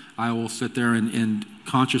 I will sit there and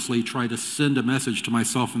consciously try to send a message to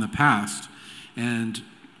myself in the past. And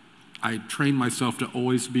I train myself to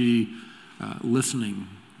always be listening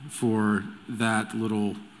for that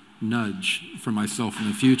little nudge from myself in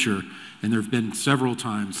the future. And there have been several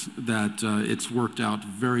times that it's worked out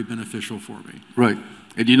very beneficial for me. Right.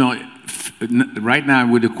 And you know, right now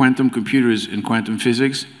with the quantum computers in quantum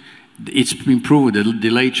physics, it's been proven, the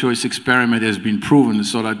delayed choice experiment has been proven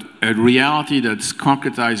so that a reality that's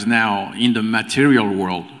concretized now in the material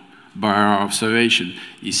world by our observation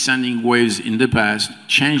is sending waves in the past,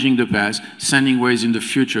 changing the past, sending waves in the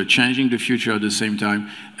future, changing the future at the same time,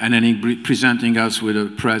 and then presenting us with a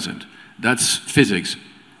present. That's physics.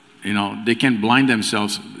 You know, they can blind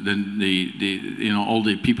themselves, all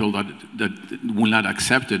the people that will not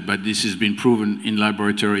accept it, but this has been proven in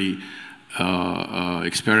laboratory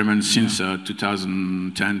experiments since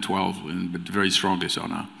 2010, 12, but very strongly so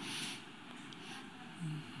now.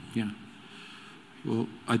 Yeah. Well,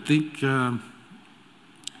 I think, I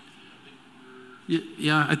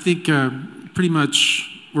think pretty much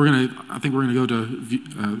I think we're gonna go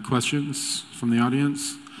to questions from the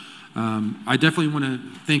audience. I definitely want to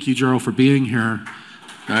thank you, Gerald, for being here.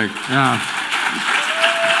 Right. Yeah.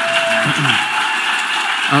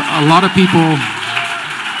 A lot of people.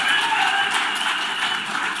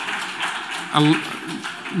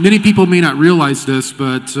 Many people may not realize this,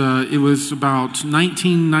 but it was about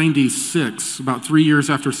 1996, about 3 years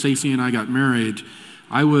after Stacey and I got married.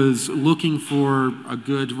 I was looking for a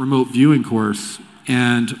good remote viewing course,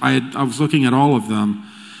 and I was looking at all of them.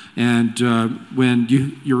 And when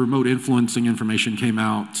your remote influencing information came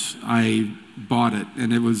out, I bought it.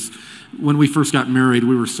 And it was, when we first got married,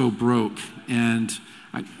 we were so broke. And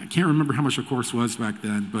I can't remember how much the course was back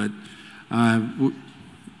then, but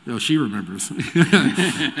she remembers.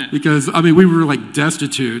 Because, I mean, we were like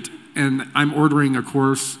destitute, and I'm ordering a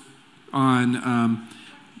course on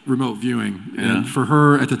remote viewing. Yeah. And for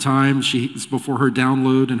her at the time, before her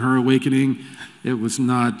download and her awakening, it was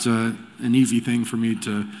not an easy thing for me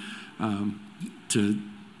to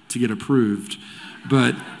to get approved.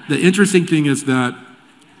 But the interesting thing is that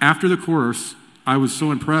after the course, I was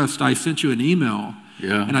so impressed, I sent you an email.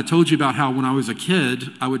 Yeah. And I told you about how when I was a kid,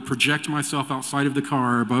 I would project myself outside of the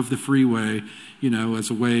car above the freeway, as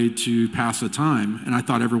a way to pass the time. And I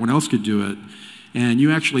thought everyone else could do it. And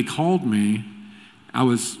you actually called me. I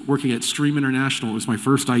was working at Stream International. It was my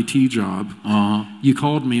first IT job. You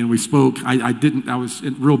called me and we spoke. I was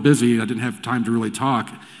real busy. I didn't have time to really talk,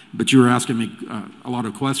 but you were asking me a lot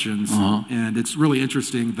of questions. And it's really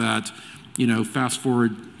interesting that, fast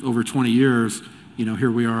forward over 20 years, here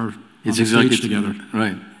we are on the stage together.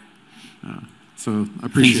 Right. So I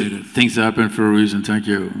appreciate it. Things happen for a reason. Thank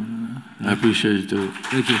you. I appreciate it too.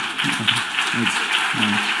 Thank you. Thanks.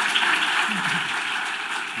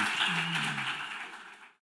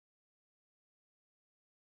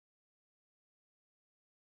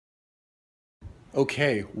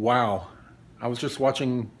 Okay, wow. I was just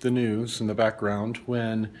watching the news in the background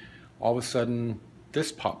when all of a sudden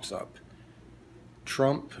this pops up.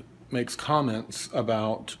 Trump makes comments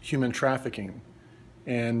about human trafficking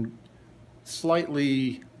and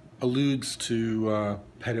slightly alludes to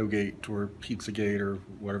Pedogate or Pizzagate or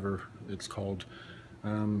whatever it's called.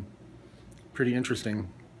 Pretty interesting.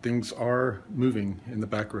 Things are moving in the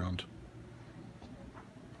background.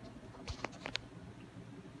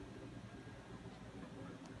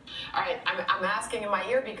 All right, I'm asking in my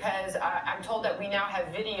ear because I'm told that we now have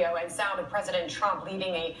video and sound of President Trump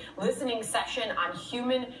leading a listening session on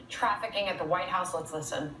human trafficking at the White House. Let's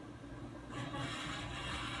listen.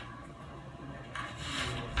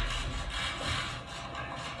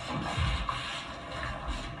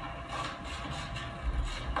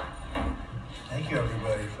 Thank you,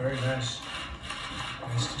 everybody. Very nice.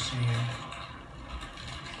 Nice to see you.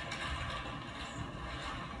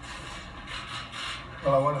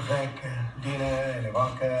 Well, I want to thank Dina and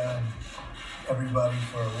Ivanka and everybody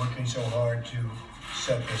for working so hard to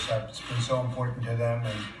set this up. It's been so important to them,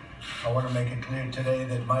 and I want to make it clear today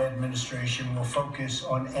that my administration will focus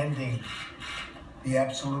on ending the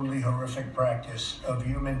absolutely horrific practice of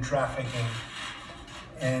human trafficking,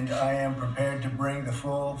 and I am prepared to bring the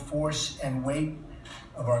full force and weight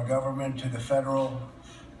of our government to the federal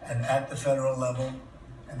and at the federal level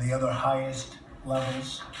and the other highest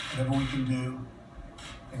levels, whatever we can do,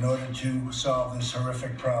 in order to solve this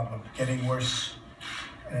horrific problem, getting worse,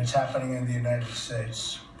 and it's happening in the United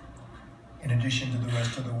States, in addition to the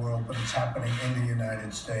rest of the world, but it's happening in the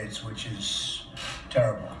United States, which is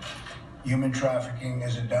terrible. Human trafficking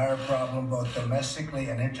is a dire problem, both domestically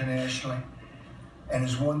and internationally, and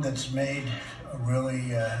is one that's made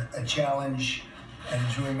really a challenge, and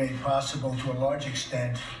is really made possible to a large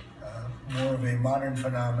extent, more of a modern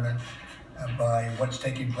phenomenon, by what's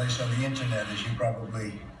taking place on the internet, as you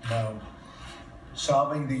probably know.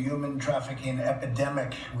 Solving the human trafficking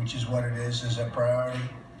epidemic, which is what it is a priority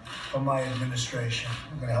for my administration.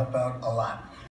 I'm going to help out a lot.